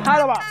我们把他拍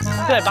了吧？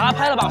对，把他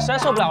拍了吧，实在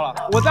受不了了。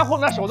我在后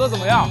面守的怎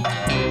么样？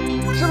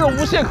是不是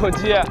无懈可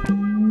击？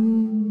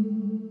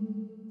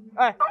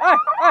哎，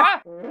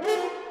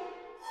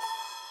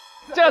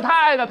这个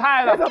太爱了！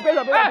别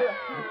走！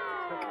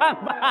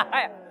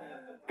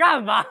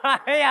干嘛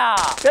呀？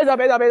别走！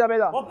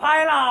我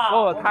拍了。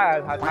哦，太爱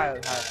了！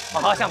我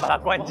好想把它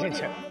关进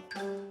去。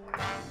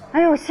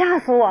哎呦，吓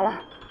死我了！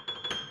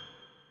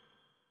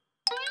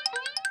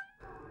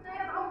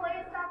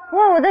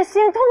哇，我的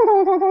心痛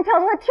跳，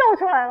都快跳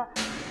出来了。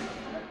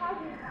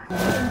10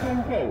分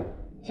钟后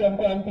将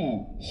关闭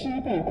西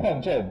部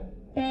矿镇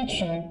B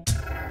区。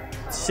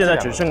现在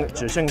只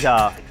剩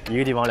下1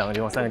个地方、2个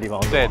地方、3个地方。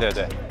对，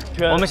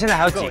我们现在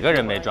还有几个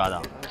人没抓到？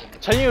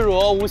陈玉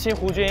茹、吴昕、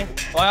胡军、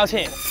王耀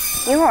庆。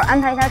一会儿安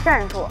排一下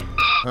战术，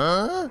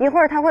一会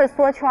儿他会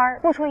缩圈，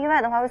不出意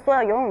外的话会缩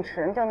到游泳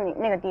池，就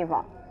那个地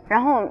方。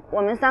然后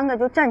我们3个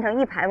就站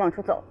成一排往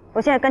出走。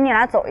我现在跟你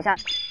俩走一下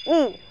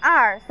，1、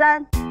2、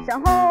3，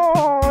向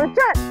后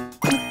站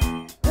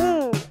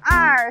，1、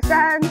2、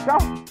3，走，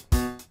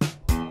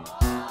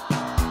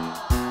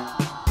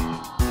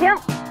停，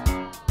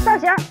造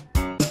型，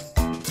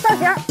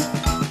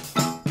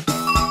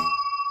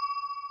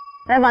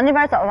来往那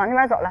边走，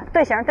来，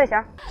队形。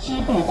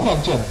西部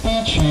矿镇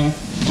B 区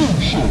正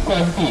式关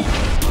闭。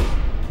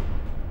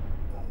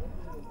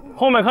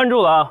后面看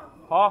住了啊！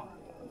好。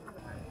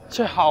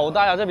这好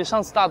大呀，这比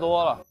上次大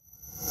多了。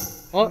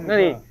哦，那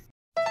里，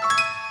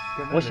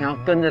我想要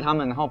跟着他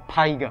们，然后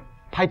拍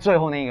最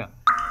后那个。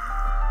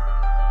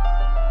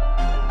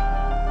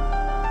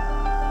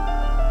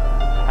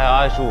还有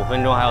25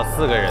分钟，还有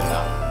4个人呢。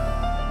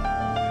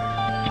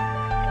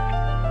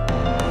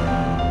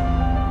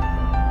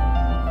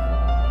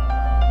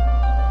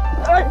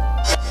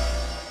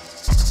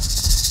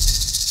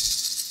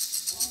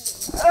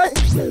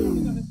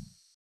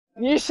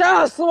你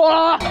吓死我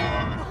了！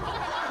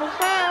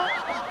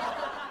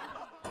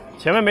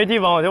前面没地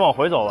方，我先往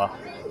回走吧。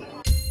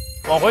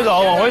往回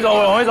走。回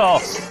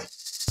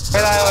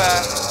来！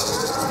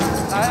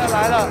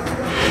来了！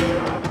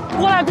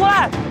过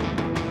来！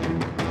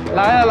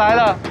来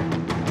了！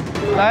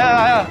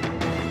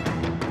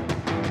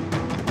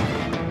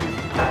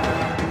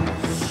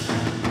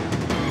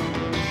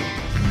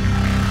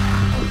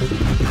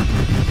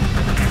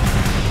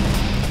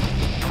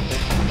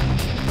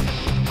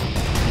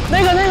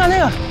那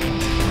个！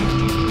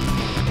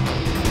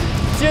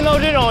见到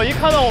这种一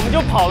看到我们就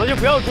跑的就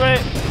不要追，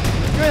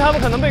因为他们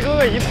可能被哥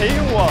哥已经培训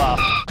过了。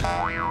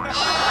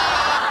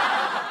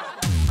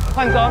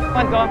换歌。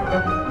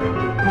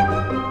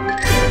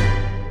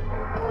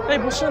哎，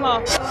不是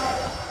吗？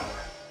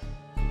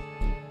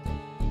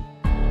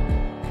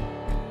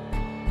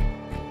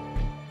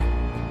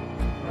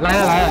来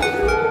了！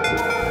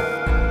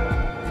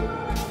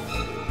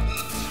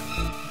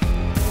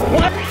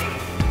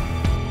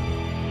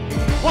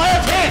王耀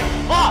庆，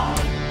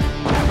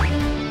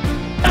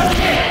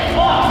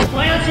王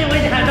耀庆，我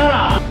已经喊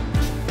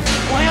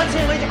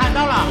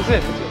到了。不是。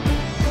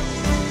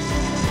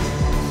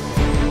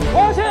王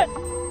耀庆，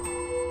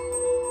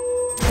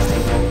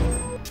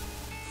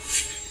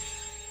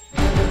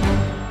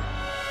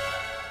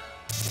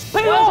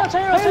陈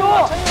玉茹，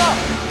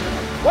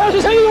我要去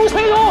陈玉茹。陈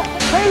玉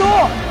茹。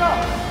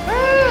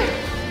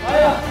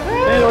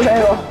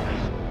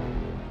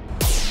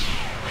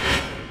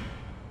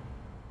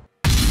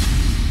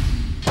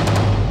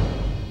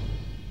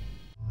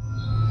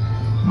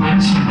元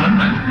气满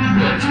满的哥哥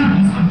捉迷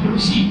藏游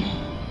戏，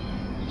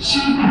西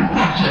部矿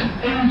镇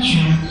A 区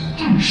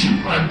正式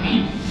关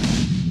闭。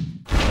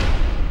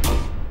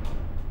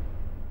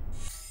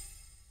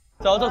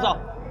走，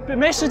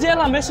没时间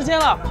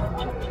了，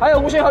还有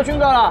吴昕和军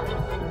哥了。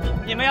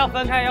你们要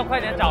分开，要快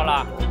点找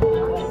了。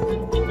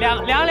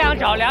两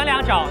找，你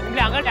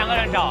们两个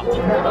人找。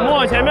我们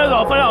往前面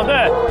走，分2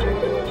队。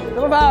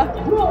怎么分？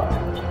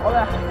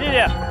弟弟，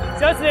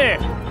小喜，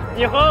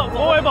你和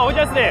国伟保护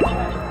小喜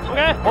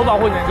 ，OK？ 我保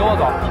护你，跟我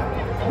走，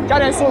加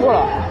点速度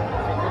了。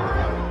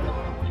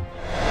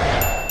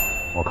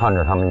我看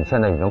着他们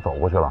现在已经走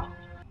过去了，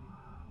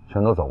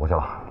全都走过去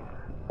了，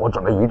我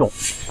准备移动。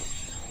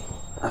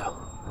哎呦！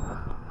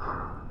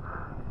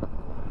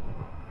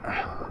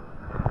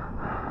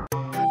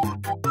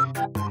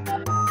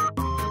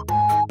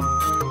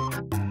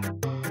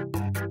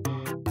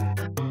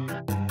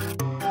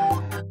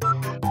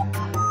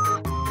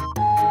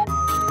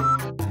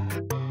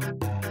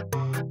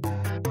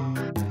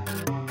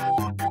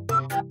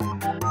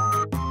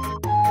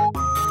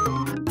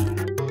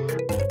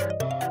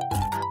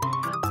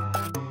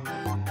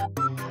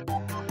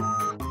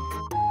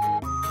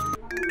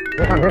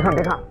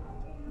别看，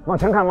往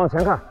前看，往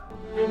前看，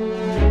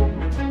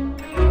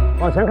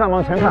往前看，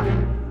往前看。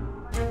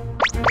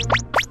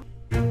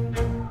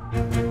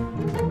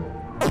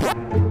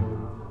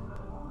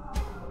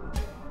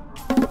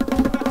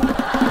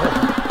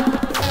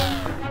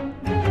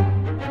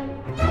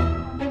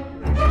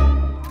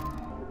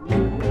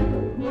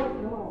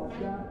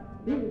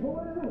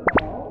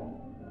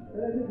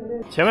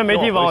前面没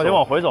地方，我就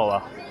往回走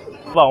吧。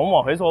我们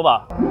往回走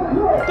吧。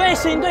队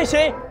形，队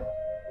形。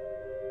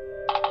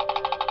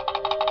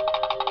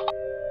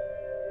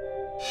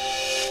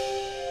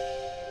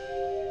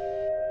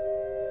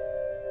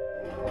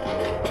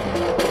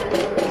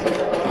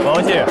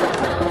王气。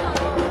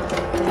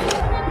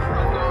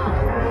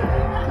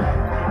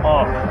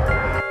哦。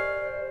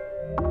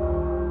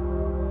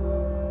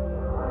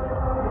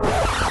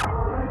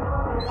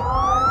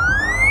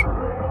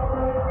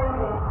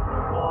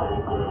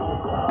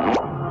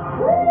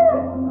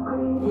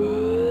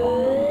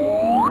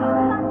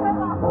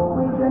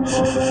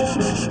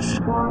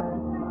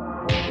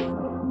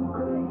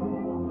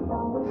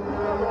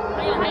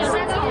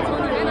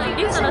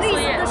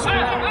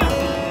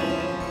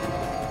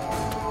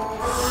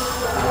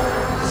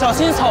小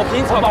心草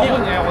坪，草坪！保护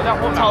你，我在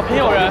后面。草坪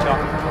有人。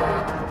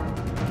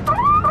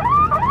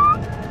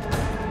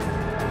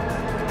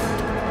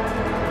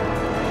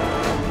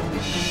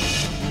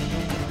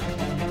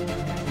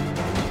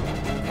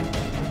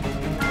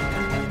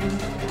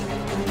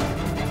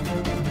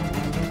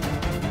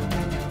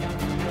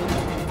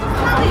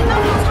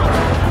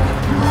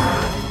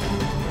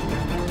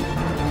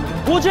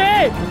胡军，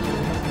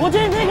胡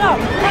军，那个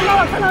看到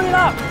了，看到你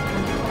了。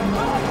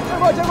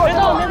结果，别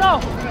动，别动。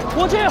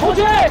胡军，胡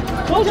军，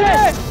胡军，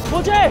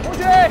胡军，胡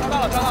军，看到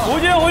了，看到了。胡军，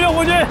胡军，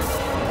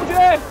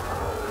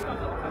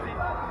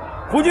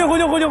胡军，胡军，胡军，胡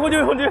军，胡军，胡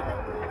军，胡军。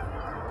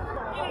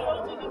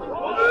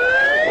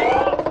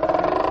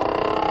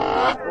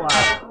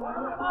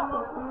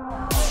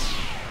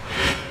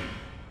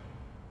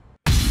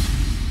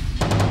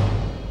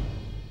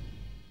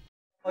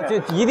就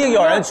一定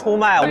有人出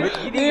卖，我们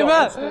一定有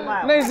人出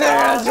卖。那些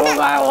人出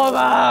卖我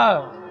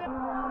们，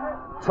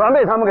全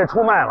被他们给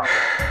出卖了。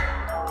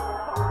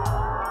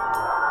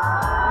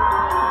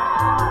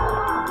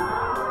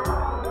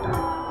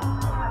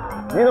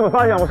你怎么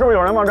发现？我是不是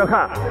有人往这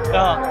看？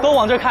都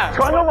往这看，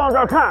全都往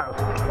这看，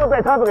都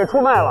被他们给出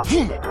卖了。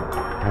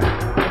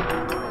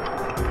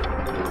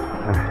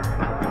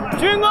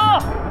军哥，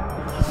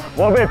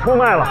我被出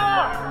卖了，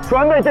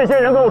全被这些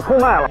人给我出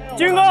卖了。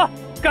军哥，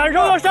感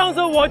受到上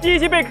次我第一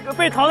期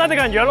被淘汰的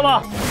感觉了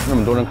吗？那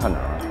么多人看哪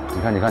儿啊？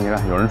你看，你看，你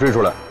看，有人追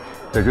出来，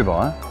在追保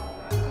安。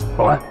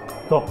保安，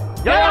走。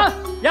杨洋，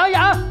杨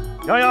洋。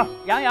杨洋，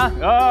杨洋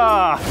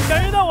啊！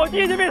感觉到我第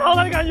一次被淘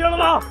汰的感觉了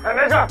吗？哎，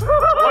没事，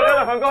我真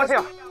的很高兴。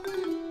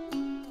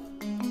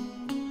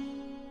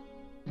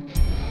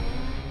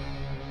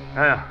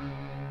哎呀，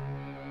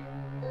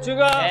军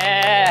哥，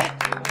哎，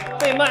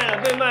被卖了，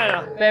被卖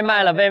了，被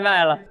卖了，被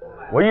卖了。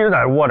我一直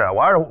在窝着，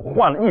我还是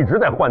换了，一直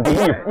在换地，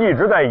一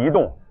直在移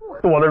动，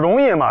躲得容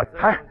易嘛？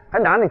还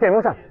拿那电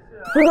风扇，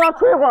军哥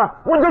吹会儿，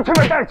我就去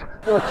那带去。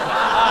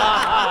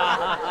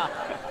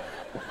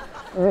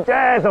你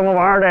这怎么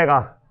玩这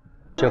个？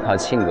就靠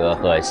庆哥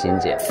和欣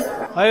姐，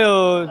还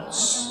有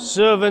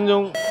12分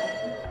钟，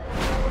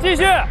继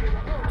续，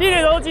地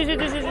铁头继续，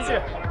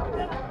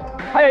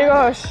还有一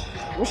个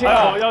吴昕，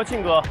还有耀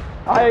庆哥，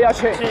还有耀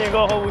庆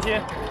哥和吴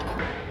昕。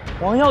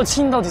王耀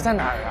庆到底在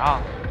哪儿啊？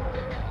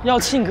耀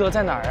庆哥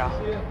在哪儿啊？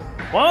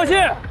王耀庆，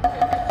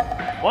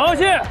王耀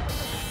庆，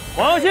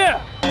王耀庆，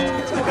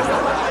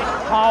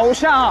好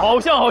像，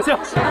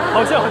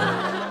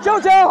舅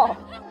舅。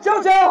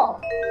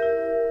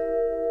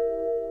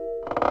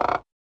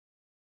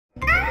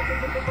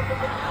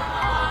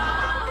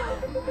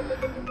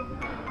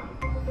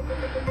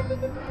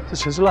这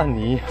全是烂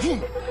泥。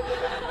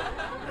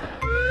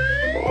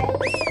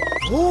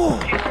哦，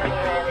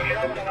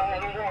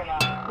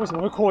为什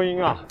么会扩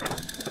音啊？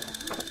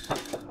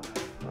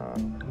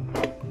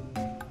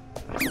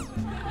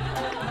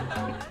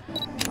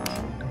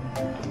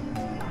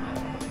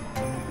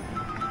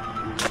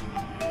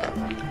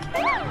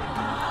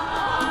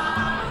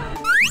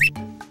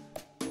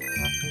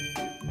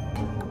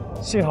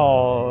幸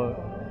好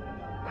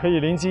可以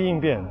灵机应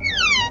变。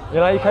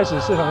原来一开始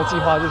社团的计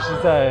划就是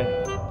在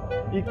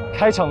一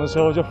开场的时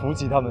候就伏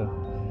击他们，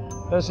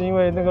但是因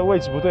为那个位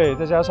置不对，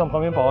再加上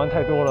旁边保安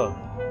太多了，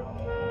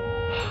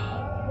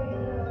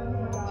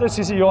这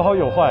其实有好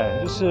有坏，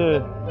就是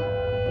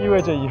意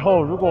味着以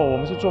后如果我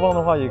们是坐方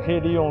的话，也可以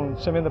利用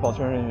身边的保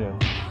全人员。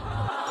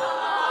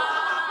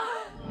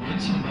元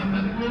气满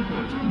满的哥哥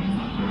捉迷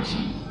藏游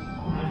戏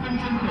，5分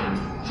钟后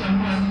将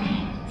关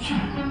闭飓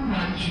风湾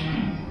区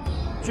域。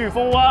飓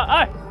风湾，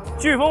哎，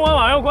飓风湾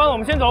马上要关了，我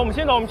们先走，我们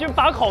去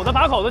把口子，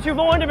飓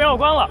风湾这边要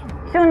关了。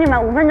兄弟们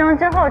，5分钟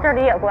之后这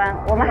里也关，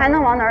我们还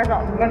能往哪儿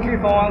走？那飓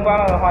风湾关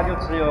了的话，就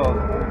只有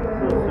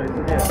水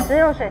世界。只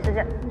有水世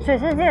界，水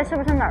世界是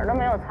不是哪儿都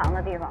没有藏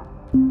的地方？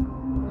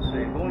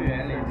水公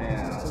园里面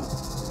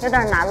有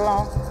点难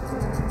喽。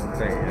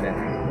对，有点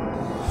难。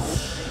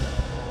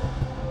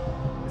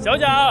小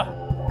贾，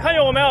看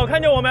见我没有？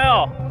看见我没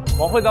有？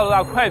往回走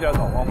的快点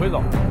走，往回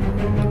走。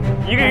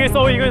一个一个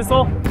搜，一个一个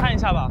搜，看一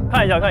下吧，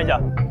看一下。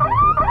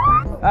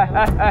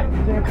哎，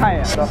进去看一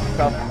眼，走。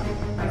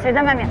谁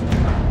在外面？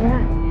你看，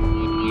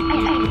哎，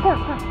过儿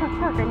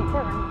给你。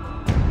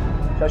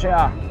小心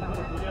啊，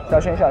小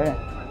心。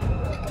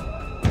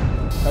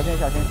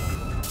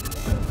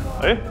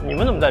哎，你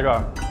们怎么在这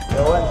儿？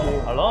有问题。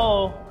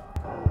Hello。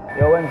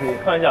有问题。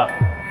看一下，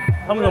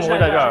他们怎么会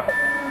在这儿？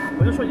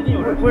我就说一定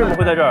有人。为什么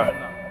会在这儿？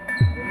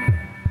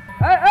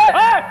哎！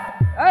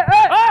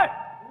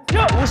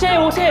无信！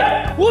无信！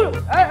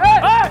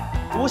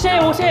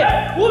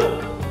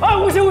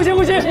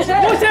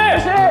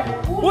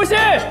我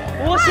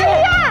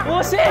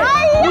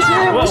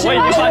已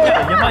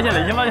经发现了，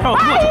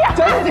真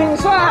的挺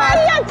帅。哎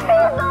呀，气死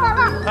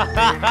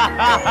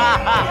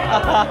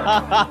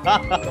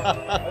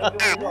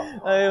我了！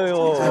哎呦！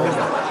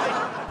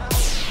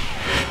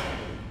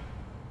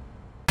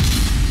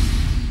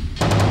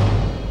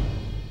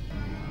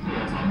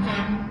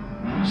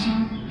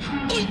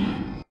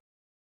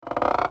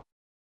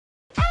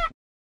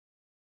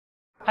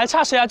还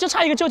差谁啊？就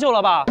差一个舅舅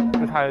了吧？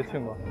就差一个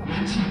庆哥。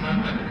元气满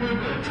满的哥哥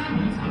捉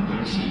迷藏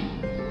游戏，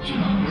直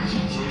到游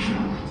戏结束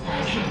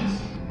还剩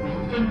5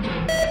分钟。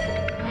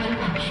开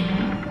放区域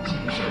仅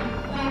剩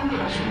欢乐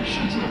水世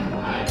界舞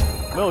台。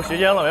没有时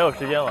间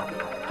了，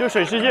就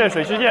水世界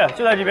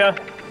就在这边。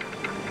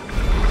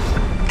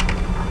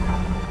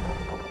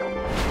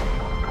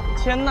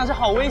天哪，这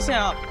好危险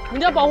啊！你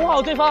们要保护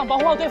好对方，王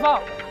永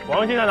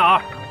庆在哪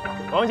儿？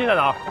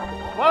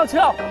我要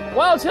跳！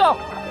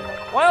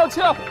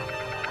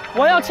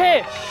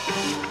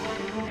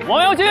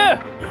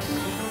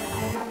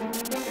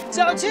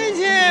小庆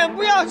庆，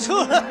不要出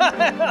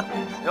来！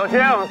小庆，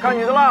看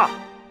你的了。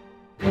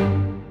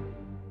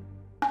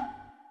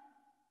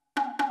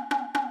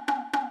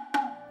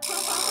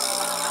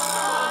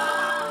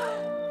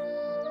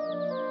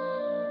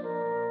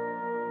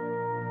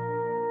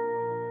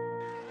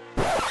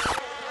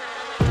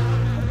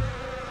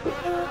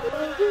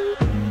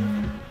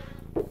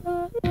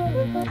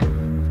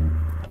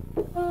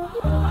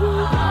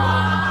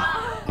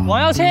王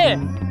耀庆，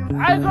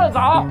挨个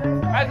找。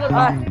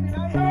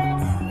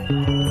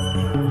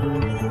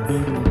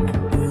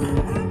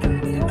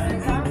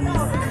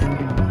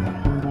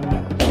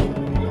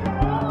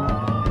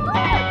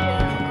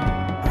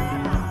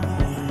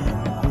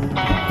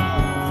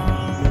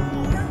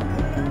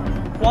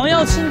王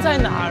耀庆在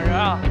哪儿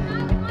啊？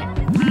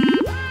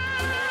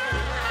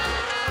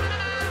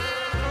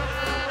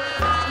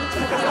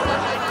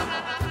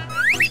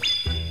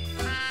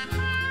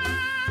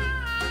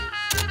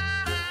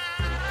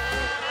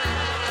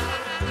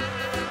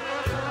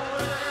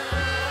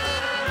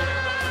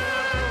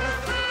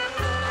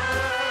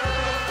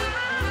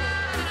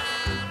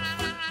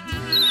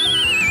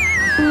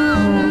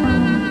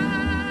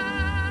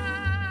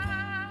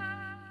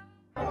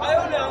还有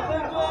2分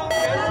钟，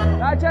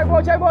来接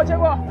过2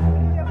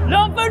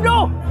分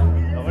钟。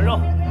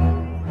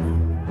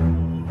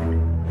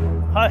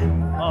嗨，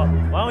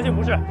王耀庆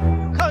不是，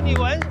靠你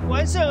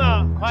完胜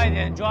啊！快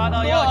点抓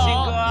到耀庆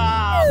哥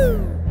啊！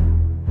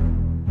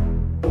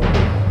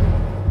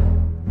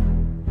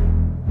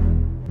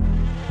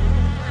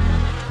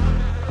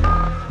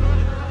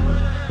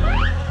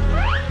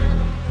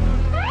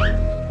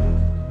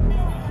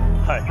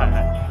嗨。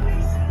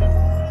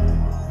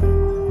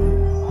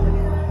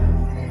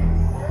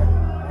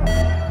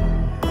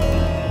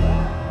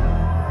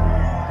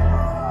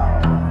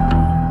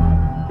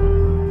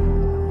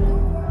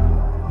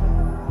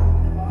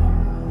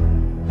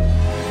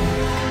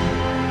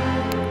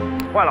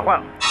坏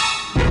了！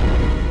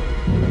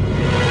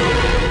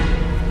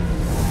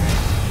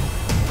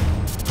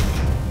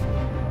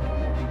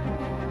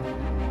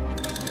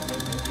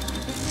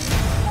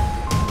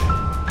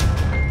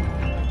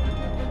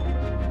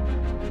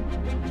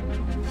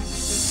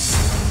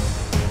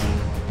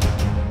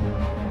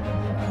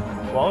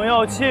王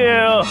耀庆，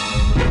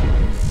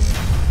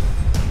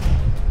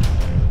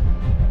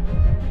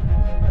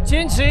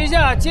坚持一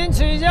下，坚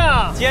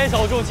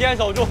守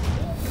住。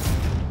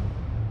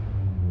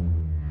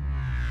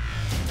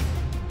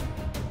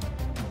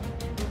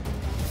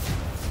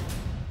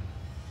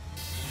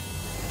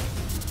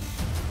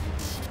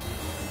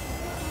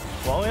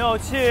王耀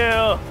庆，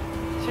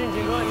庆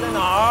哥你在哪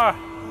儿？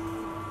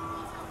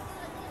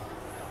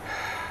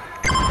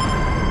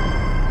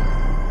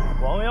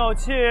耀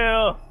庆，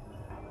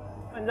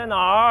你在哪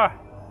儿？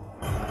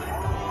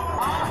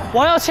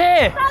王耀庆，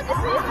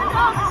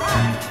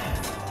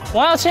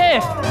王耀庆，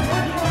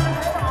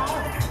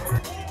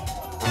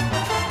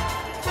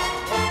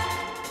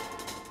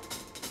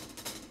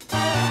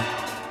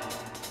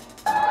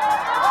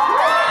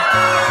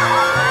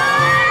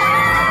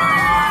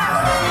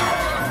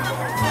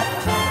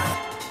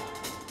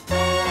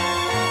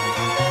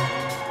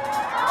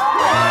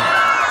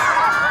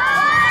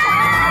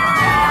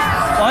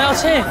王耀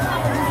庆，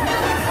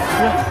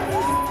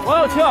王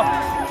耀庆。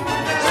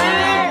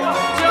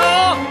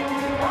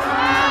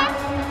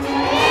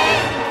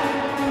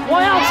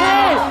 王耀庆，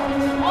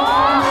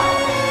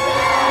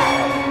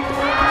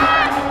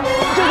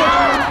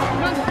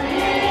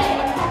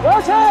王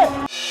耀庆，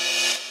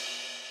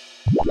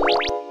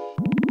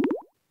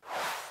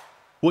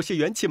我是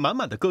元气满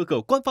满的哥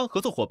哥官方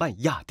合作伙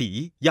伴雅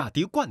迪，雅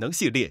迪冠能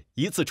系列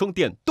一次充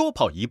电多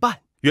跑一半。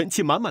元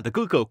气满满的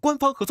哥哥官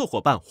方合作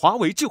伙伴华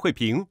为智慧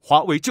屏，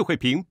华为智慧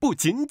屏不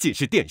仅仅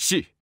是电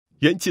视。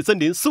元气森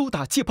林苏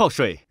打气泡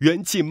水，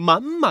元气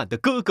满满的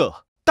哥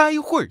哥，待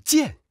会儿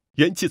见。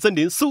 元气森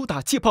林苏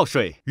打气泡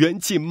水，元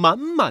气满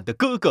满的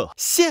哥哥，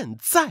现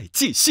在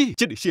继续。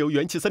这里是由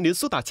元气森林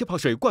苏打气泡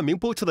水冠名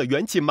播出的《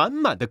元气满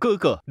满的哥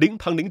哥》，零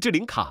糖零脂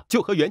零卡，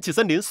就喝元气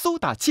森林苏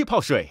打气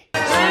泡水。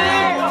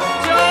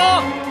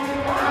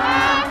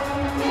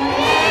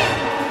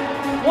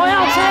王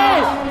耀庆，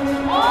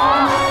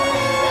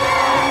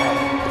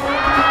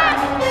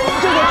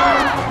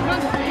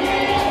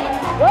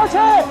王耀庆，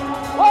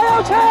王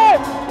耀庆，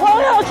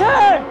王耀庆。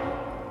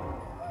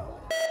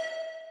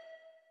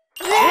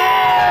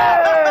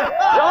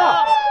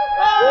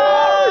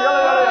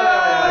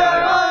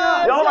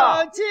 摇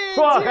了，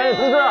说赶紧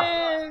通知。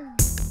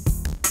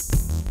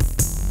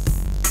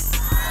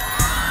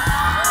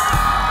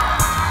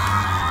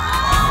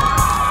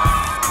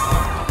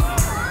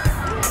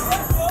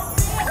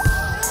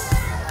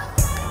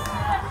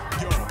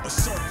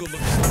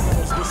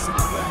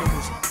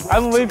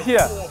MVP，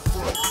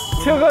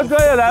 庆哥专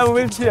业的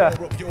MVP，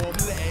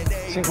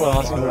 辛苦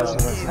了，辛苦了，辛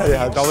苦了，太厉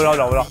害，找不着，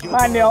找不着，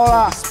太牛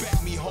了，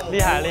厉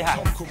害厉害，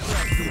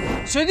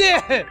学弟，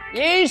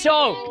英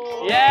雄，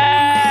耶！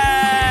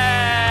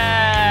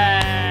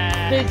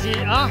这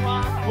集啊，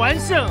完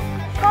胜，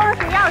恭喜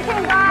耀庆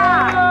哥！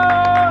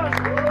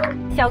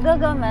小哥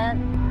哥们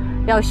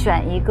要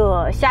选一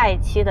个下一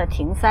期的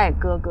停赛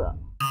哥哥。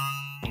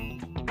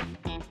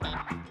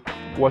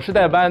 我是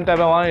代班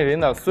王彦霖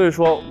的，所以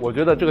说我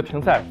觉得这个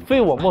停赛非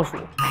我莫属。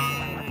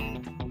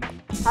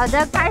好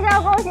的，开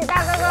销恭喜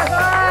大哥哥队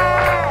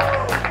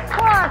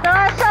获得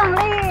胜利。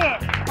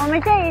我们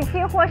这一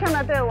期获胜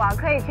的队伍啊，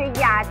可以去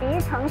雅迪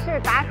城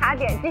市打卡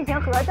点进行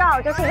合照，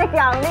这是一个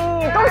奖励，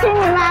恭喜你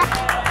们！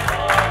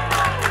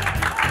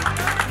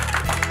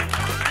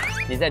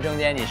你在中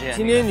间，你是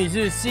今天你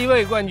是C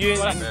位冠军。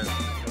来，3、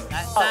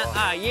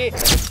2、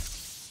1。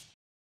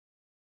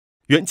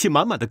 元气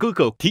满满的哥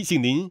哥提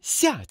醒您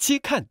下期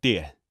看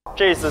点。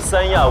这次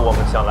三亚我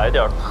们想来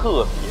点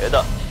特别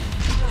的，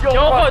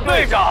交换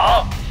队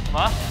长。什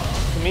么？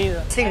什么意思？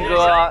庆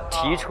哥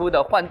提出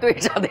的换队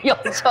长的要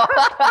求。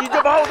你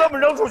就把我这么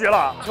扔出去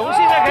了？从现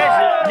在开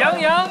始，杨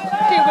洋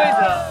定规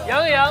则，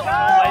杨洋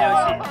玩游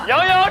戏，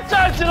杨洋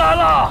站起来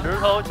了。石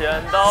头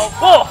剪刀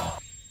布。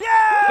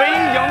唯一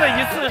赢的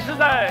一次是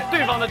在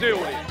对方的队伍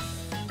里。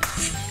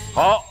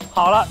好，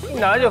好了，一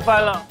拿就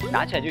翻了，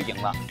拿起来就赢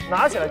了，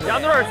拿起来就。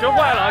杨队学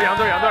坏了啊，杨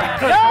队。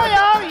杨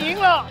洋赢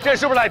了，这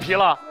是不是赖皮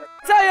了？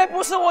再也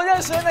不是我认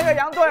识的那个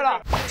杨队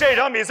了。这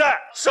场比赛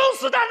生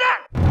死大战。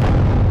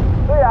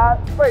虽然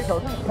对手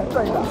是陈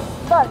队长，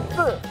但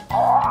是，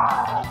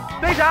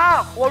队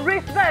长，我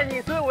respect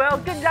你，所以我要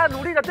更加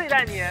努力的对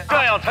待你，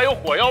这样才有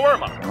火药味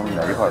嘛。我们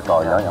俩一块儿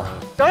找杨洋。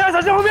杨洋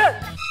小心后面。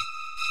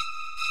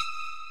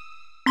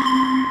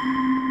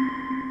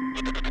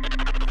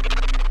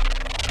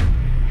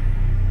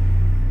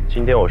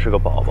 今天我是个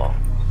宝宝，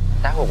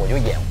待会儿我就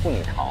掩护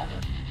你逃。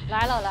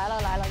来了，人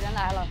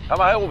来了！他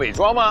们还有伪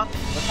装吗？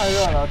太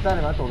热了，在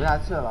里面走不下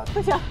去了。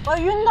不行，我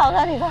晕倒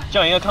在里边。这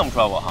样应该看不出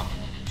来我哈。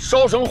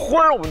烧成灰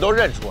儿我们都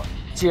认出来。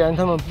既然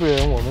他们不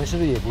仁，我们是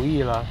不是也不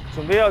义了？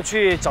准备要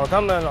去找他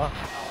们了。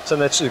站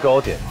在制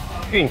高点，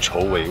运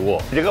筹帷幄。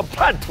你这个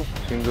叛徒！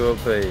青哥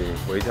被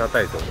回家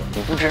带走了。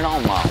你不知道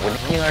吗？我的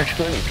婴儿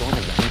车里装的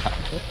人呢。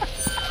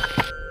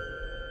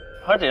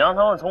还得让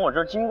他们从我这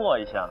儿经过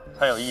一下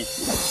才有意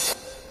思。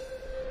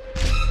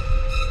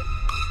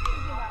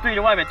 对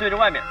着外面，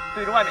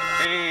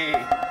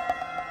哎。